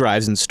Digital Green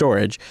Drives in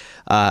storage,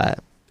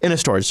 in a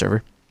storage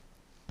server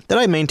that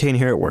I maintain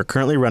here at work,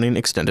 currently running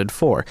Extended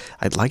 4.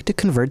 I'd like to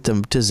convert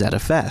them to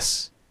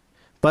ZFS.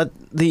 But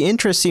the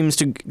internet seems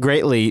to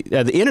greatly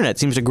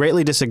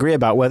disagree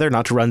about whether or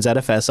not to run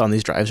ZFS on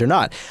these drives or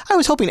not. I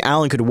was hoping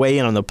Alan could weigh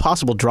in on the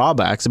possible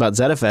drawbacks about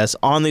ZFS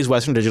on these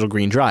Western Digital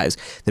Green drives.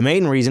 The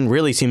main reason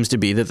really seems to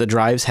be that the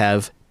drives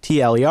have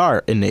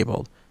TLER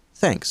enabled.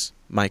 Thanks,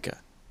 Micah.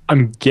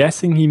 I'm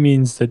guessing he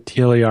means that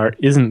TLER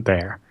isn't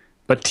there.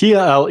 But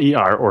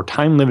TLER, or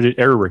time-limited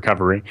error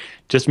recovery,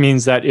 just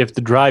means that if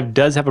the drive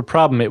does have a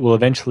problem, it will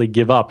eventually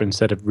give up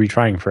instead of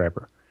retrying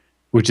forever,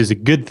 which is a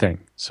good thing.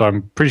 So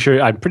I'm pretty sure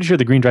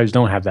the green drives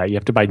don't have that. You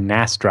have to buy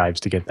NAS drives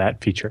to get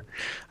that feature.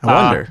 I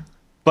wonder.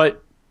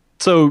 But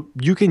so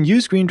you can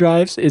use green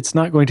drives. It's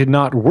not going to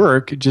not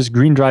work. Just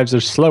green drives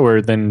are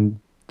slower than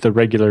the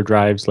regular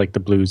drives like the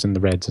blues and the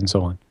reds and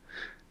so on.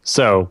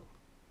 So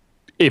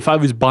if I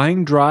was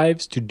buying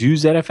drives to do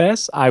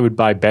ZFS, I would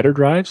buy better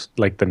drives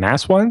like the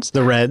NAS ones.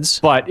 The reds.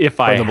 But if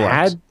I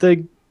had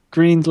the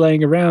greens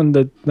laying around,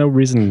 there's no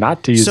reason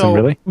not to use them,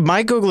 really.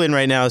 My Googling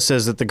right now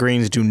says that the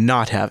greens do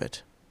not have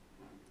it.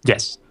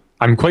 Yes.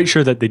 I'm quite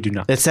sure that they do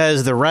not. It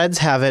says the reds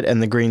have it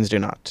and the greens do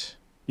not.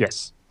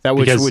 Yes. That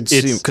which would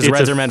seem, because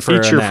reds are meant for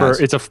NAS.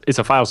 It's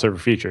a file server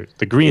feature.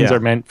 The greens are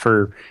meant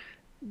for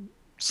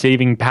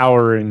saving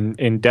power in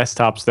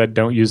desktops that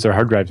don't use their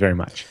hard drives very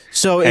much.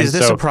 So is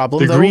this a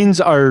problem? The greens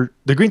are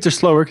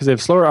slower because they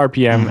have slower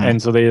RPM,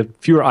 and so they have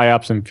fewer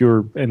IOPS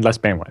and less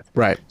bandwidth.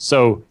 Right.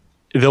 So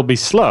they'll be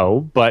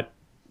slow, but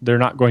they're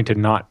not going to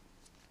not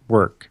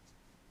work.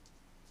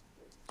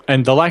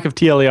 And the lack of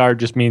TLER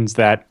just means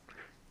that,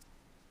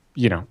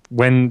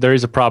 when there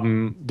is a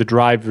problem, the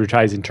drive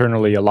retries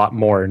internally a lot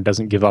more and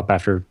doesn't give up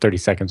after 30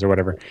 seconds or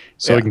whatever.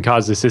 So it can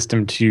cause the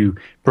system to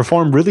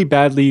perform really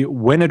badly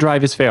when a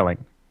drive is failing.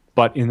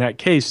 But in that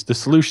case, the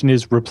solution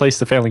is replace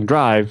the failing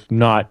drive,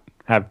 not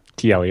have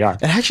TLER.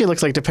 It actually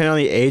looks like, depending on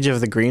the age of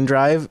the green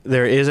drive,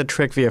 there is a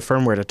trick via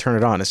firmware to turn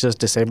it on. It's just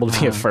disabled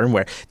via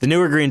firmware. The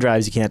newer green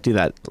drives, you can't do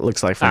that. It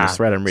looks like from this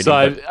thread I'm reading.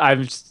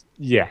 So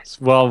yes.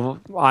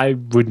 Well, I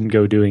wouldn't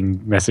go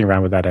messing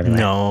around with that anyway.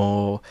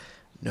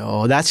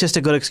 No, that's just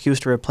a good excuse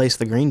to replace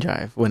the green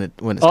drive when it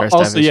starts to have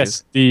also, issues.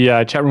 yes,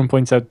 the chat room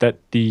points out that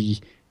the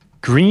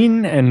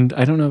green and,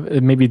 I don't know,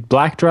 maybe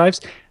black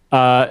drives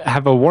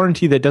have a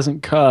warranty that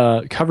doesn't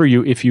cover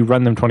you if you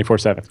run them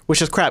 24/7.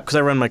 Which is crap, because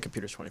I run my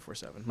computers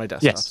 24/7, my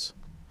desktops.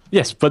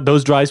 Yes, but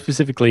those drives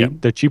specifically,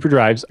 the cheaper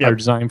drives, are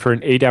designed for an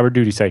 8-hour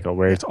duty cycle,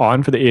 where it's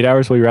on for the 8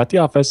 hours while you're at the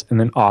office and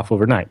then off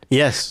overnight.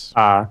 Yes.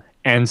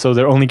 And so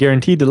they're only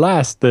guaranteed to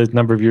last the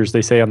number of years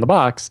they say on the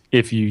box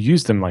if you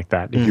use them like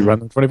that. If you run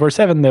them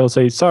 24/7, they'll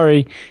say,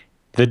 sorry,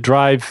 the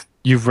drive,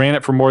 you've ran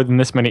it for more than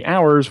this many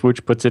hours,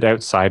 which puts it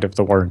outside of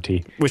the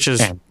warranty. Which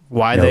is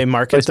why they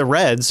market the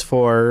reds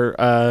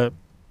for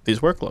these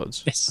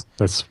workloads. Yes,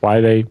 that's why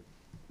they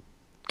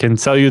can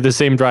sell you the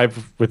same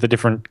drive with a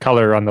different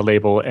color on the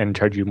label and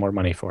charge you more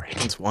money for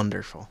it. It's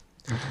wonderful.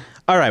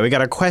 All right, we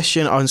got a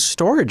question on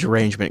storage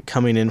arrangement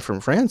coming in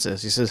from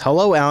Francis. He says,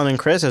 hello, Alan and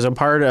Chris. As a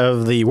part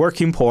of the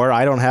working poor,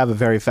 I don't have a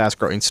very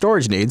fast-growing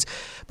storage needs,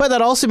 but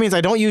that also means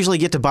I don't usually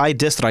get to buy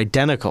disks that are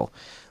identical.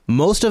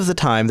 Most of the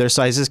time, their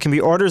sizes can be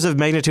orders of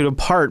magnitude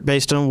apart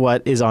based on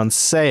what is on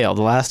sale.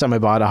 The last time I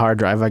bought a hard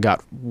drive, I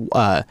got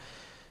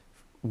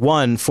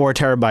one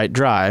 4-terabyte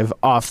drive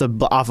off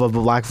of a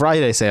Black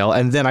Friday sale,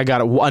 and then I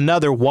got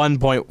another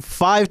 1.5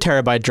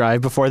 terabyte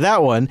drive before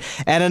that one,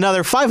 and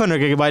another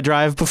 500 gigabyte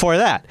drive before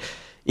that.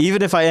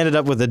 Even if I ended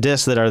up with the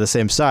disks that are the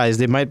same size,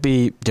 they might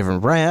be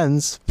different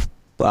brands,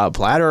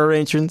 platter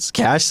arrangements,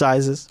 cache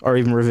sizes, or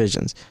even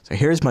revisions. So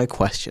here's my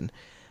question.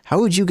 How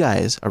would you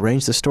guys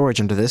arrange the storage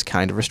under this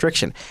kind of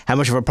restriction? How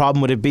much of a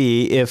problem would it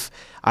be if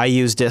I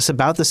used disks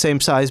about the same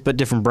size but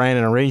different brand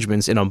and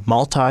arrangements in a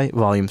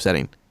multi-volume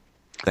setting?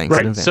 Thanks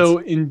in advance.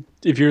 So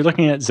if you're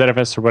looking at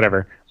ZFS or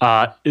whatever,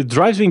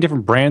 drives being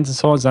different brands and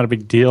so on is not a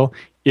big deal.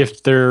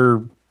 If they're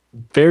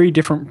very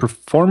different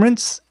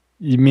performance,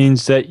 it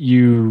means that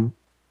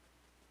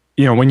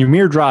when you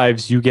mirror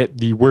drives, you get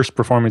the worst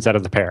performance out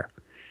of the pair.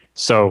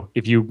 So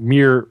if you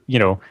mirror,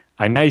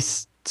 a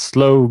nice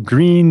slow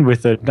green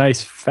with a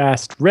nice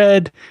fast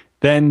red,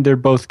 then they're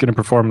both going to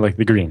perform like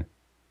the green.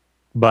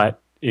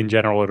 But in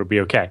general, it'll be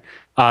okay.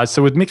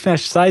 So with mixed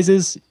match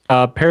sizes,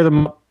 pair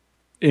them up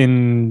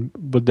in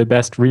the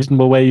best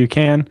reasonable way you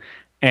can,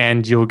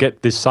 and you'll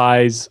get the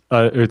size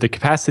or the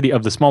capacity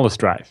of the smallest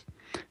drive.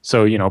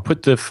 So,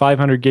 put the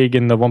 500 gig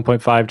and the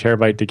 1.5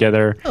 terabyte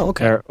together. Oh,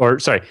 okay. Or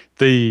sorry,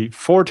 the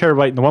 4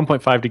 terabyte and the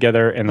 1.5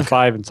 together and the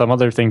 5 and some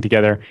other thing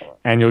together,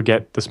 and you'll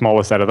get the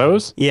smallest out of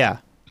those. Yeah.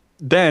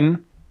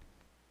 Then,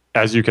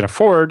 as you can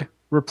afford,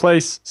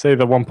 replace, say,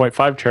 the 1.5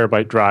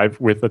 terabyte drive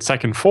with a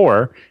second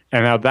 4,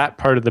 and now that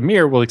part of the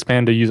mirror will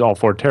expand to use all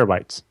 4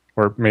 terabytes.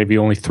 Or maybe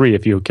only 3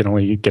 if you can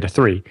only get a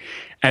 3.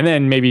 And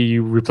then maybe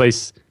you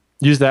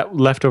use that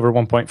leftover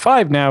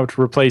 1.5 now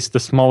to replace the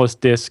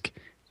smallest disk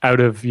out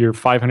of your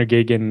 500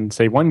 gig and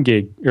say 1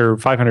 gig, or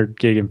 500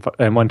 gig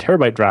and 1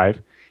 terabyte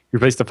drive. You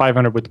replace the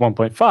 500 with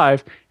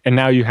 1.5, and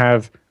now you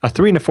have a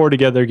 3 and a 4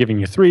 together giving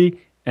you 3,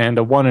 and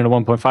a 1 and a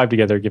 1.5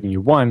 together giving you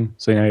 1.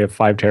 So now you have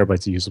 5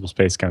 terabytes of usable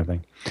space kind of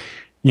thing.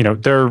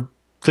 There are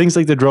things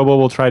like the Drobo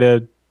will try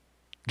to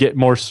get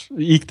more,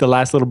 eke the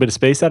last little bit of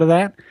space out of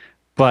that.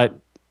 But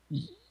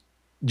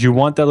do you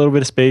want that little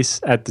bit of space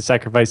at the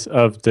sacrifice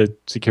of the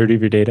security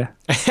of your data?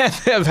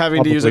 Of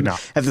having to use it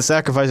at the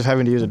sacrifice of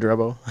having to use a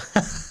Drupal.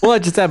 Well,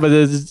 not just that, but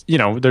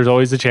there's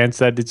always a chance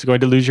that it's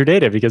going to lose your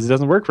data because it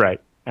doesn't work right.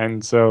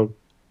 And so,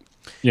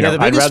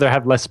 I'd rather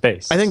have less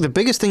space. I think the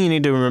biggest thing you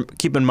need to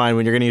keep in mind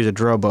when you're going to use a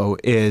Drobo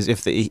is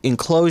if the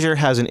enclosure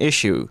has an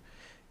issue,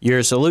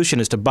 your solution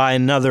is to buy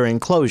another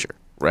enclosure,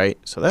 right?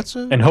 So that's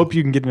and hope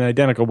you can get an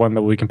identical one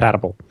that will be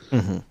compatible.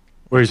 Mm-hmm.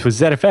 Whereas with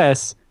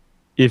ZFS,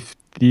 if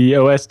the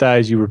OS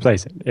dies, you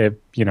replace it. If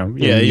you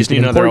just need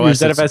another OS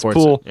your ZFS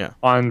pool it.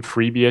 on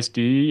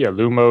FreeBSD,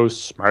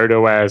 Illumos,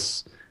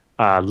 SmartOS,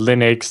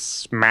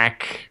 Linux,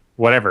 Mac,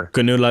 whatever.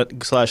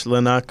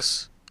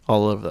 GNU/Linux,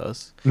 all of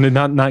those. No,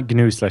 not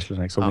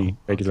GNU/Linux, only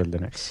regular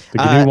Linux.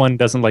 The GNU one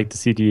doesn't like the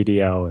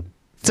cdedl.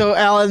 So,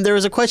 Alan, there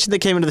was a question that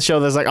came into the show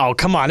that was like, "Oh,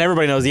 come on,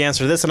 everybody knows the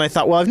answer to this," and I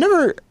thought, well, I've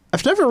never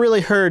really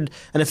heard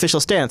an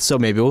official stance, so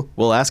maybe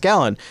we'll ask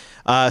Alan.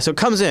 So it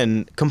comes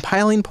in,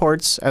 compiling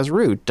ports as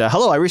root.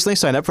 Hello, I recently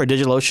signed up for a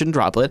DigitalOcean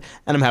droplet,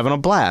 and I'm having a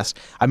blast.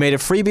 I made a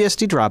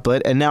FreeBSD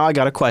droplet, and now I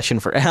got a question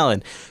for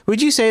Alan. Would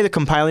you say that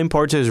compiling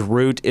ports as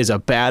root is a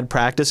bad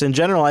practice? In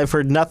general, I've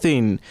heard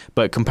nothing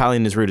but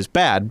compiling as root is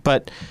bad,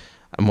 but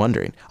I'm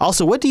wondering.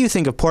 Also, what do you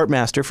think of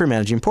Portmaster for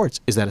managing ports?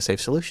 Is that a safe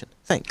solution?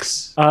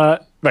 Thanks.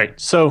 Right,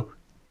 so...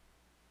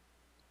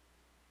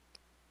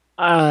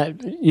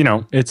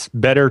 it's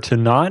better to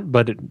not,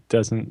 but it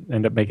doesn't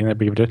end up making that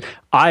big of a difference.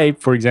 I,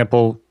 for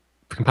example,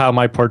 compile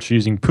my ports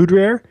using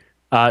Poudre,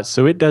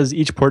 so it does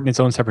each port in its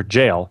own separate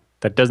jail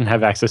that doesn't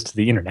have access to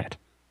the internet.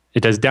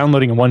 It does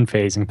downloading in one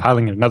phase and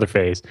compiling in another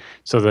phase,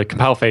 so the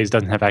compile phase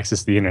doesn't have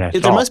access to the internet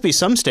at all. There must be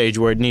some stage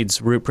where it needs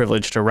root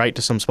privilege to write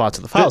to some spots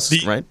of the file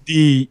system, right?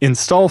 The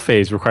install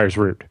phase requires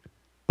root.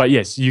 But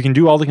yes, you can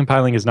do all the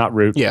compiling as not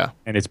root,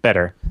 and it's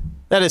better.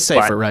 That is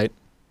safer, right?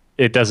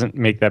 It doesn't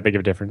make that big of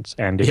a difference.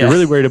 And if you're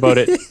really worried about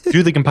it,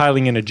 do the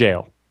compiling in a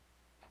jail.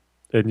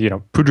 And,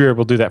 Poudre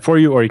will do that for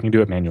you, or you can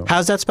do it manually.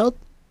 How's that spelled?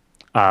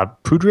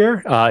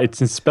 Poudre?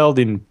 It's spelled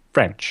in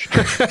French.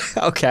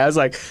 Okay, I was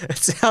like, it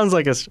sounds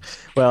like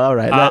well, all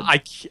right.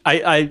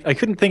 I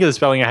couldn't think of the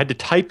spelling. I had to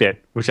type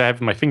it, which I have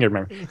in my finger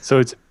memory. So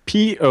it's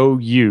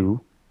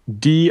Poudre.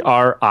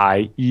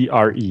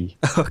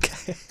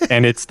 Okay.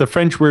 And it's the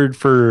French word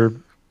for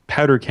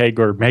powder keg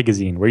or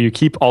magazine, where you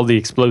keep all the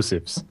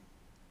explosives.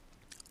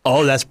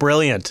 Oh, that's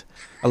brilliant.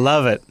 I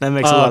love it. That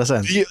makes a lot of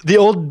sense. The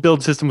old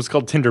build system was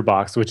called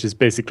Tinderbox, which is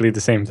basically the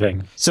same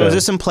thing. So is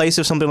this in place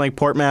of something like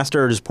Portmaster,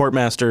 or does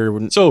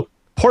Portmaster... So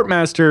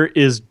Portmaster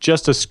is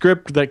just a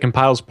script that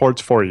compiles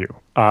ports for you.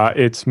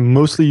 It's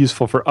mostly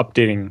useful for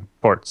updating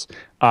ports.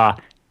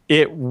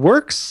 It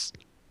works,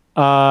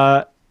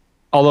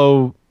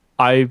 although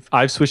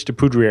I've switched to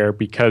Poudre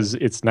because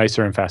it's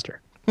nicer and faster.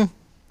 And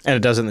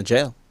it does it in the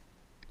jail.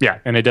 Yeah,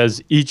 and it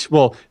does each...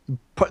 Well,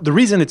 the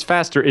reason it's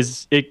faster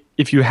is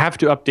if you have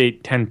to update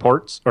 10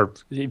 ports, or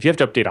if you have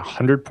to update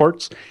 100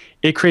 ports,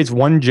 it creates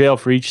one jail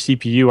for each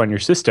CPU on your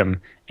system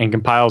and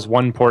compiles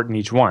one port in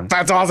each one.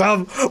 That's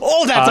awesome!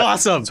 Oh, that's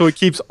awesome! So it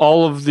keeps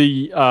all of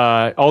your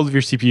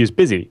CPUs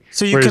busy.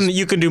 So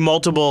you can do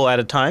multiple at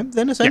a time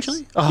then, essentially?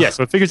 Yes. Oh. Yeah,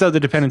 so it figures out the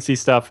dependency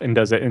stuff and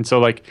does it. And so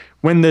like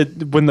when the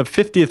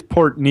 50th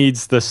port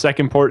needs the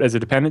second port as a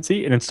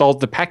dependency, it installs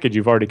the package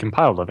you've already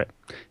compiled of it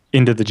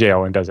into the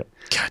jail and does it.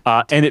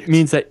 And it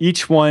means that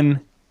each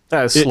one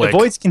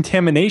avoids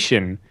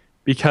contamination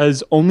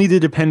because only the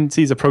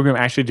dependencies a program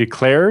actually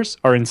declares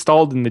are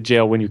installed in the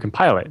jail when you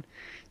compile it.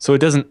 So it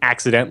doesn't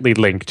accidentally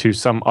link to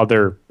some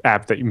other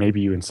app that maybe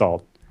you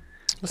installed.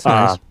 That's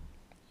nice.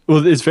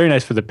 Well, it's very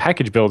nice for the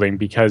package building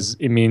because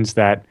it means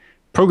that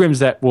programs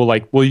that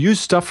will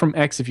use stuff from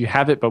X if you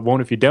have it but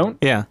won't if you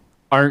don't,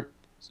 aren't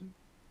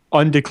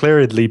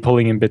undeclaredly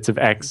pulling in bits of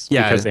X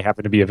because they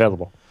happen to be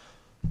available.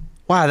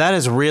 Wow, that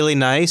is really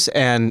nice,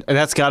 and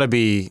that's got to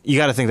be. You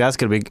got to think that's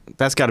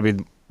got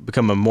to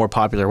become a more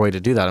popular way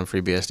to do that on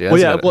FreeBSD.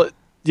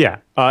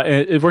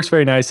 It works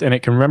very nice, and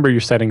it can remember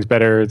your settings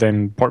better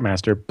than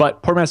Portmaster.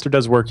 But Portmaster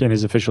does work and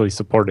is officially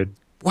supported.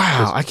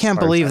 Wow, I can't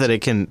believe that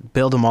it can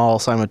build them all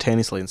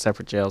simultaneously in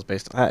separate jails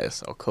based on that. Is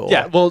so cool.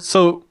 Yeah, well,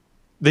 so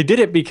they did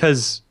it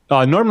because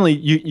normally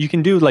you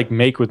can do like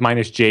make with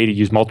 -J to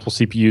use multiple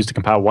CPUs to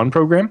compile one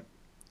program,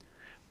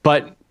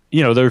 but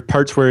there are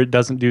parts where it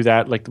doesn't do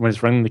that, like when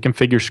it's running the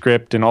configure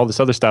script and all this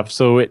other stuff.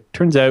 So it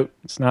turns out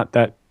it's not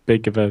that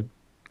big of a,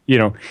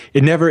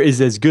 it never is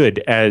as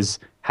good as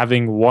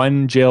having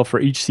one jail for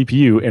each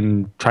CPU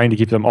and trying to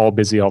keep them all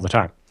busy all the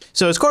time.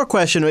 So his core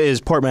question is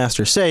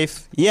Portmaster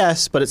safe?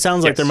 Yes, but it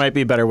sounds like there might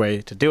be a better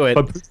way to do it.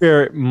 But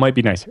Poudre might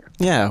be nicer.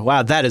 Yeah,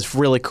 wow, that is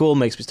really cool.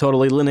 Makes me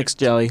totally Linux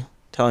jelly.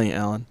 Telling you,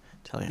 Alan.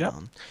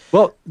 Alan.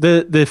 Well,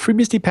 the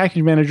FreeBSD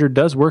package manager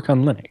does work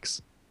on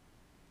Linux.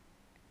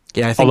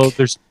 Yeah, I think... Although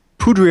there's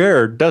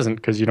Poudre doesn't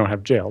because you don't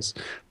have jails,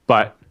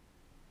 but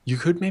you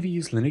could maybe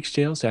use Linux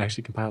jails to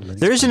actually compile Linux.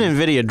 There's an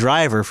NVIDIA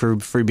driver for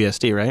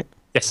FreeBSD, right?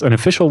 Yes, an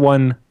official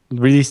one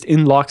released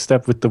in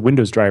lockstep with the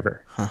Windows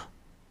driver. Huh.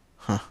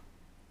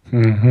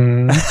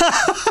 Mm-hmm.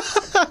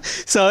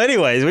 So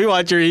anyways, we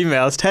want your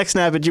emails.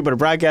 TechSNAP at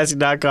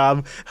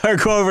JupiterBroadcasting.com, or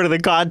go over to the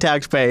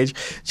contacts page.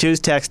 Choose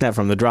TechSNAP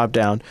from the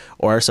drop-down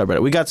or our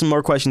subreddit. We got some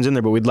more questions in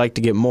there, but we'd like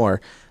to get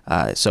more.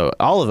 So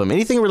all of them.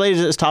 Anything related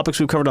to these topics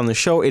we've covered on the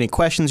show, any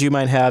questions you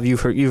might have,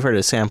 you've heard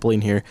a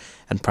sampling here,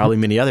 and probably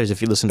many others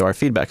if you listened to our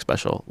feedback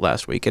special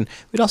last week. And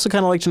we'd also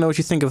kind of like to know what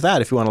you think of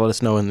that if you want to let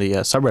us know in the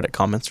subreddit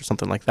comments or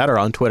something like that, or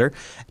on Twitter.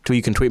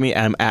 You can tweet me.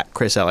 I'm at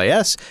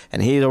ChrisLAS,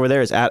 and he over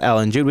there is at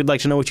Alan Jude. We'd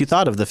like to know what you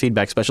thought of the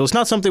feedback special. It's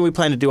not something we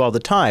plan to do all the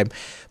time,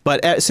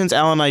 but since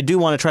Alan and I do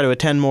want to try to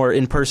attend more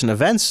in-person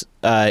events,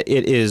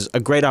 it is a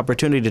great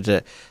opportunity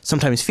to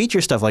sometimes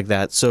feature stuff like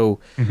that. So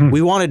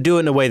we want to do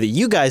it in a way that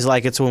you guys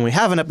like it. So when we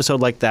have an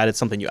episode like that, it's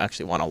something you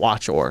actually want to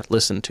watch or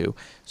listen to.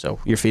 So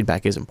your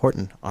feedback is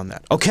important on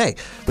that. Okay,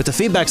 with the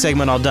feedback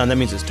segment all done, that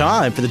means it's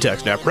time for the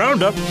TechSNAP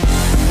Roundup.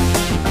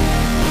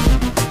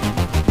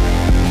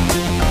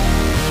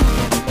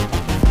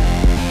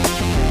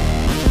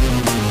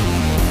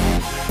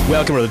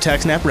 Welcome to the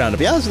TechSNAP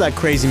Roundup. Yeah, that's what that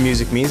crazy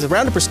music means. The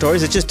Roundup are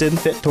stories that just didn't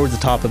fit towards the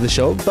top of the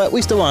show, but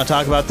we still want to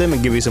talk about them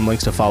and give you some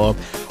links to follow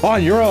up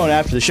on your own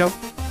after the show.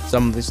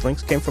 Some of these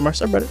links came from our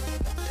subreddit,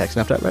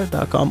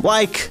 techsnap.reddit.com,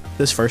 like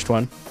this first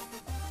one.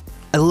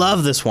 I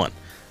love this one.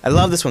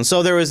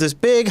 So there was this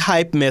big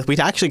hype myth. We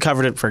actually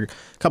covered it for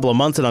a couple of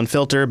months at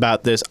Unfilter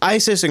about this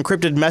ISIS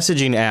encrypted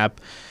messaging app,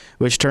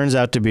 which turns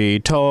out to be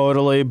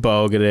totally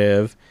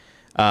bogative.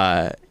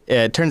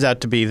 It turns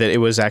out to be that it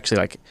was actually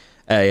like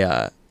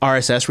a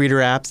RSS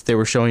reader app that they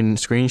were showing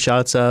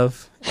screenshots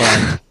of,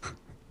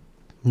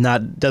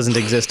 and doesn't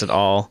exist at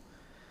all.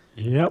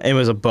 Yep. It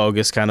was a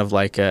bogus kind of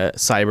like a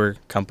cyber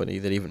company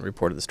that even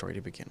reported the story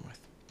to begin with.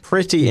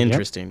 Pretty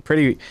interesting.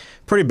 Pretty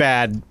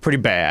bad.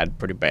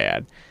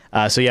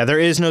 So yeah, there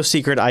is no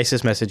secret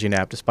ISIS messaging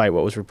app, despite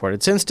what was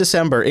reported since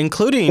December,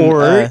 including...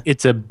 Or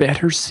it's a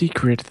better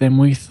secret than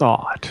we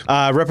thought.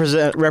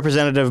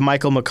 Representative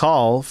Michael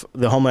McCall,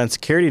 the Homeland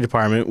Security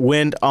Department,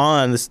 went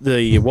on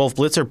the Wolf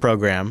Blitzer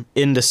program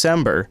in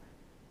December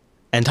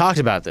and talked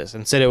about this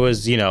and said it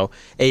was,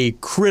 a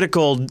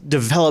critical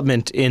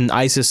development in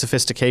ISIS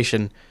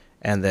sophistication,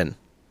 and then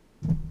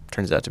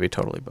turns out to be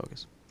totally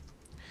bogus.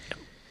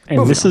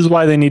 And this is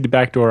why they need to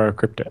backdoor our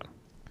crypto.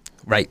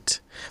 Right.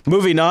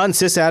 Moving on,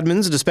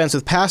 sysadmins dispense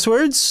with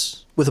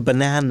passwords with a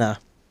banana.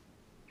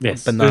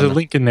 Yes, there's a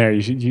link in there. I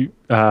think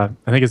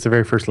it's the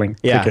very first link.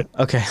 Yeah. Click it.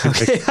 Okay.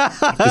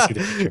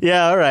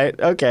 Yeah. All right.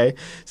 Okay.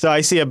 So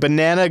I see a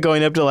banana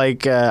going up to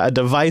like a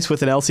device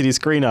with an LCD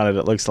screen on it.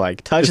 It looks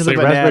like touches the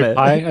banana. Raspberry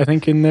Pi, I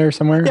think, in there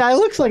somewhere. Yeah, it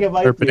looks like a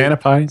or banana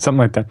pie, something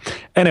like that.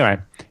 Anyway,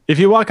 if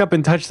you walk up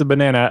and touch the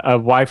banana, a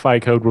Wi-Fi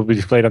code will be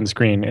displayed on the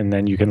screen, and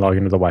then you can log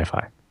into the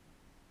Wi-Fi.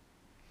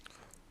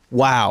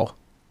 Wow.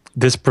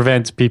 This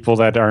prevents people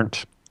that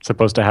aren't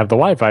supposed to have the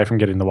Wi-Fi from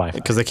getting the Wi-Fi.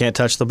 Because they can't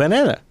touch the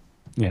banana.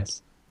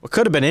 Yes. It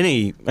could have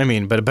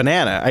been but a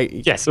banana.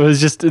 Yes, it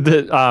was just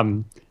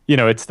the,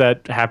 it's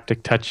that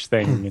haptic touch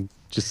thing, and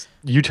just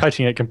you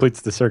touching it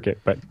completes the circuit.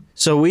 But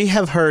so we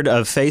have heard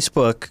of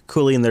Facebook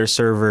cooling their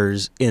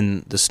servers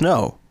in the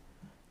snow.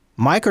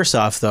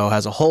 Microsoft, though,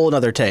 has a whole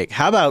other take.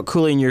 How about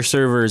cooling your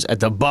servers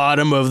at the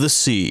bottom of the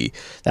sea?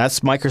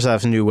 That's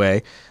Microsoft's new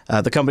way.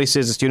 The company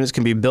says its units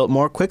can be built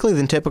more quickly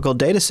than typical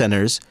data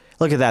centers.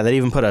 Look at that. They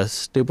even put a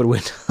stupid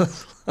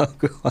Windows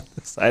logo on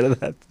the side of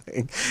that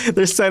thing.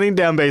 They're sending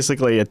down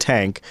basically a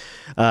tank,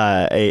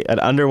 an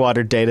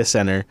underwater data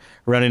center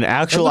running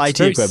actual IT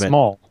equipment.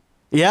 Small.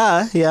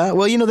 Yeah.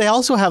 Well, they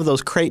also have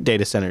those crate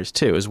data centers,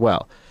 too, as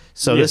well.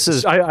 So yes, this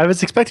is... I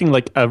was expecting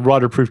like a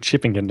waterproof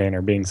shipping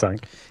container being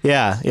sunk.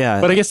 Yeah.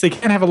 But I guess they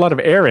can't have a lot of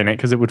air in it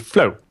because it would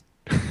float.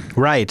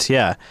 Right,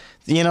 yeah.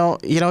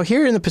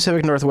 Here in the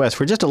Pacific Northwest,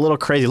 we're just a little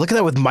crazy. Look at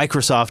that with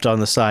Microsoft on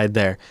the side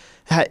there.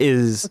 That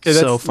is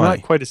so funny.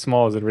 Not quite as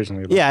small as it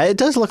originally looked. Yeah, it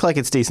does look like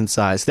it's decent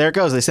size. There it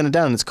goes. They send it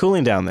down, and it's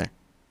cooling down there.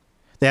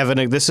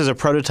 This is a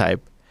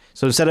prototype.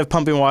 So instead of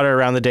pumping water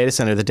around the data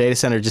center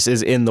just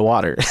is in the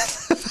water.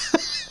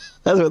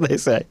 That's what they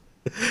say.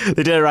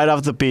 They did it right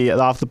off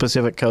the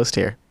Pacific coast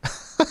here.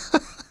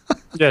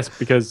 Yes,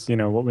 because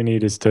what we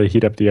need is to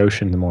heat up the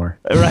ocean more.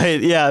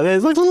 Right? Yeah,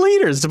 there's like little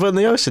heaters to put in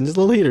the ocean, just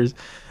little heaters.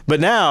 But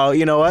now,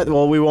 you know what?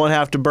 Well, we won't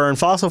have to burn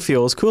fossil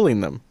fuels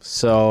cooling them.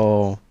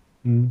 So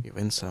you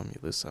win some, you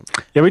lose some.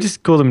 Yeah, we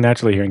just cool them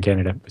naturally here in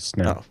Canada with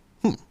snow.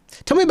 Oh.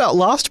 Tell me about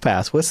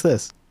LastPass. What's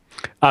this?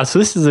 So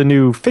this is a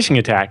new phishing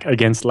attack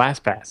against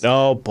LastPass.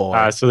 Oh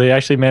boy! So they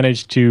actually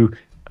managed to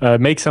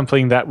make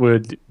something that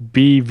would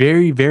be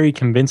very, very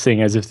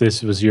convincing, as if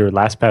this was your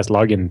LastPass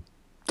login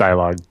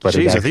dialogue. But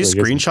jeez, are these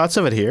screenshots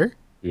of it here?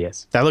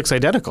 Yes. That looks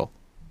identical.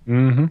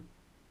 Mm-hmm.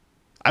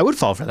 I would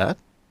fall for that.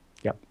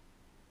 Yep.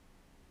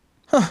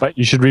 Huh. But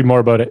you should read more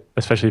about it,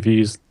 especially if you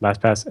use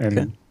LastPass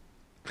and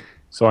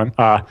so on.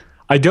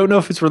 I don't know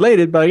if it's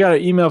related, but I got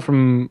an email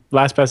from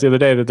LastPass the other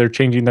day that they're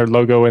changing their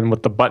logo and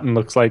what the button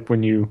looks like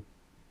when you...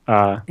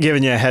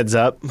 Giving you a heads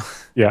up.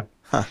 Yeah.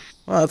 Huh.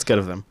 Well, that's good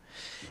of them.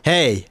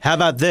 Hey, how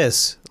about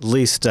this? At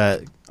least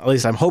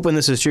I'm hoping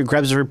this is true.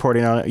 Krebs is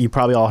reporting on it. You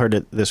probably all heard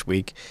it this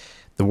week.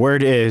 The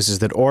word is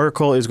that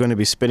Oracle is going to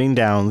be spinning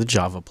down the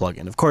Java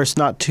plugin. Of course,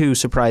 not too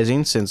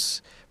surprising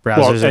since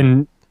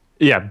browsers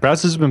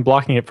browsers have been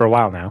blocking it for a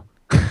while now.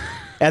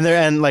 and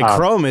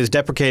Chrome is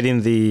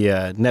deprecating the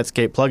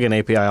Netscape plugin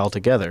API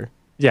altogether.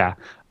 Yeah.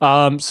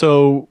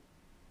 So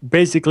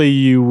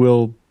basically,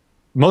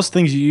 most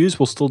things you use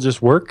will still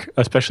just work,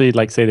 especially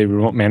like say the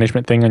remote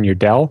management thing on your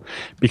Dell,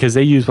 because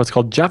they use what's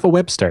called Java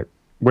Web Start,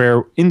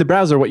 where in the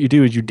browser what you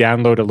do is you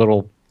download a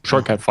little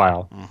shortcut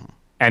file,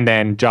 and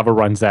then Java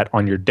runs that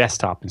on your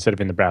desktop instead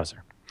of in the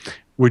browser,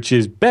 which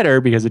is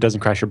better because it doesn't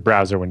crash your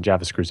browser when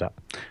Java screws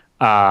up.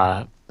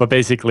 But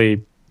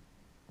basically,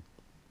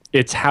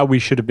 it's how we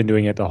should have been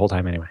doing it the whole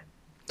time anyway,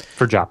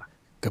 for Java.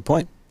 Good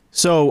point.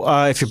 So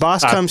if your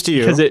boss comes to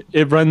you... Because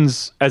it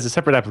runs as a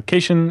separate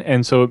application,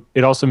 and so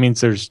it also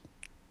means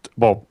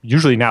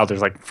usually now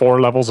there's like 4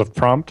 levels of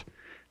prompt.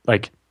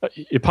 Like,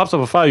 it pops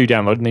up a file you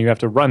download, and then you have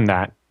to run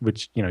that,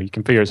 which, you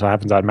can figure so it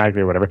happens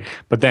automatically or whatever.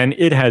 But then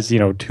it has,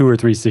 2 or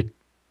 3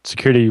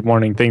 security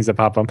warning things that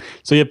pop up.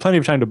 So you have plenty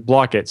of time to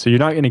block it. So you're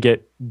not going to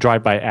get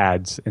drive-by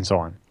ads and so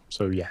on.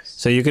 So yes.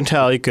 So you can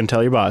tell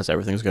your boss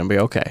everything's going to be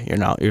okay. You're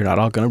not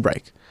all going to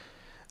break.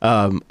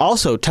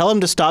 Also, tell him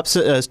to stop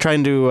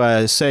trying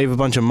to save a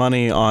bunch of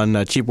money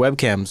on cheap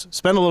webcams.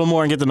 Spend a little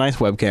more and get the nice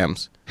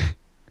webcams.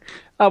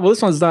 Well,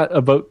 this one's not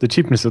about the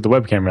cheapness of the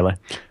webcam, really.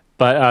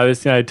 But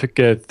this guy took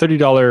a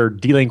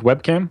 $30 D-Link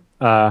webcam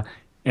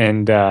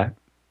and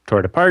tore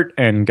it apart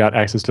and got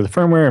access to the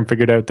firmware and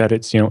figured out that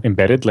it's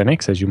embedded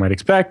Linux, as you might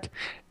expect,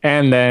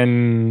 and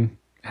then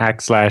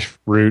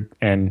hack/root,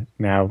 and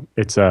now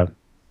it's a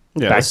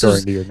backdoor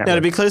into your network. Yeah,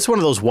 to be clear, it's one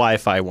of those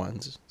Wi-Fi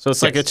ones. So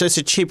it's like it's just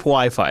a cheap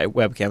Wi-Fi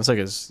webcam. It's like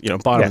it's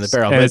bottom of the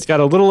barrel. And it's got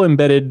a little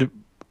embedded,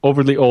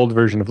 overly old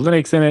version of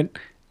Linux in it,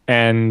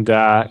 and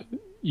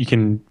you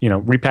can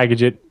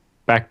repackage it,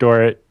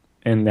 backdoor it,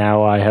 and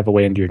now I have a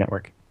way into your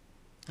network.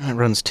 It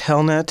runs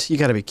Telnet? You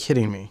got to be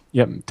kidding me.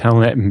 Yep,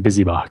 Telnet and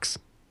BusyBox.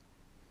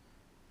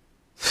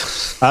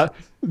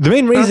 The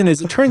main reason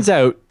is it turns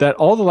out that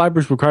all the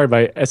libraries required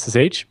by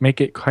SSH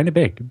make it kind of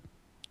big.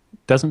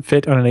 It doesn't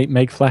fit on an 8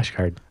 meg flash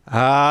card.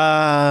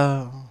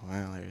 Well,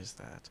 there's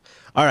that.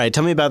 All right,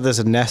 tell me about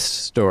this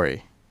Nest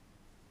story.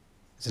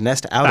 It's a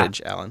Nest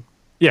outage, Alan.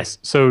 Yes,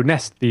 so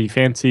Nest, the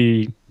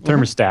fancy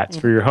thermostats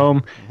for your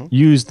home,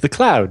 used the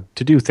cloud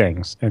to do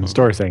things and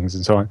store things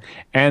and so on.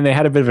 And they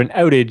had a bit of an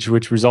outage,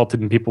 which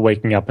resulted in people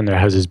waking up and their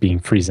houses being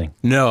freezing.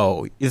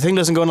 No. The thing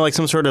doesn't go into like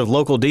some sort of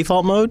local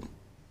default mode?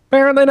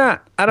 Apparently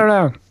not. I don't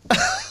know.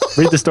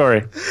 Read the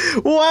story.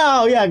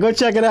 Wow, yeah, go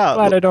check it out.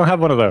 Glad I don't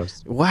have one of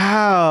those.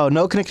 Wow,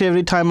 no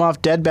connectivity, time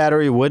off, dead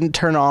battery, wouldn't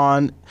turn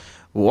on.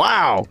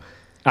 Wow.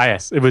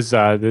 Yes, it was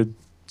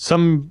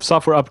some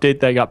software update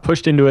that got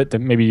pushed into it that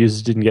maybe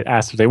users didn't get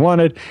asked if they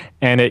wanted,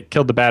 and it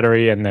killed the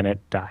battery, and then it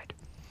died.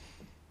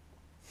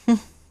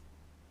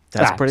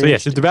 That's pretty So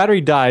yes, if the battery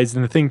dies,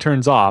 then the thing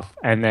turns off,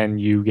 and then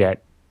you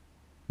get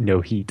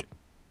no heat.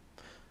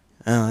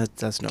 Oh,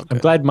 that's no good. I'm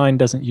glad mine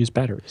doesn't use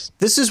batteries.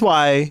 This is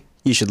why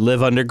you should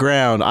live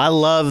underground. I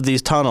love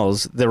these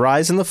tunnels. The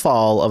rise and the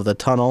fall of the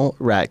tunnel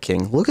Rat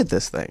King. Look at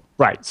this thing.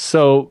 Right.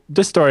 So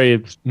this story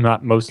is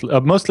not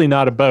mostly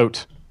not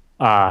about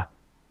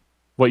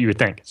what you would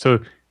think. So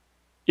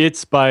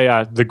it's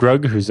by the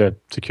Grug, who's a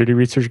security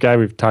research guy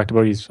we've talked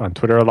about. He's on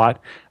Twitter a lot.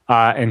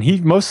 And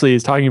he mostly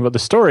is talking about the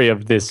story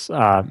of this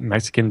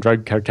Mexican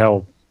drug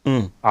cartel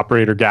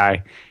operator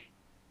guy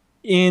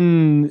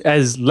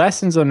as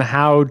lessons on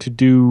how to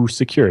do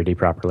security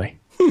properly.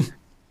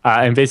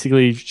 And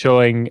basically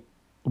showing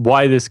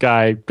why this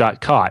guy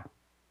got caught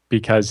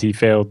because he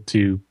failed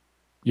to,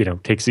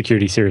 take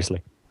security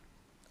seriously.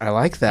 I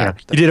like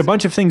that. He did a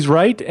bunch of things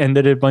right and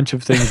did a bunch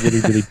of things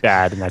really, really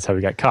bad, and that's how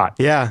he got caught.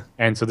 Yeah.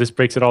 And so this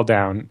breaks it all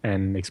down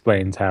and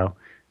explains how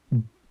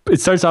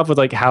it starts off with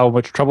like how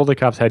much trouble the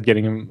cops had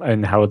getting him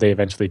and how they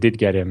eventually did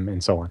get him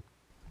and so on.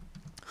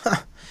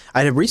 Huh.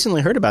 I had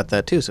recently heard about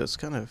that too, so it's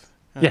kind of...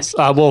 Yes.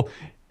 Well,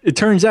 it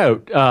turns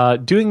out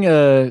doing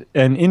an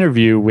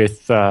interview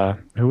with,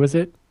 who was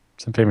it?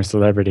 Some famous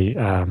celebrity.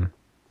 I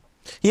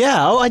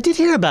did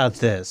hear about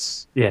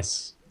this.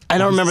 Yes. I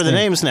don't remember the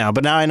names now,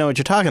 but now I know what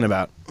you're talking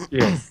about.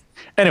 Yes.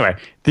 Anyway,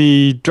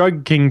 the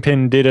drug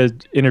kingpin did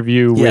an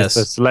interview with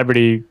a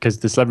celebrity because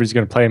the celebrity's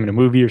going to play him in a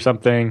movie or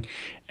something,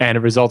 and it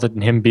resulted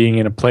in him being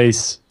in a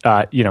place,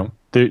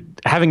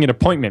 having an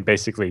appointment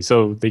basically.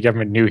 So the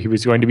government knew he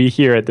was going to be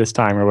here at this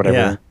time or whatever.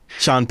 Yeah.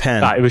 Sean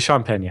Penn. It was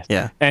Sean Penn, yes.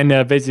 Yeah. And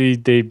basically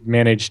they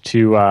managed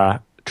to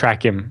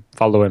track him,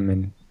 follow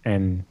him,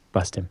 and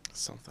bust him.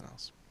 Something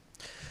else.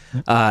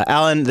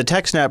 Alan, the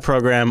TechSNAP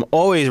program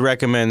always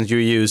recommends you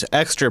use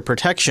extra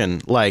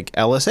protection like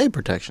LSA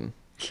protection.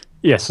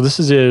 Yeah, so this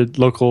is a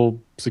local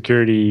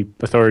security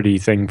authority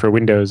thing for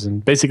Windows,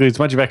 and basically it's a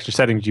bunch of extra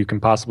settings you can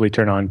possibly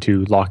turn on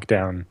to lock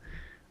down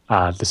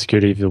the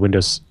security of the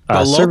Windows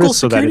service. Local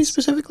security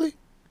specifically?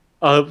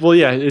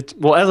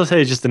 LSA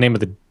is just the name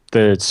of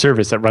the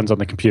service that runs on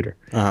the computer.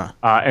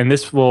 And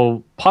this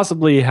will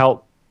possibly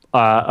help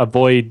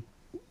avoid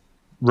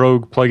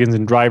rogue plugins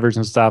and drivers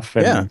and stuff.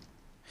 And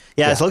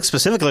Yeah, it looks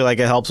specifically like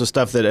it helps with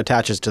stuff that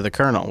attaches to the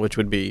kernel, which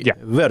would be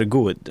very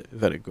good.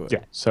 Very good.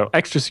 Yeah, so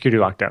extra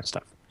security lockdown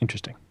stuff.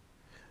 Interesting.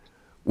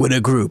 When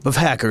a group of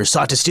hackers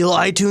sought to steal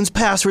iTunes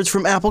passwords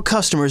from Apple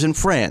customers in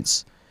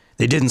France,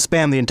 they didn't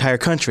spam the entire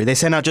country. They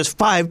sent out just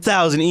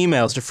 5,000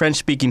 emails to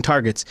French-speaking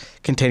targets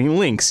containing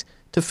links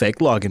to fake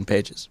login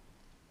pages.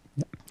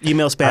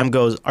 Email spam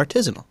goes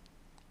artisanal.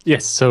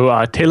 Yes, so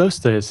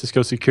Talos, the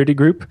Cisco security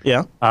group,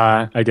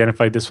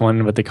 identified this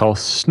one, what they call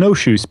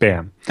snowshoe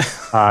spam.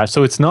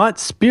 So it's not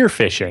spear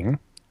phishing,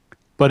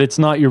 but it's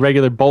not your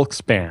regular bulk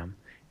spam.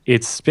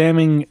 It's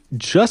spamming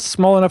just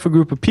small enough a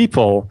group of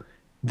people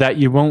that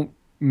you won't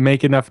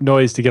make enough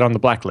noise to get on the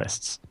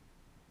blacklists.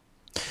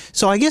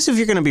 So I guess if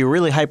you're going to be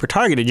really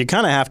hyper-targeted, you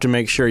kind of have to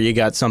make sure you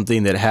got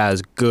something that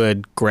has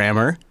good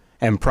grammar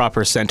and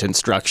proper sentence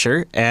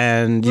structure,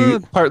 and you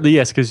partly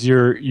yes, because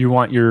you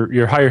want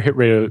your higher hit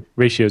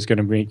ratio is going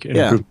to make an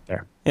improvement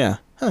there. Yeah,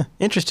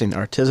 interesting.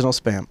 Artisanal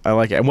spam. I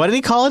like it. And what did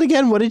he call it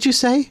again? What did you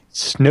say?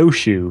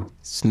 Snowshoe.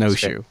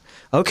 Snowshoe.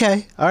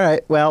 Okay. All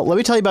right. Well, let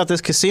me tell you about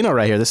this casino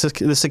right here. This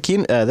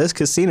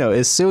casino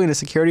is suing a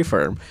security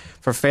firm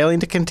for failing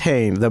to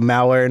contain the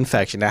malware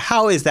infection. Now,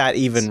 how is that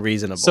even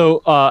reasonable?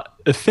 So,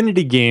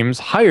 Affinity Games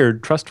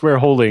hired Trustware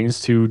Holdings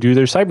to do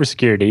their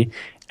cybersecurity,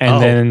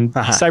 and then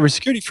the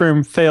cybersecurity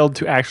firm failed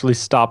to actually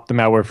stop the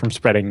malware from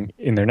spreading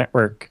in their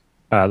network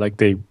like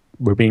they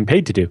were being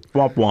paid to do.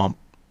 Womp womp.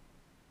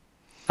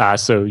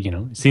 So,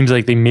 it seems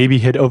like they maybe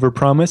had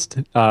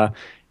overpromised.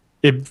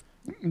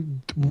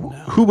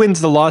 Who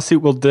wins the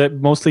lawsuit will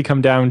mostly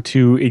come down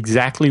to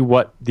exactly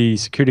what the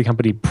security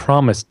company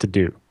promised to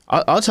do.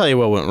 I'll tell you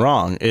what went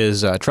wrong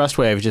is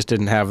Trustwave just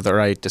didn't have the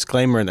right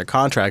disclaimer in their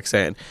contract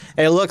saying,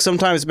 hey, look,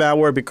 sometimes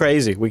malware be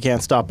crazy. We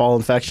can't stop all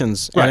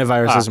infections. Right.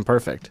 Antivirus isn't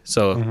perfect.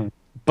 So,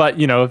 But,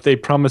 if they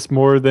promised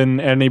more than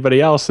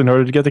anybody else in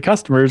order to get the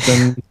customers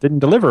and didn't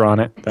deliver on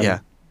it.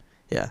 Then...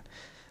 Yeah.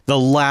 The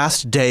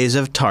last days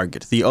of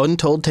Target, the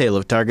untold tale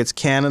of Target's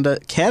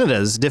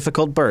Canada's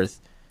difficult birth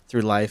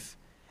through life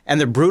and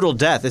their brutal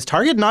death. Is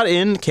Target not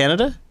in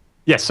Canada?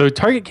 Yes, so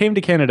Target came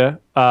to Canada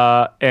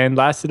and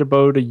lasted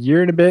about a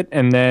year and a bit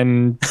and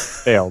then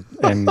failed.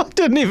 And I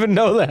didn't even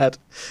know that.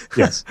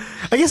 Yes.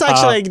 I guess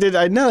actually I did.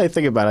 I know I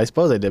think about it. I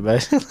suppose I did. But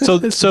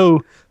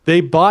so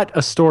they bought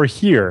a store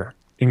here,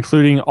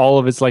 including all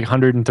of its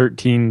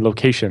 113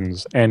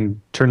 locations, and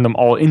turned them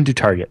all into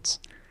Targets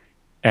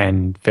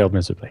and failed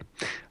miserably.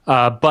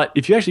 But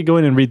if you actually go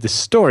in and read the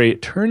story,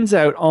 it turns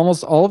out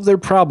almost all of their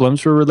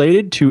problems were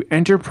related to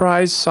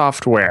enterprise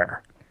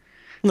software.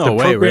 No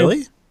way,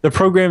 really? The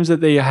programs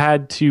that they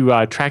had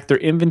to track their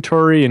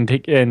inventory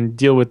and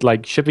deal with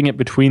shipping it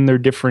between their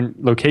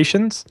different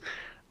locations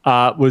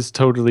was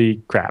totally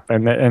crap.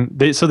 And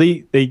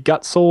they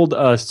got sold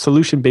a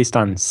solution based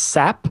on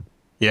SAP.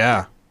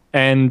 Yeah.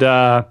 And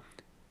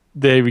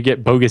they would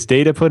get bogus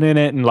data put in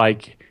it, and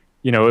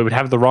it would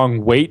have the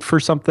wrong weight for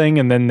something,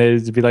 and then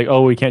they'd be like,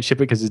 oh, we can't ship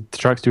it because the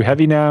truck's too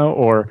heavy now,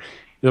 or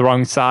the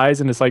wrong size.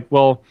 And it's like,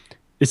 well,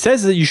 it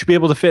says that you should be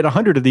able to fit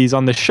 100 of these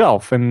on the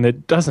shelf, and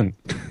it doesn't.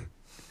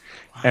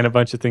 And a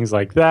bunch of things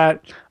like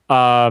that.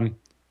 And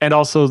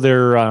also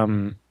their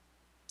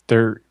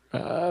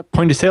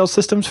point-of-sale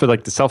systems for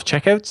the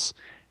self-checkouts.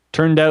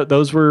 Turned out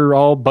those were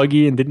all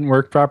buggy and didn't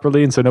work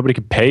properly, and so nobody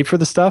could pay for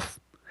the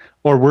stuff.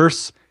 Or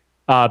worse,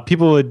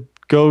 people would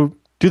go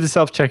do the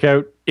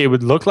self-checkout. It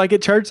would look like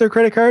it charged their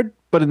credit card,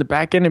 but in the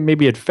back end, it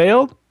maybe had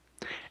failed.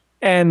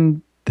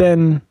 And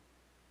then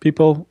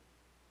people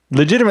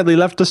legitimately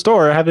left the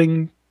store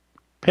having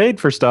paid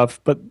for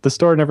stuff, but the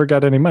store never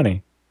got any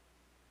money.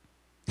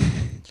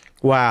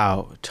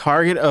 Wow.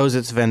 Target owes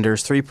its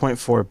vendors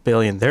 $3.4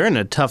 billion. They're in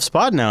a tough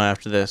spot now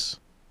after this.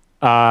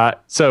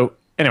 So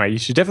anyway, you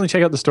should definitely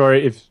check out the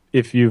story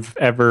if you've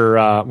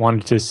ever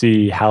wanted to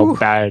see how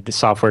bad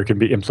software can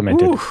be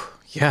implemented.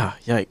 Yeah,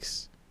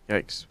 yikes.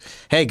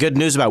 Hey, good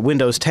news about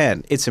Windows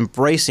 10. It's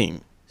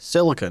embracing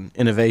silicon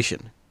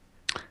innovation.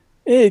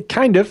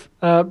 Kind of.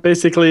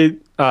 Basically,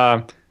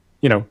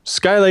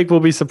 Skylake will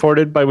be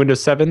supported by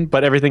Windows 7,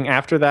 but everything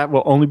after that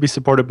will only be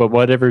supported by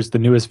whatever's the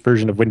newest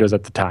version of Windows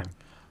at the time.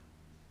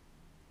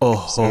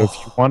 So if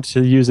you want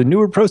to use a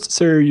newer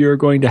processor, you're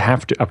going to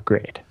have to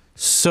upgrade.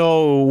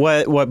 So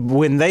what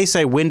when they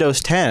say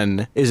Windows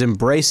 10 is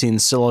embracing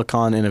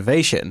silicon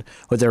innovation,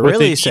 what they're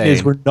really saying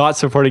is we're not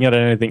supporting it on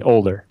anything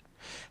older.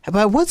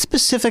 But what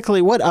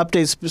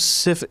updates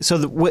specific?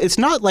 So it's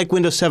not like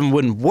Windows 7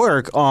 wouldn't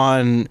work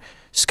on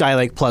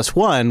Skylake Plus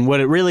One. What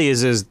it really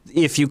is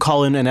if you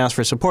call in and ask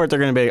for support, they're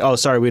going to be, oh,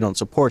 sorry, we don't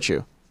support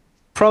you.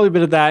 Probably a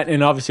bit of that,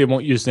 and obviously it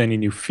won't use any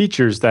new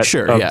features that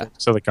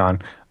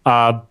silicon.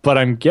 But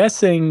I'm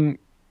guessing,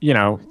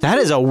 that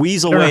is a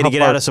weasel way to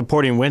get out of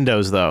supporting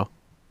Windows, though.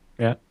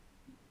 Yeah.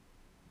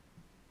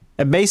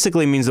 It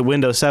basically means that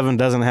Windows 7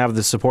 doesn't have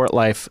the support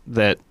life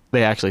that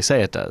they actually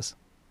say it does.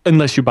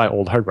 Unless you buy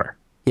old hardware.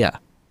 Yeah,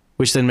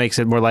 which then makes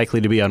it more likely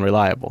to be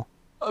unreliable.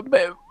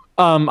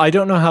 I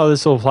don't know how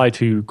this will apply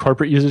to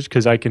corporate users,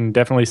 because I can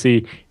definitely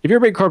see if you're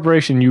a big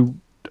corporation, you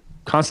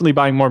constantly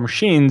buying more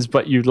machines,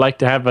 but you'd like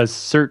to have a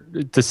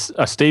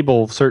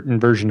stable certain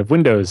version of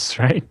Windows,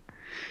 right?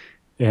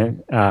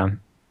 And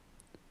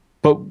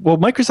but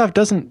Microsoft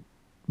doesn't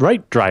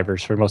write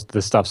drivers for most of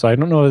this stuff, so I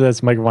don't know if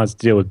Microsoft wants to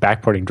deal with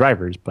backporting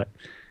drivers. But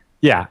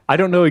yeah, I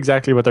don't know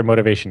exactly what their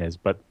motivation is,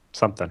 but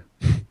something.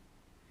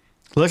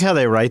 Look how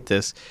they write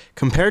this.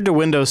 Compared to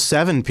Windows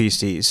 7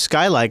 PCs,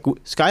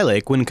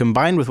 Skylake, when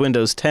combined with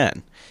Windows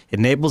 10,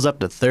 enables up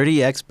to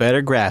 30x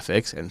better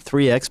graphics and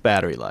 3x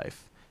battery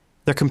life.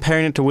 They're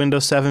comparing it to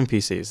Windows 7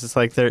 PCs. It's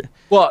like they're...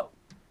 Well,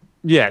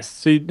 yes.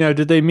 So now,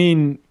 did they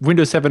mean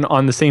Windows 7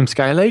 on the same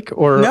Skylake?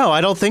 Or no,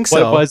 I don't think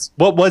so.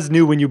 What was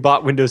new when you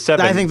bought Windows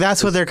 7? I think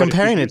that's what they're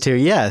comparing it to,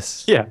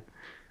 yes. Yeah.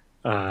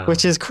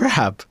 Which is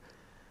crap.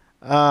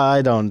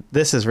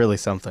 This is really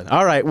something.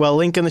 All right, well,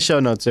 link in the show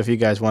notes if you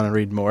guys want to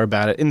read more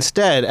about it.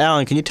 Instead,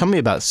 Alan, can you tell me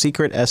about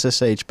secret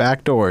SSH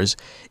backdoors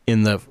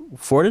in the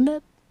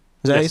Fortinet?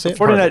 Is that how you say it?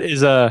 Fortinet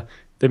is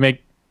they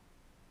make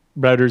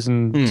routers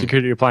and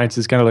security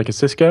appliances kind of like a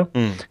Cisco.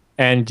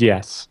 And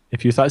yes,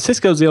 if you thought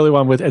Cisco's the only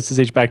one with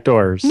SSH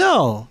backdoors.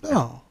 No.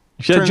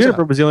 If you thought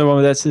Juniper was the only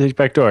one with SSH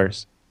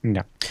backdoors.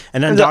 No.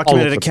 An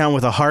undocumented account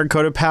with a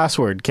hard-coded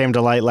password came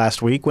to light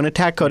last week when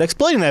attack code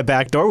exploiting that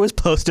backdoor was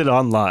posted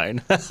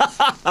online.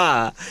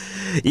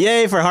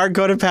 Yay for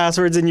hard-coded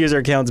passwords and user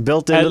accounts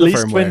built into the firmware.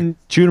 At least when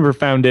Juniper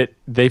found it,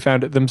 they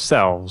found it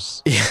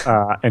themselves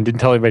and didn't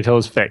tell anybody until it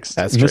was fixed.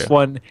 That's true. This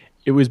one,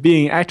 it was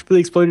being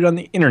actively exploited on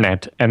the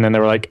internet, and then they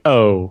were like,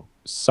 oh,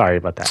 sorry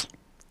about that.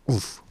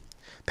 Oof.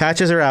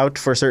 Patches are out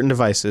for certain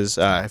devices.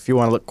 If you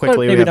want to look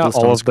quickly, maybe we have not the list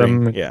all on of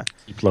screen. them. Yeah.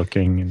 Keep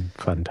looking and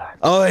fun time.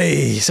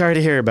 Oy, sorry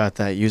to hear about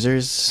that,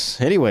 users.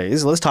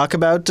 Anyways, let's talk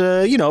about,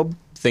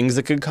 things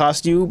that could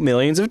cost you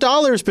millions of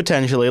dollars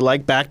potentially,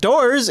 like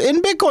backdoors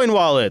in Bitcoin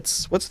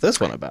wallets. What's this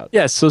one about?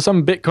 Yeah, so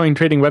some Bitcoin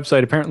trading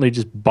website apparently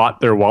just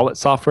bought their wallet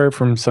software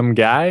from some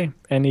guy,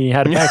 and he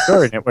had a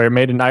backdoor in it where it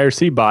made an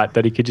IRC bot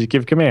that he could just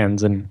give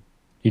commands, and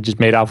he just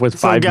made off with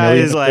 $5 million. Some guy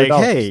is like,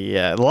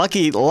 hey,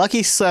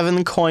 lucky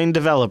 7 coin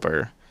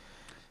developer.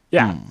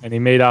 Yeah, and he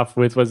made off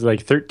with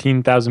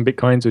 13,000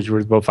 Bitcoins, which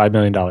was about $5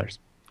 million.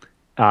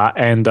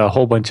 And a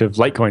whole bunch of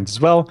Litecoins as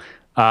well,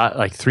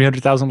 like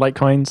 300,000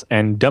 Litecoins,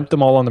 and dumped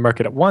them all on the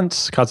market at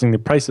once, causing the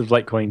price of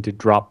Litecoin to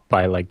drop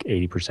by like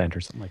 80%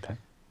 or something like that.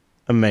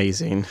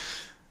 Amazing.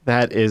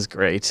 That is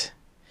great.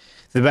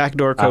 The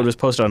backdoor code was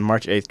posted on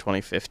March 8th,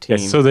 2015.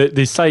 Yes, so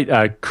the site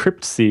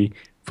Cryptsy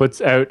puts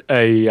out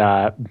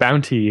a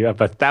bounty of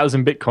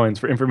 1,000 Bitcoins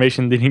for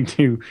information leading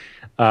to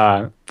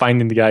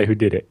finding the guy who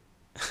did it.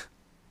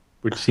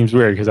 Which seems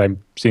weird because it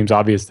seems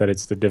obvious that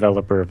it's the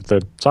developer of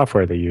the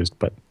software they used,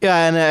 but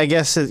yeah, and I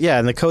guess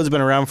and the code's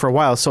been around for a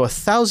while. So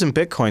 1,000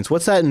 Bitcoins,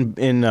 what's that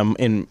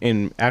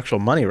in actual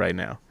money right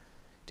now?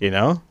 Do you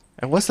know?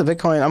 And what's the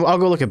Bitcoin? I'll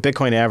go look at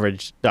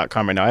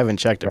BitcoinAverage.com right now. I haven't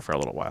checked it for a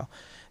little while.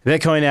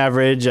 Bitcoin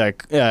average,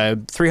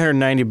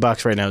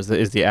 $390 right now is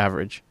the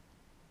average.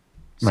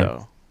 So,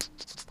 right.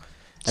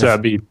 So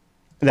that'd be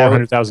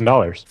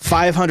 $400,000.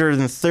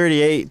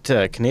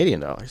 538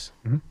 Canadian dollars.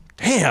 Mm-hmm.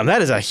 Damn,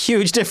 that is a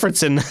huge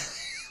difference in...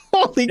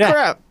 Holy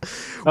crap.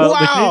 Wow.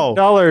 The Canadian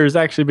dollar has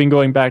actually been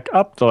going back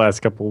up the last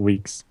couple of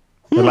weeks.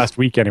 Or last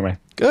week, anyway.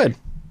 Good.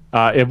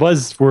 It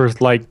was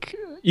worth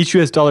each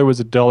US dollar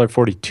was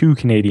 $1.42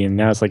 Canadian.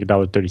 Now it's like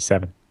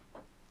 $1.37.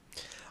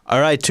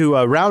 All right, to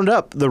round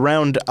up,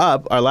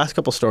 our last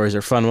couple stories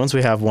are fun ones.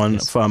 We have one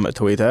from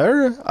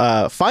Twitter.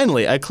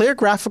 Finally, a clear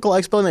graphical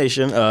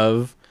explanation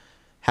of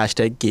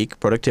 #geek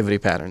productivity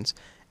patterns.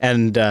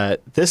 And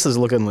this is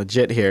looking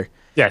legit here.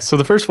 Yeah, so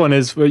the first one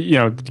is,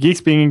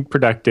 geeks being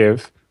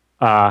productive,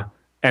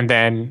 and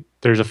then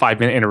there's a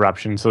 5-minute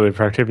interruption, so the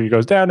productivity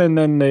goes down, and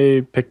then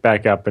they pick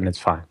back up, and it's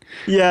fine.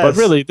 Yes. But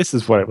really, this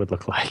is what it would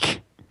look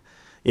like.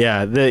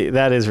 Yeah,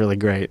 that is really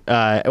great.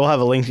 We'll have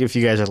a link if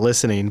you guys are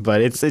listening,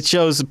 but it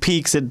shows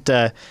peaks at,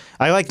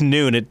 I like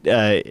noon,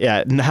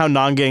 how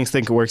non-gangs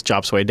think it works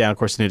drops way down. Of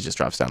course, it just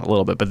drops down a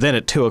little bit, but then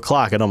at 2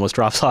 o'clock, it almost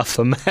drops off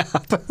the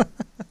map.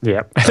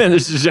 Yeah, and then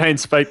there's a giant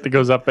spike that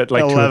goes up at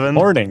 11, 2 in the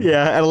morning.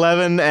 Yeah, at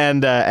 11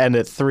 and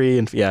at 3,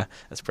 and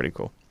that's pretty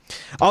cool.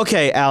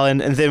 Okay, Alan,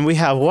 and then we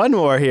have one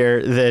more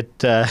here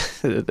that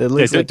at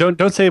least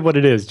don't say what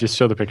it is. Just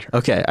show the picture.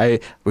 Okay,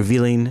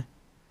 revealing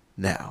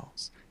now.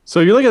 So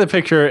you look at the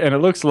picture, and it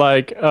looks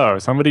like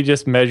somebody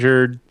just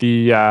measured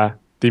the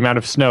amount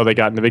of snow they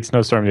got in the big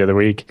snowstorm the other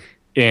week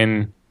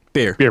in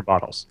beer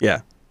bottles.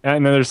 Yeah,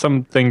 and then there's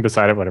something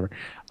beside it, whatever.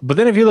 But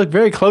then if you look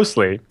very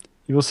closely,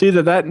 you will see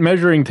that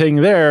measuring thing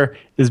there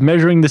is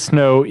measuring the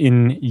snow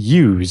in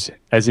U's,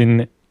 as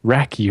in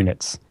rack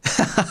units.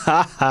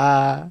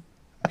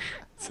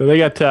 So they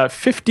got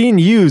 15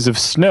 U's of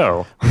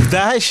snow.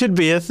 That should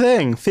be a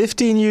thing.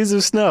 15 U's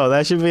of snow.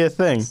 That should be a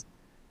thing.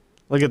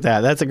 Look at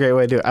that. That's a great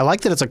way to do it. I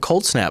like that it's a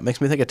cold snap.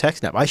 Makes me think of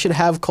TechSNAP. I should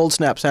have cold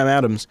snap Sam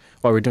Adams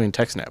while we're doing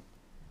TechSNAP.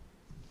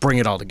 Bring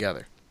it all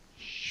together.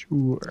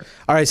 Sure.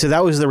 All right, so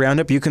that was the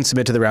roundup. You can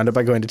submit to the roundup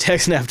by going to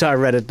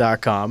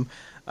techsnap.reddit.com.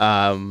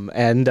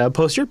 And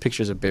post your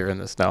pictures of beer in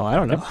the snow. I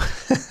don't know.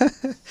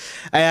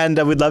 And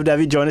we'd love to have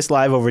you join us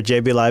live over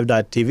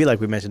jblive.tv. Like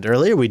we mentioned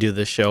earlier, we do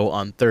this show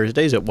on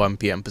Thursdays at 1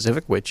 p.m.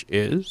 Pacific, which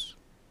is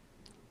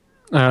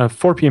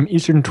 4 p.m.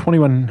 Eastern,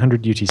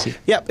 2100 UTC.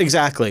 Yep,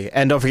 exactly.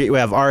 And don't forget, we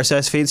have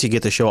RSS feeds. You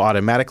get the show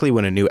automatically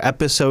when a new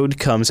episode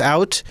comes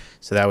out.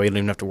 So that way you don't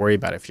even have to worry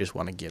about it if you just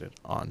want to get it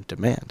on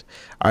demand.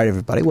 All right,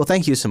 everybody. Well,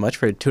 thank you so much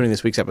for tuning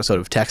this week's episode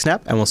of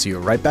TechSNAP, and we'll see you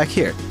right back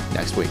here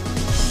next week.